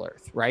to Middle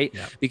Earth, right?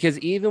 Yeah. Because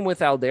even with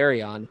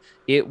Aldarion,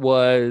 it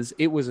was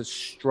a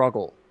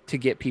struggle to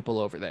get people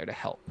over there to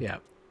help, Yeah.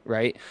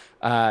 right?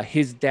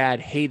 His dad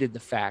hated the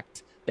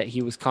fact that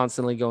he was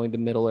constantly going to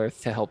Middle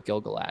Earth to help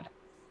Gilgalad.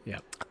 Yeah.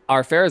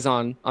 Our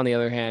Farazan, on the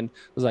other hand,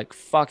 was like,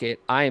 fuck it.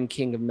 I am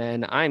king of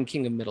men. I am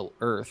king of Middle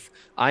Earth.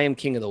 I am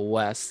king of the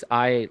West.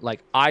 I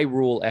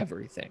rule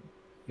everything.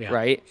 Yeah.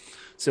 Right.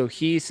 So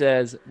he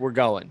says, we're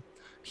going.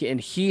 And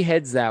he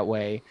heads that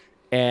way.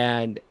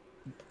 And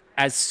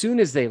as soon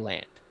as they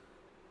land,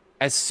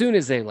 as soon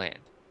as they land,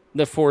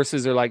 the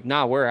forces are like,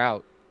 nah, we're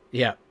out.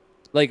 Yeah.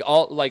 Like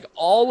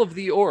all of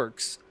the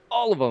orcs,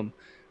 all of them,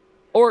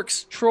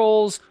 orcs,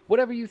 trolls,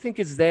 whatever you think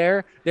is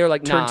there, they're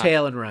like, Turn nah,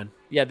 tail and run.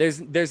 yeah,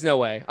 there's no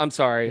way. I'm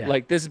sorry. Yeah.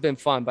 Like this has been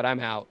fun, but I'm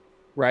out.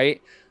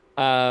 Right.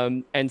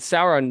 And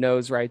Sauron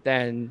knows right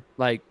then,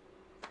 like,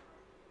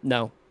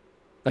 no,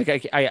 like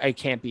I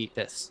can't beat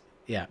this.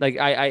 Yeah. Like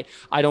I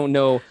don't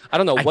know I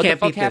what the can't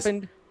fuck beat this.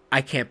 happened.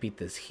 I can't beat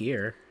this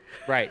here.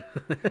 Right.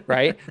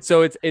 Right.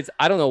 So it's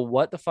I don't know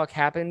what the fuck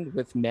happened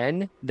with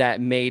men that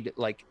made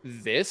like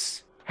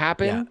this Yeah.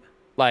 happen.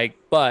 Like,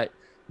 but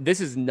this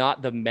is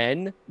not the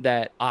men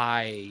that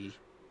I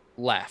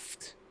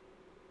left,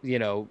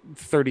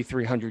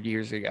 3,300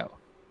 years ago.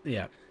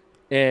 Yeah.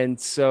 And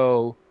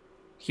so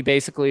he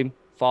basically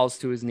falls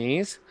to his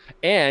knees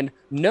and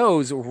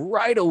knows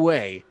right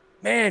away,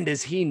 man,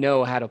 does he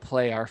know how to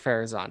play our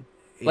Farazan.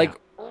 Yeah. Like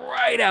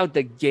right out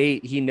the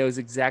gate, he knows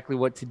exactly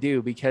what to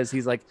do because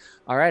he's like,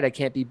 all right, I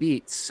can't be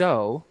beat.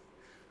 So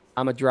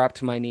I'm going to drop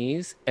to my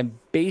knees and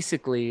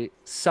basically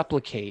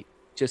supplicate,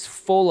 just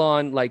full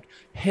on, like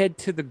head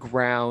to the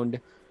ground,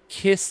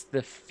 kiss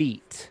the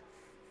feet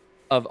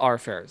of our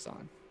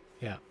Farazan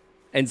Yeah.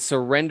 and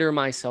surrender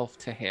myself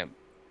to him.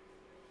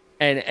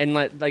 And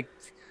like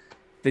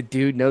the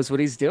dude knows what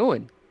he's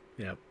doing.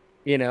 Yeah.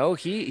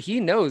 He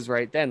knows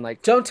right then,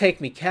 like, Don't take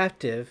me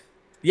captive.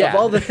 Of yeah.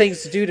 all the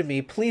things to do to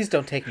me, please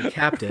don't take me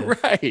captive.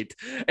 Right.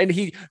 And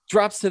he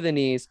drops to the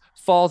knees,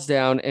 falls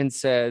down, and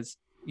says,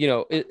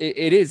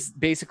 it is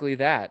basically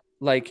that.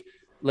 Like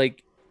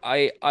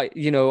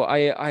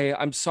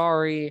I'm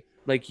sorry.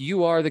 Like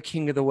you are the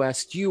king of the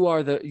West. You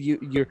are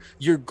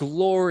your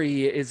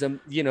glory is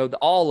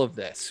all of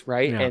this,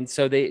 right? Yeah. And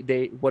so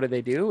they what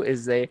do?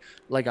 Is they,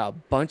 like a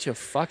bunch of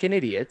fucking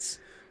idiots,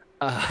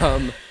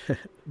 um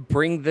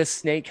bring the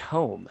snake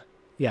home,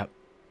 Yeah.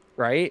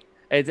 right?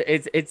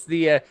 It's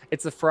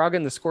the frog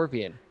and the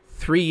scorpion.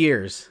 3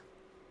 years.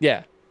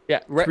 Yeah, yeah.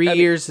 Right. Three I mean,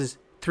 years is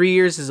 3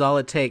 years is all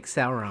it takes,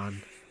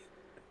 Sauron,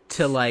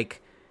 to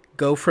like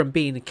go from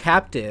being a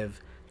captive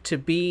to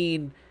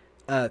being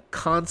a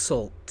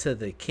consult to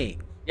the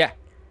king, yeah.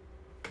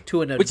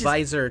 to an Which is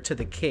advisor to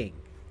the king.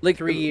 like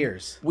 3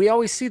 years. we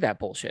always see that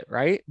bullshit,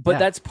 right? But Yeah.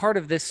 that's part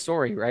of this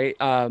story, right?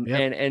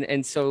 Yep.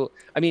 And so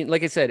I mean,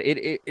 like I said,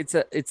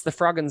 it's the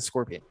frog and the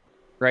scorpion,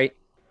 right?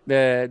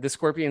 The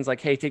scorpion's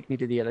like, hey, take me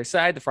to the other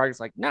side. The frog is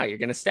like, no, you're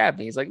gonna stab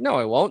me. He's like, no,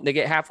 I won't. They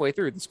get halfway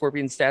through. The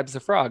scorpion stabs the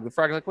frog. The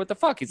frog's like, what the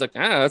fuck? He's like,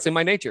 ah, that's in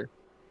my nature.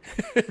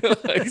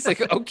 It's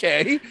like,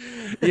 okay,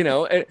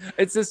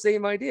 it's the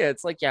same idea.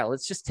 It's like, yeah,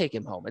 let's just take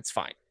him home. It's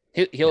fine.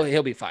 Yeah.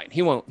 He'll be fine.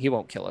 He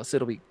won't kill us.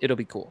 It'll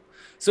be cool.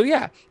 So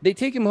yeah, they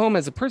take him home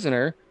as a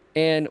prisoner,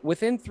 and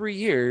within 3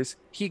 years,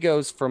 he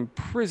goes from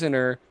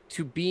prisoner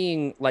to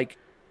being like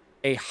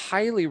a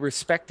highly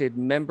respected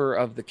member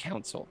of the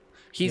council.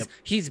 Yep.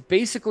 He's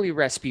basically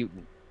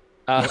Rasputin.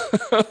 Uh,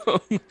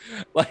 Yep.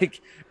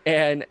 like,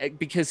 and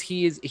because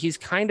he's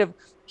kind of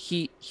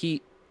he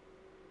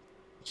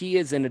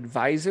is an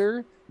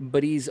advisor,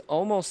 but he's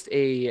almost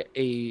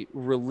a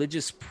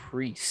religious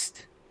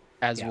priest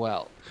as Yeah.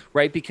 well,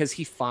 right? Because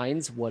he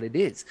finds what it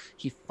is.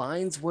 He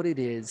finds what it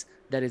is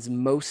that is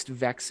most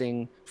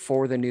vexing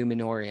for the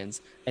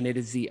Numenorians, and it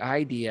is the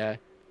idea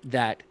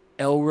that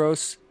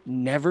Elros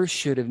never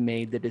should have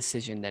made the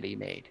decision that he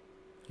made.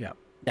 Yeah.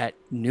 That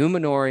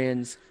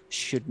Numenorians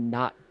should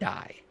not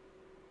die,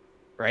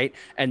 right?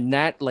 And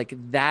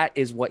that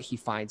is what he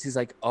finds. He's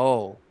like,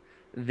 oh,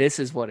 this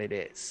is what it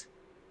is.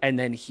 And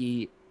then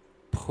he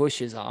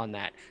pushes on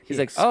that. He He's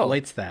like, oh,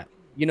 exploits that.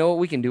 you know what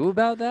we can do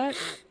about that?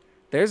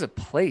 There's a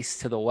place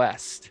to the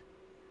west.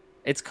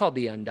 It's called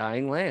the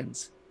Undying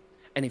Lands.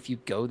 And if you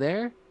go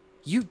there,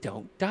 you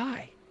don't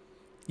die.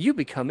 you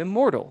become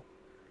immortal,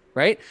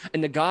 right?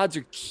 And the gods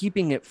are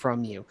keeping it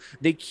from you.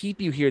 They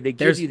keep you here. They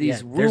give you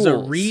these There's a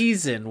rules,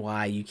 reason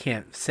why you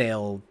can't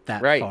sail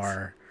that right?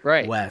 far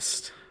Right.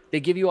 west. They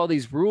give you all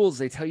these rules.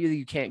 They tell you that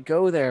you can't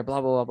go there, blah,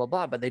 blah, blah, blah,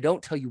 blah, but they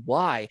don't tell you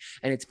why.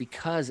 And it's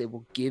because it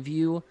will give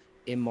you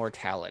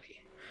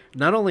immortality,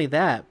 Not only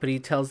that, but he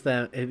tells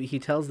them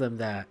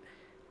that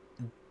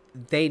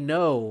they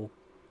know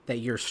that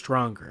you're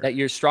stronger that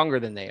you're stronger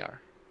than they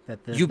are. than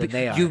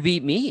they You are.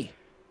 beat me,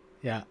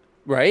 Yeah.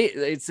 right?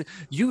 It's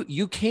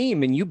you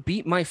came and you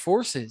beat my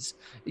forces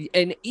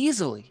and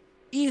easily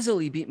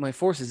beat my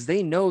forces.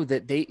 They know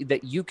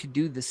that you could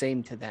do the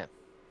same to them.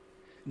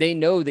 They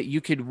know that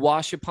you could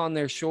wash upon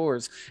their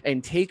shores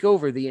and take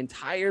over the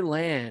entire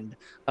land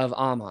of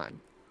Ammon,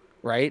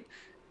 right?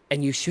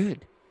 And you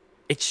should.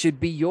 It should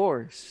be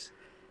yours.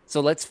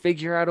 So let's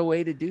figure out a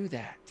way to do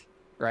that,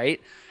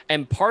 right?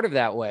 And part of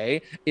that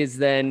way is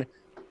then,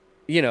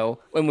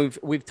 when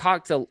we've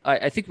talked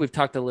I think we've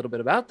talked a little bit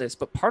about this,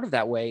 but part of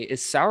that way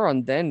is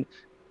Sauron then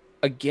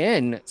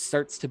again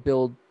starts to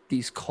build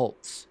these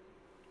cults,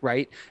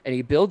 right? And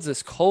he builds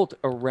this cult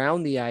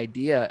around the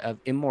idea of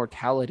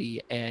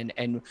immortality and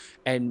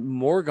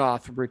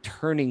Morgoth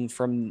returning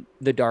from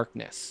the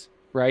darkness,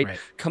 right? Right.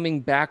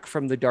 Coming back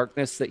from the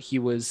darkness that he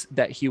was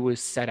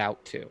set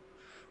out to,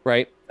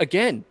 right?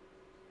 Again,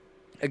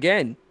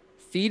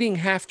 feeding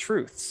half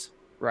truths,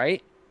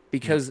 right?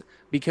 Yeah.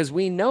 Because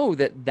we know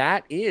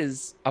that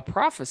is a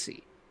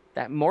prophecy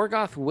that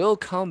Morgoth will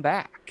come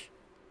back,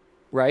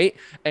 right?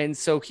 And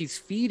so he's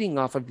feeding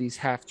off of these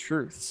half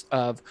truths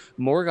of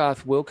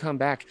Morgoth will come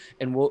back,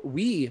 and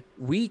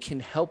we can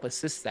help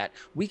assist that.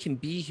 We can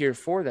be here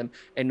for them,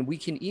 and we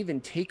can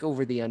even take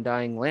over the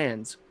Undying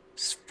Lands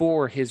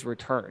for his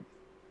return,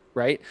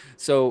 right?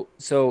 So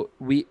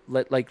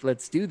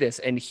let's do this,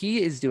 and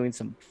he is doing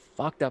some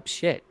fucked up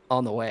shit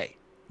on the way,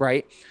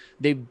 right?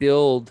 They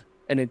build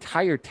an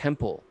entire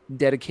temple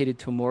dedicated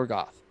to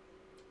Morgoth,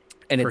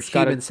 and For it's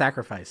got a human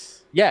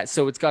sacrifice. yeah,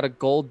 so it's got a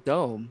gold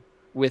dome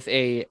with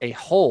a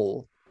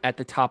hole at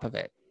the top of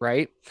it,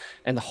 right?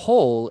 And the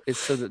hole is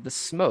so that the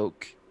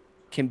smoke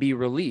can be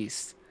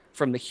released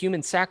from the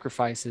human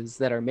sacrifices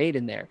that are made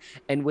in there.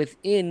 And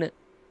within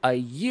a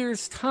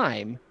year's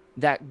time,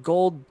 that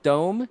gold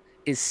dome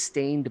is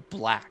stained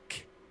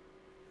black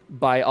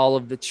by all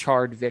of the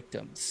charred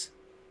victims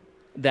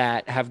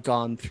that have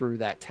gone through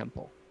that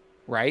temple,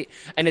 right?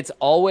 And it's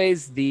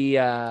always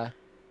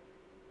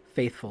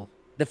Faithful.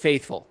 the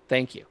faithful.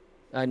 Thank you.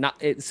 Not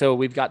it, so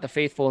we've got the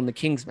faithful and the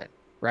Kingsmen,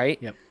 right?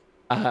 Yep.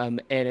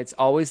 And it's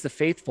always the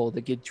faithful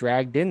that get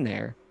dragged in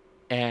there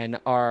and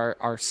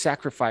are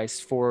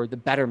sacrificed for the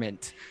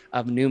betterment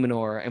of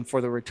Numenor and for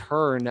the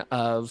return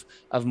of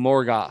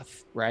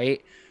Morgoth,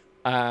 right?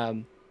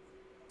 Um,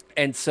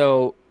 and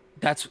so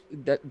that's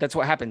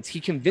what happens. He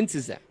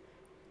convinces them.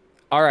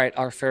 All right,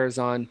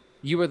 Ar-Pharazôn,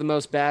 you are the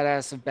most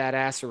badass of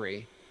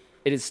badassery.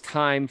 It is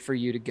time for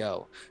you to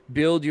go.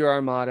 Build your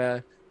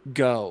armada.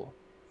 Go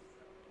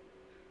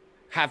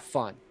have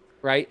fun,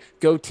 right?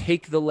 Go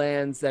take the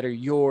lands that are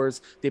yours.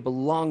 They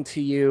belong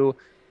to you,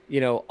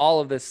 all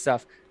of this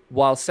stuff.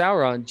 While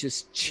Sauron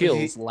just chills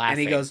And he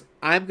laughing. goes,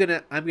 I'm gonna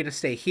stay I'm going to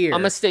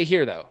here. stay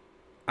here, though.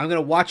 I'm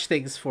gonna watch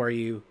things for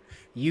you.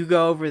 You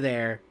go over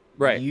there.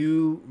 Right.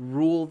 You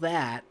rule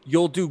that.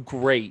 You'll do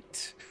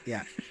great.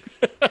 Yeah.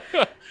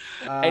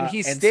 And he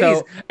And stays,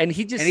 so and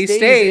he just and he stays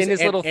stays in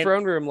his little and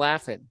throne room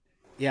laughing,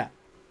 yeah,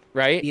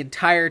 right? the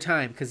entire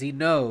time because he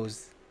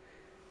knows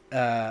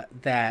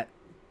that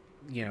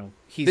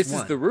he's This is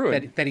won. the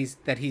ruin.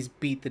 That he's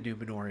beat the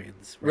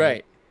Numenorians,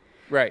 right?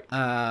 Right.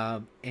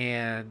 Right.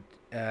 And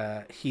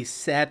he's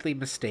sadly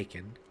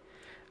mistaken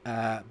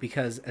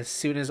because as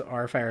soon as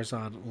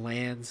Ar-Pharazôn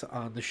lands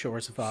on the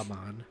shores of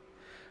Aman,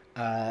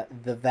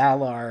 the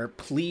Valar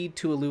plead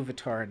to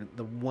Ilúvatar in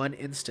the one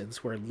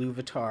instance where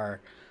Ilúvatar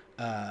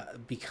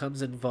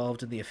becomes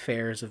involved in the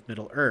affairs of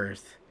Middle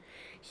Earth.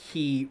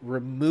 He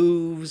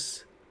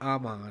removes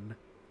Aman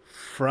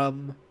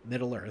from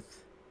Middle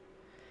Earth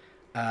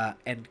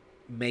and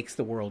makes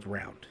the world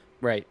round,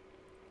 Right.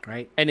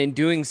 right? And in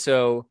doing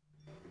so,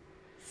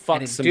 And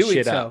fucks in some doing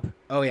shit so, up.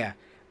 oh yeah,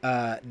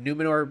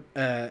 Numenor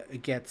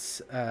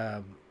gets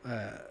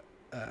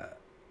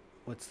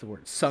what's the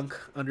word? Sunk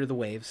under the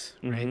waves,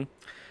 right?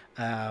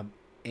 Mm-hmm.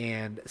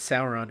 And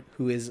Sauron,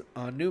 who is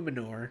on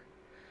Numenor,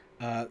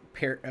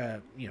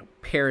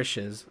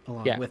 perishes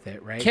along Yeah. with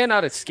it, right?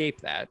 Cannot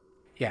escape that.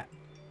 Yeah,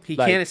 he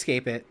can't Like,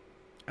 escape it.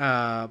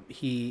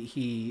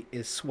 He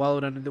is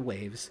swallowed under the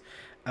waves.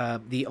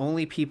 The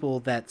only people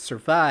that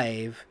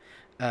survive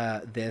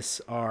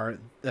this are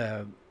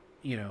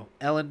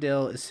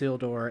Elendil,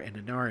 Isildur, and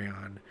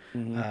Anarion,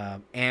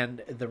 mhm,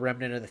 and the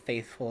remnant of the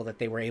faithful that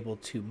they were able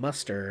to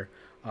muster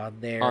on on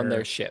their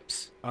their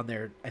ships. I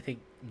think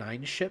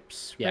 9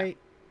 ships, Yeah. right?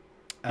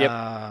 Yep.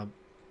 Um,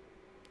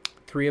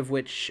 three of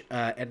which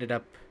ended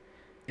up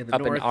in the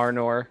Up in north,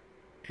 Arnor.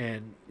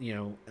 and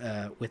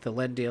with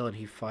Elendil, and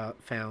he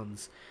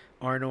founds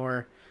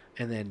Arnor,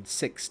 and then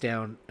six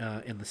down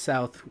in the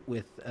south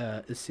with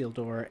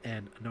Isildur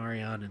and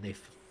Anarion, and they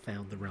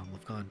found the realm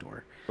of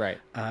Gondor. Right.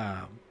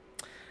 Um,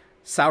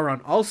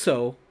 Sauron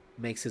also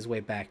makes his way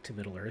back to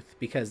Middle Earth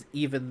because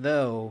even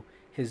though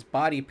his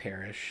body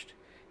perished,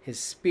 his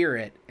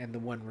spirit and the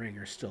One Ring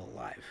are still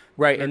alive.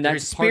 Right. Or And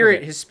that's part of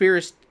it. his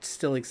spirit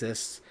still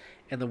exists,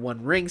 and the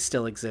One Ring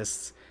still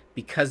exists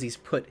because he's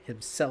put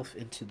himself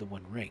into the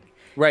One Ring.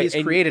 Right.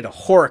 He's created a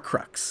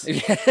Horcrux.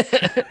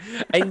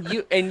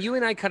 And you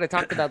and I kind of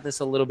talked about this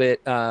a little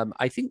bit.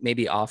 I think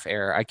maybe off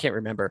air. I can't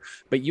remember.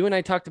 But you and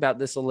I talked about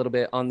this a little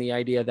bit on the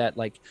idea that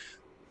like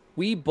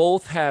we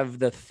both have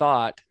the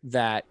thought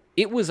that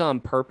it was on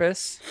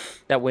purpose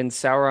that when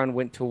Sauron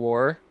went to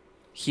war,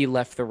 he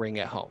left the ring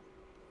at home,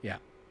 Yeah,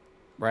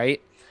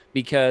 right?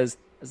 Because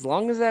as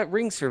long as that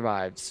ring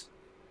survives,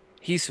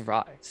 he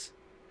survives.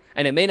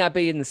 And it may not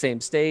be in the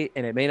same state,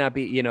 and it may not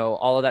be,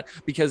 all of that,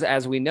 because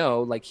as we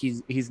know, like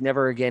he's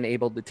never again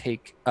able to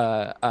take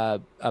a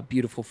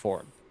beautiful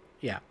form,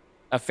 yeah,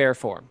 a fair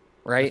form,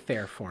 a right?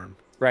 fair form.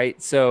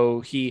 Right. So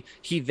he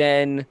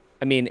then,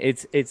 I mean,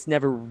 it's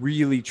never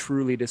really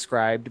truly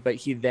described, but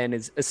he then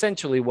is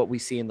essentially what we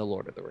see in the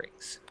Lord of the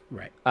Rings,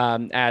 Right.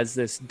 as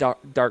this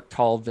dark,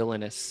 tall,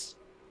 villainous,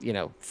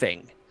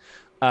 thing.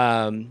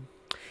 Um,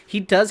 He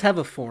does have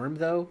a form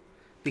though,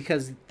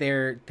 because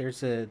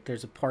there's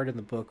a part in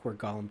the book where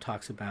Gollum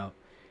talks about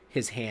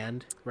his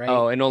hand, right,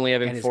 oh, and only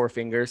having and his four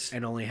fingers.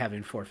 and only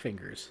having four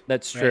fingers,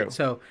 That's right. true.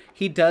 So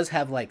he does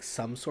have like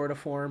some sort of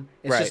form.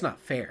 It's just Right. not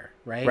fair,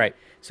 right? Right.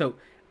 So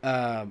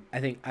I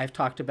think I've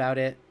talked about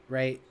it,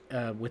 right,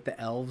 with the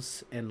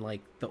elves and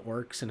like the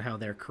orcs and how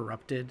they're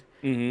corrupted,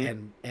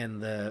 Hmm.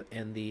 and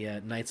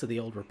the Knights of the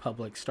Old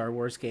Republic Star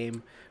Wars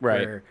game Right.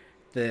 where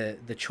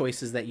the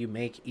choices that you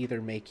make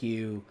either make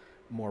you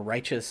more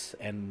righteous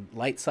and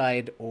light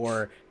side,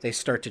 or they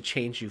start to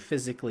change you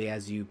physically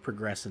as you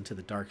progress into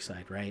the dark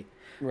side, right?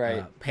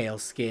 Right. Pale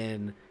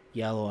skin,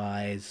 yellow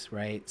eyes,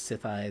 right?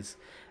 Sith eyes.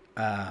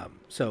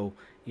 So,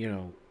 you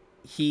know,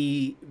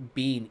 he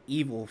being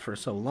evil for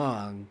so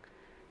long,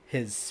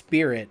 his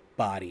spirit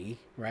body,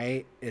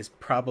 right, is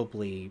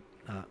probably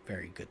not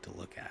very good to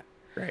look at.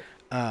 Right.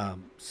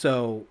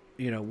 So,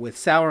 with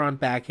Sauron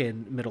back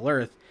in Middle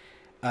Earth,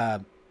 uh,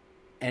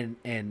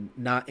 and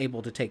not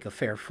able to take a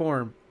fair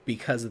form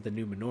because of the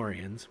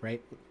Numenorians,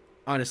 right?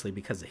 Honestly,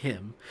 because of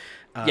him,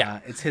 Yeah.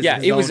 it's Yeah.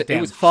 his It was own it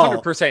damn was fault.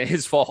 100%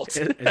 his fault.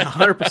 It's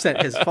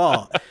 100% his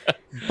fault.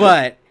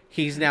 But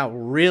he's now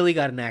really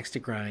got an axe to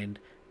grind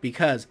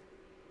because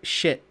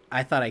shit,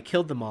 I thought I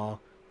killed them all.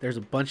 There's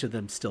a bunch of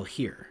them still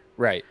here,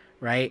 Right.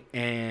 right?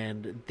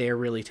 And they're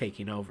really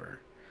taking over.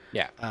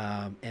 Yeah.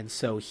 And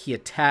so he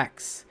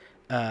attacks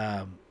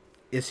um,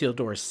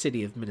 Isildur's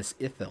city of Minas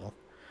Ithil,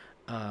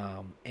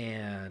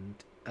 and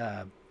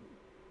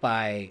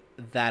by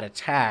that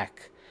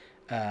attack,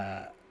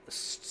 uh,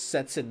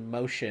 sets in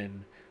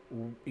motion,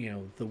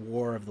 the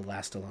War of the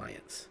Last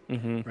Alliance,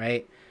 Hmm.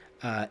 right?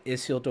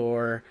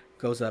 Isildur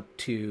goes up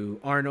to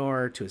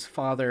Arnor, to his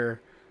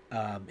father.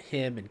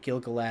 Him and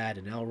Gilgalad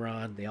and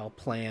Elrond, they all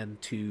plan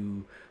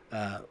to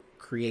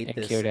create And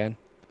this, Kierdan.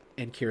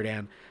 and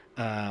Círdan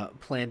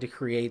plan to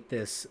create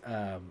this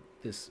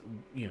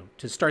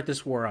to start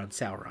this war on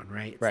Sauron,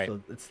 right? Right.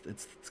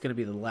 It's going to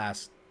be the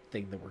last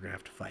thing that we're going to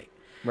have to fight.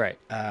 Right.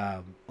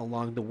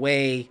 Along the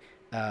way,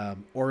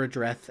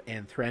 Orodreth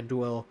and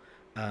Thranduil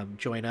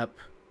join up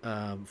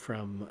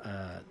from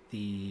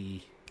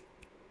the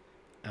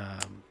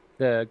um,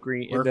 The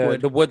green, the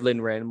Mirkwood, the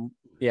woodland realm.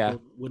 Yeah.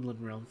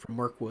 Woodland realm from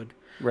Mirkwood.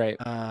 Right.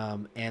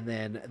 And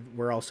then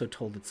we're also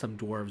told that some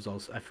dwarves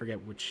also, I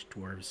forget which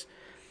dwarves,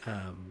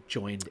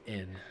 joined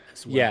in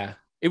as well. Yeah.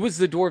 It was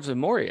the dwarves of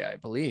Moria, I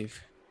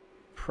believe.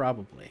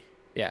 Probably.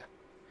 Yeah.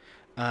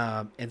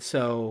 And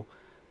so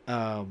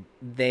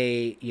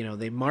they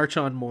march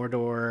on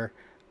Mordor,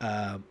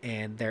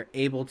 and they're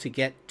able to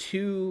get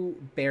to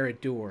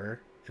Barad-dûr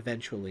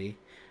eventually,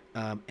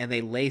 and they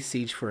lay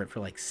siege for it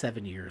for like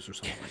 7 years or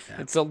something like that.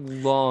 It's a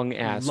long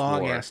ass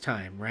Long war. ass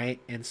time,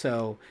 right? And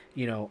so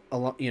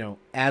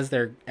as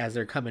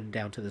they're coming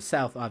down to the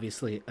south,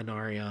 obviously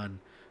Anarion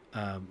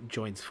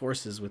joins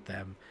forces with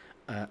them.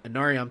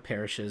 Anarion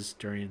perishes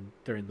during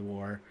the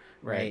war,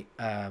 Right.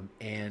 right?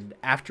 And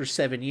after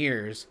 7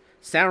 years,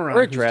 Sauron,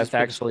 who's Urdreth just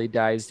been actually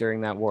dies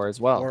during that war as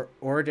well.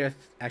 Orodreth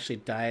actually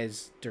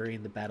dies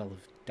during the Battle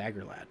of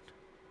Dagorlad,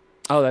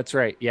 Oh, that's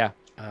right. Yeah.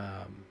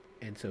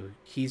 and so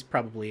he's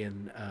probably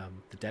in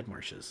the Dead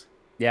Marshes,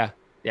 Yeah.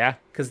 Yeah.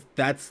 because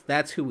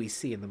that's who we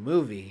see in the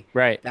movie.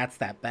 Right. That's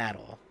that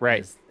battle.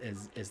 Right.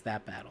 Is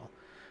that battle?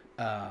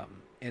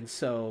 And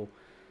so,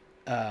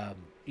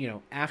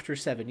 after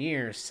 7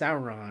 years,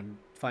 Sauron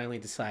finally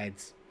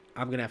decides,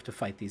 I'm gonna have to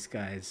fight these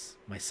guys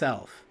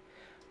myself.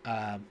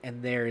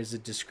 And there is a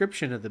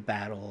description of the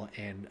battle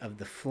and of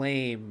the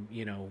flame,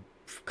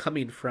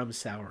 coming from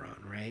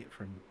Sauron, right,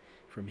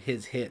 from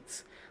his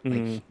hits, like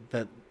Hmm.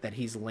 that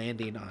he's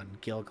landing on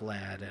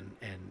Gilgalad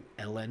and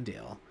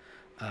Elendil,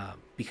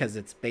 because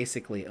it's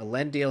basically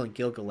Elendil and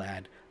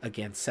Gilgalad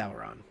against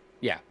Sauron,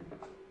 Yeah.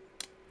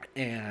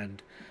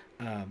 and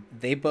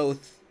they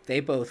both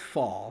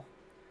fall,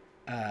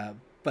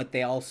 but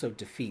they also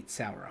defeat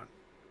Sauron.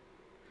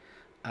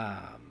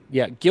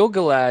 Yeah,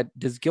 Gilgalad.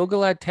 Does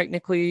Gilgalad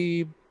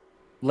technically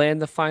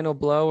land the final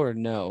blow or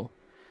no?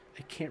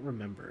 I can't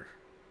remember.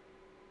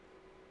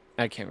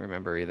 I can't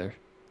remember either.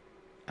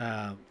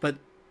 But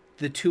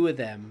the two of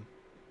them,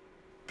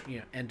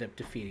 end up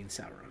defeating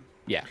Sauron.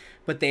 Yeah.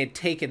 But they had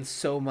taken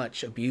so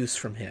much abuse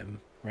from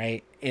him,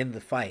 right, in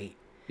the fight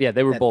Yeah,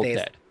 they were that both they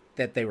dead.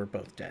 that they were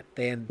both dead.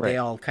 They Right.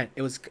 all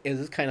it was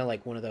kind of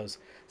like one of those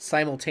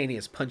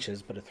simultaneous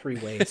punches, but a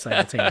three-way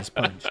simultaneous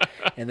punch,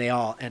 and they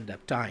all end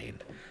up dying.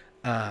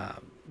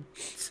 Um,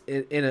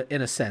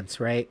 in a sense,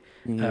 right?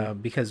 Hmm.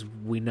 Because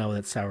we know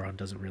that Sauron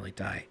doesn't really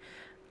die.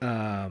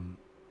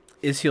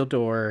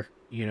 Isildur,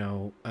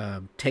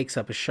 takes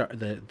up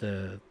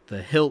the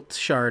hilt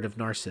shard of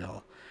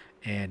Narsil,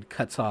 and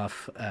cuts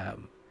off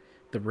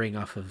the ring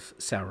off of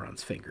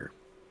Sauron's finger.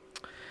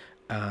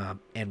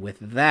 And with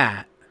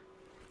that,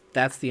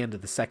 that's the end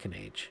of the Second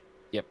Age.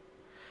 Yep.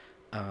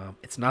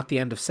 It's not the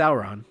end of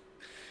Sauron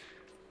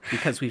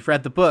because we've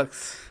read the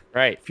books.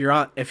 Right. If you're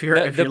on, if you're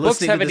The if you're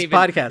books listening to haven't this even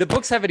podcast, the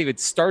books haven't even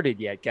started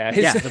yet, guys.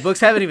 yeah, the books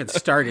haven't even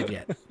started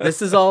yet.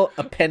 This is all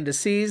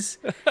appendices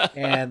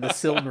and the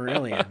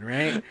Silmarillion,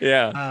 right?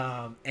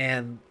 Yeah.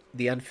 And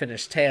the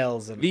unfinished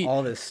tales and The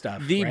all this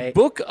stuff, the right?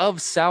 book of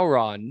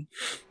Sauron,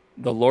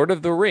 The Lord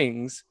of the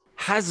Rings,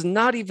 has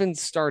not even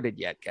started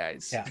yet,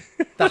 guys. Yeah,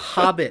 the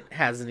Hobbit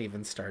hasn't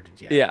even started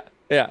yet. Yeah.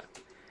 Yeah.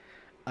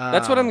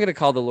 That's what I'm Um, going to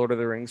call The Lord of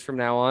the Rings from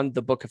now on,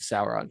 the Book of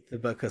Sauron. the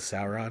Book of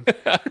Sauron.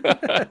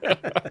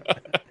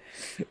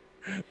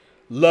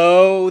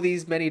 Lo,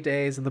 these many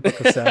days in the Book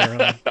of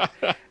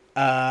Sauron.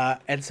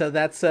 And so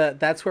that's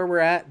where we're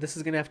at. This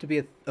is gonna have to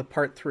be a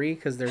part three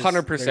because there's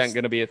 100%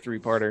 going to be a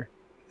three-parter.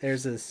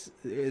 there's this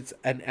it's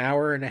an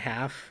hour and a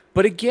half.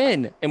 But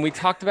again, and we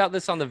talked about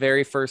this on the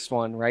very first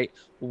one, right?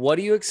 What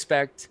do you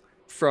expect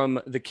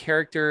from the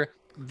character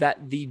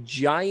that the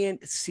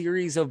giant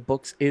series of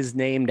books is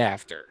named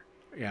after?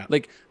 Yeah,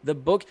 Like the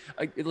book,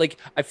 like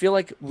I feel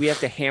like we have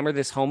to hammer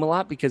this home a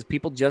lot because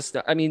people just,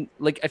 I mean,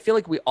 like I feel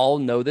like we all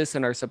know this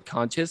in our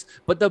subconscious,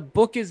 but the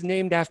book is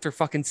named after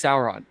fucking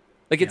Sauron.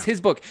 Like it's yeah. his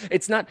book.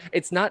 It's not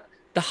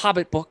the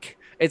Hobbit book.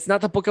 It's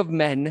not the Book of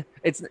Men.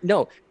 It's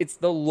no, it's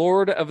the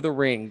Lord of the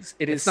Rings.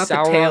 It is It's not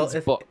the tale.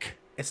 Sauron's book.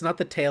 It's not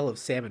the tale of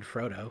Sam and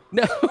Frodo.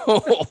 No,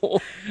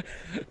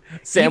 Even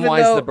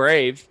Samwise the though,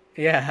 Brave.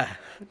 yeah,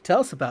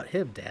 tell us about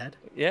him, Dad.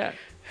 Yeah.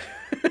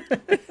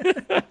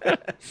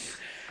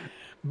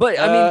 But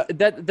I mean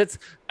Uh, that's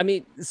I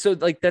mean so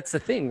like that's the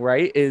thing,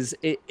 right? Is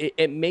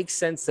it makes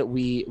sense that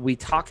we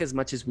talk as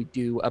much as we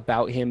do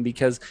about him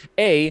because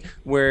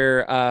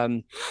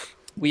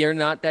we are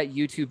not that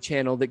YouTube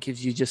channel that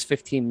gives you just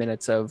 15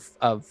 minutes of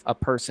a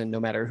person no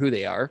matter who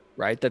they are,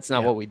 right? That's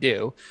not yeah. what we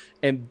do.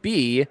 And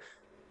B,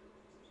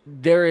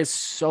 there is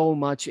so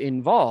much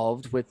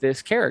involved with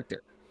this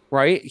character,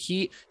 right?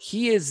 He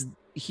is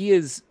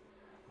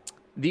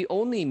the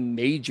only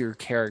major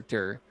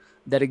character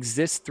that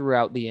exists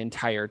throughout the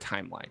entire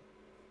timeline,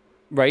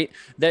 right?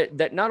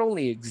 That not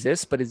only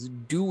exists but is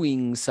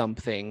doing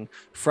something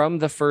from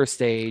the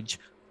first age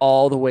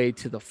all the way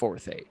to the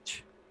fourth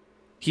age.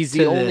 He's the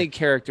To the only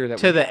character that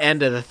to we the have.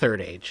 end of the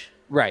Third Age.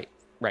 Right,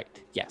 right.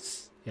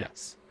 Yes, Yeah.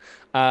 yes.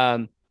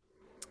 Um,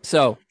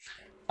 so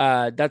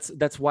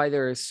that's why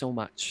there is so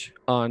much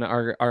on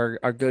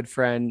our good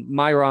friend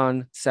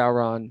Myron,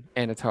 Sauron,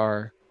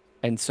 Anatar,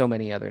 and so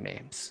many other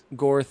names.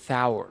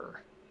 Gorthower.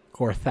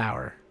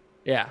 Gorthower.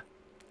 Yeah.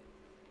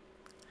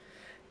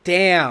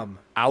 Damn.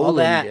 All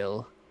that.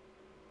 Aulendil.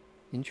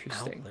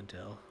 Interesting.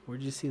 Outlandil.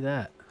 Where'd you see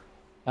that?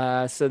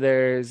 So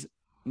there's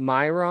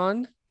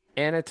Myron,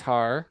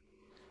 Anatar,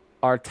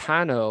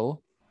 Artano,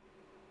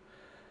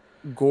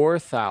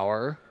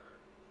 Gorthower,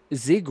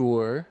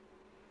 Zigur,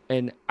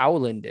 and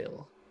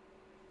Aulendil.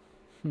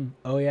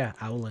 Oh yeah,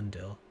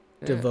 Outlandil.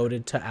 Yeah.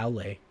 Devoted to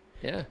Aule.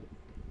 Yeah.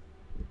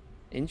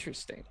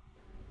 Interesting.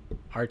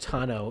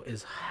 Artano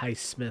is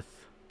Highsmith.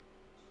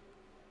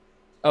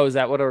 Oh, is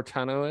that what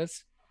Artano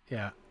is?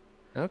 Yeah.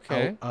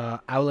 Okay.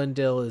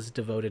 Outlandil is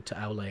devoted to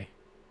Aule.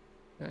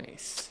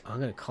 Nice. I'm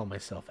gonna call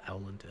myself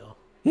Outlandil.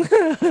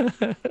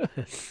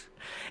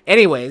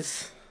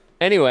 Anyways,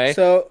 Anyway,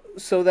 so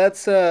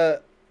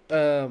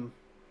um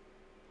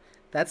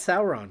that's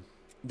Sauron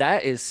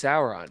that is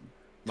Sauron,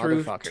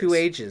 through two motherfuckers.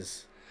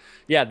 ages.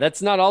 Yeah,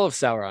 that's not all of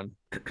Sauron.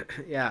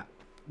 Yeah.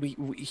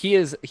 He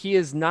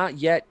is not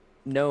yet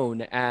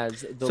known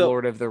as the So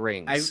Lord of the I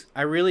Rings.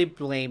 I really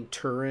blame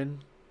Turin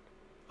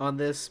on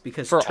this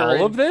because For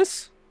all of Turin.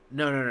 this?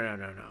 No.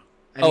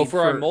 I Oh, mean,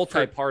 for our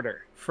multi-parter.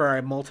 for our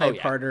Oh yeah.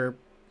 multi-parter,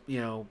 you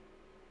know,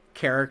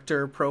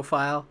 character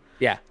profile.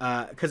 Yeah,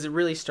 Because it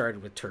really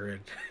started with Turin.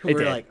 it We're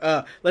did.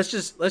 like, let's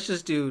just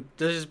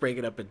break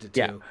it up into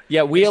Yeah. two.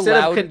 Yeah, we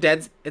allowed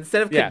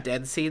Instead of yeah.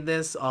 condensing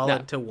this all No.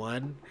 into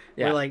one,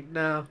 we're Yeah. like,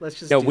 no, let's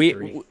just No, do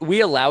three.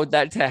 we allowed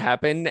that to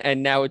happen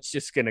and now it's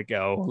just going to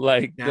go.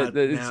 Like Now,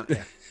 yeah,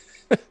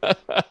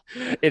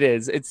 it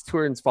is. It's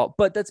Turin's fault.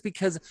 But that's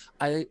because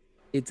I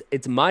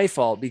it's my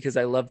fault because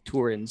I love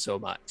Turin so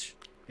much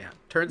yeah.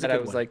 Turin's a that I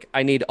good was one. like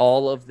I need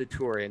all of the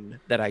Turin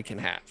that I can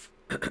have.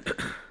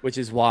 Which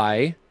is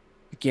why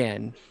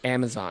Again,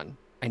 Amazon,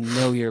 I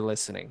know you're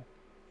listening.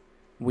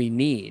 We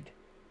need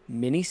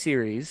mini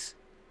series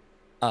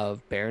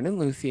of Baron and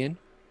Luthien,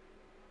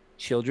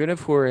 Children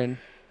of Hurin,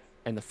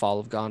 and the Fall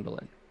of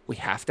Gondolin. We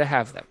have to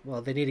have them.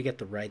 Well, they need to get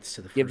the rights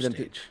to the Give first them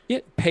to, stage. yeah,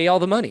 pay all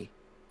the money,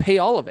 pay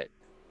all of it.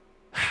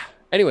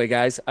 Anyway,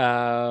 guys,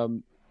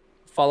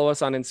 follow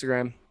us on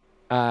Instagram.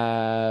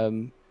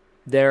 Um,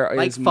 there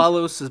Like, is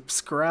follow,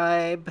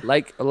 subscribe.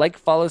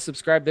 follow,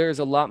 subscribe. There is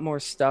a lot more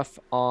stuff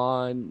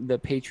on the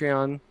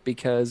Patreon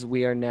because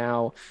we are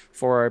now,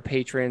 for our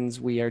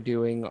patrons, we are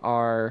doing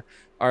our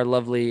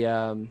lovely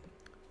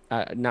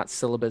not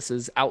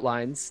syllabuses,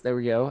 outlines. There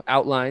we go,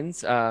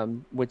 outlines,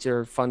 which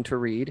are fun to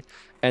read.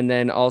 And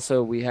then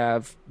also we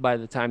have, by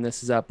the time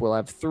this is up, we'll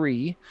have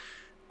three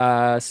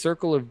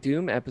Circle of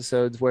Doom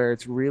episodes where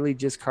it's really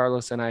just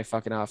Carlos and I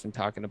fucking off and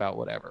talking about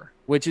whatever,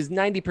 which is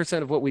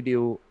 90% of what we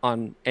do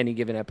on any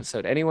given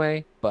episode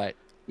anyway. But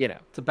you know,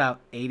 It's about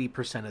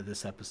 80% of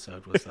this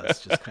episode was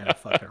us just kind of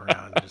fucking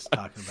around, just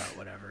talking about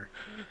whatever.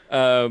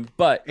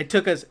 but It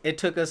took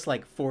us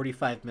like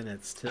 45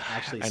 minutes to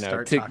actually I know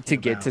start to talking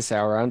get to about.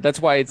 Sauron.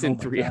 That's why it's Oh in my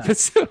three god. And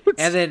episodes.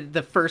 then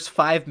the first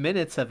 5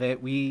 minutes of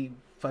it, we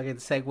fucking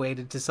segued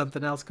into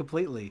something else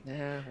completely.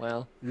 Yeah,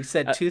 well, We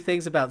said uh, two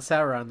things about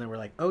Sauron, and then we're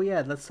like, oh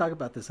yeah, let's talk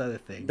about this other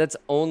thing. that's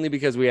only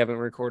because we haven't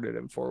recorded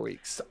in 4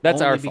 weeks.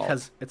 That's our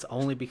fault. It's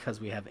only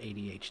because we have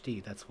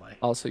ADHD. That's why.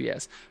 Also,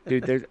 yes,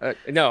 dude. There's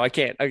no, I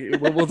can't.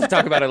 We'll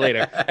talk about it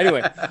later.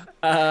 Anyway,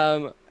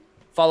 um,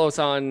 follow us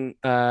on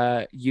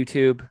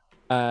YouTube.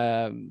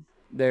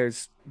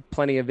 There's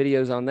plenty of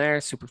videos on there.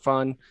 Super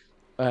fun.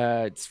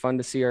 It's fun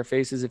to see our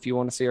faces. If you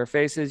want to see our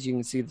faces, you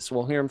can see the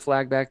Swolhirn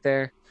flag back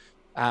there.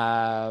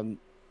 Um,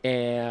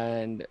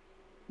 and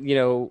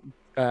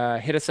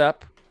hit us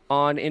up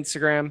on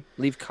Instagram.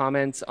 Leave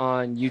comments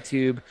on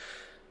YouTube,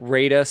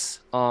 rate us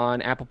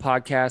on Apple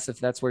Podcasts if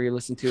that's where you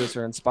listen to us,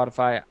 or on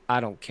Spotify. I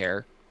don't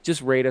care.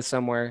 Just rate us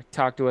somewhere.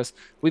 Talk to us.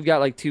 We've got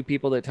like two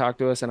people that talk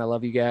to us, and I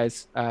love you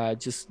guys.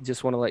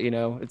 Just want to let you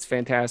know it's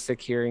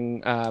fantastic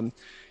hearing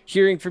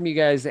from you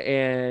guys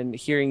and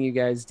hearing you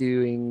guys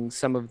doing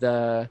some of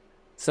the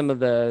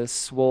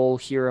Swole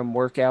Hiram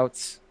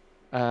workouts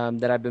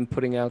that I've been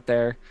putting out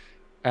there,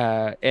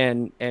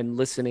 and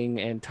listening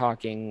and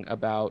talking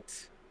about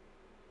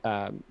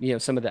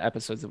some of the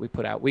episodes that we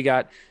put out. We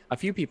got a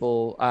few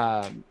people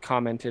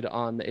commented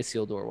on the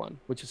Isildur one,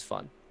 which is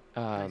fun.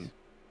 Nice.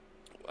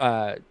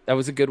 That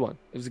was a good one.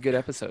 It was a good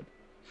episode.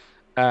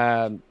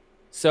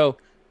 So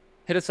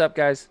hit us up,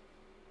 guys.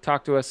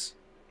 Talk to us.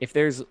 If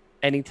there's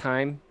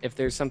if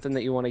there's something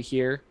that you want to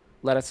hear,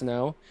 let us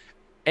know.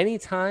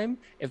 Anytime,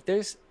 if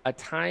there's a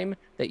time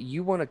that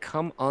you want to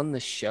come on the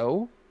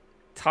show,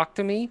 talk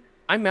to me.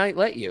 I might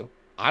let you.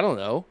 I don't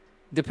know.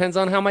 Depends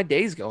on how my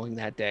day's going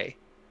that day.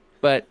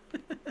 But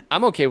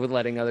I'm okay with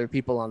letting other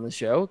people on the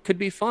show. Could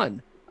be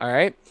fun. All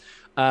right.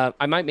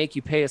 I might make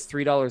you pay us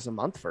 $3 a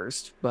month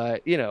first,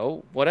 but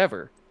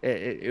whatever.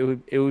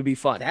 It would be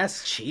fun.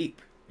 That's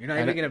cheap. You're not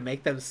even And gonna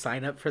make them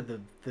sign up for the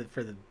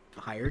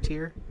higher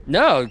tier.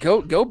 no,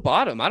 go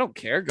bottom. I don't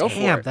care. Go for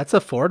Damn, it. that's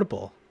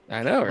affordable.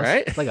 I know,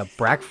 right? It's like a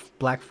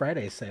Black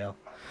Friday sale.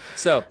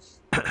 So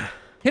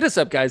hit us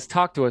up, guys.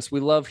 Talk to us. We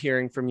love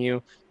hearing from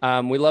you.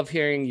 We love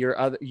hearing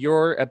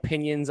your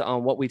opinions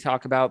on what we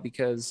talk about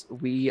because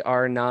we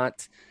are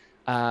not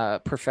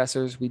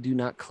professors. We do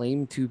not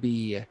claim to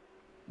be.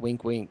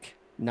 Wink, wink.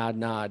 Nod,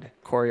 nod.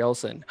 Corey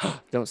Olson.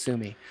 Don't sue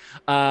me.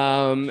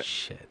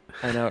 Shit.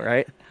 I know,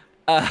 right?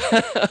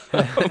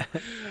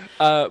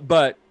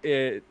 But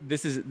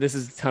this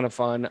is a ton of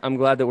fun. I'm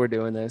glad that we're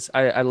doing this.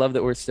 I love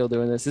that we're still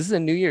doing this. This is a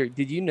new year.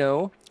 Did you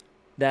know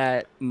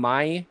that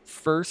my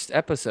first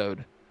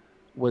episode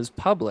was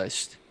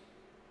published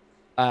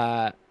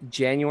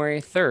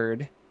January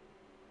 3rd,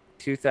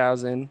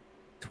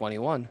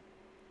 2021?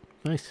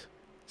 Nice.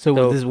 So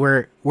So this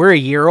we're a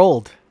year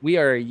old. we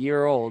are a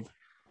year old.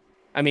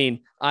 I mean,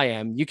 I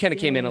am. You kind of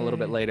came in a little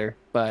bit Yay. later,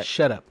 but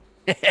Shut up.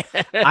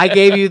 I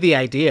gave you the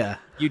idea.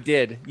 you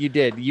did. You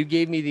did. You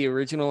gave me the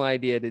original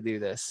idea to do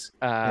this,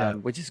 Yeah.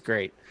 which is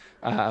great.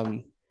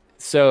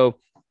 So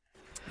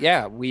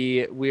yeah,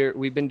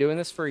 we've been doing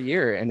this for a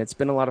year, and it's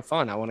been a lot of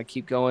fun. I want to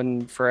keep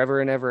going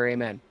forever and ever.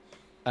 Amen.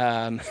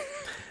 Um,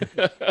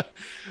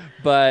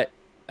 but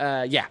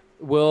yeah,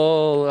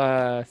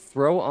 we'll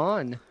throw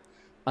on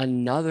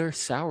another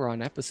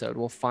Sauron episode.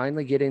 We'll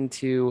finally get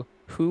into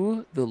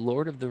who the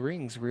Lord of the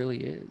Rings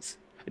really is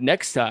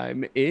next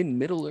time in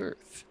Middle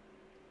Earth.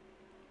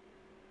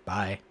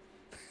 Bye.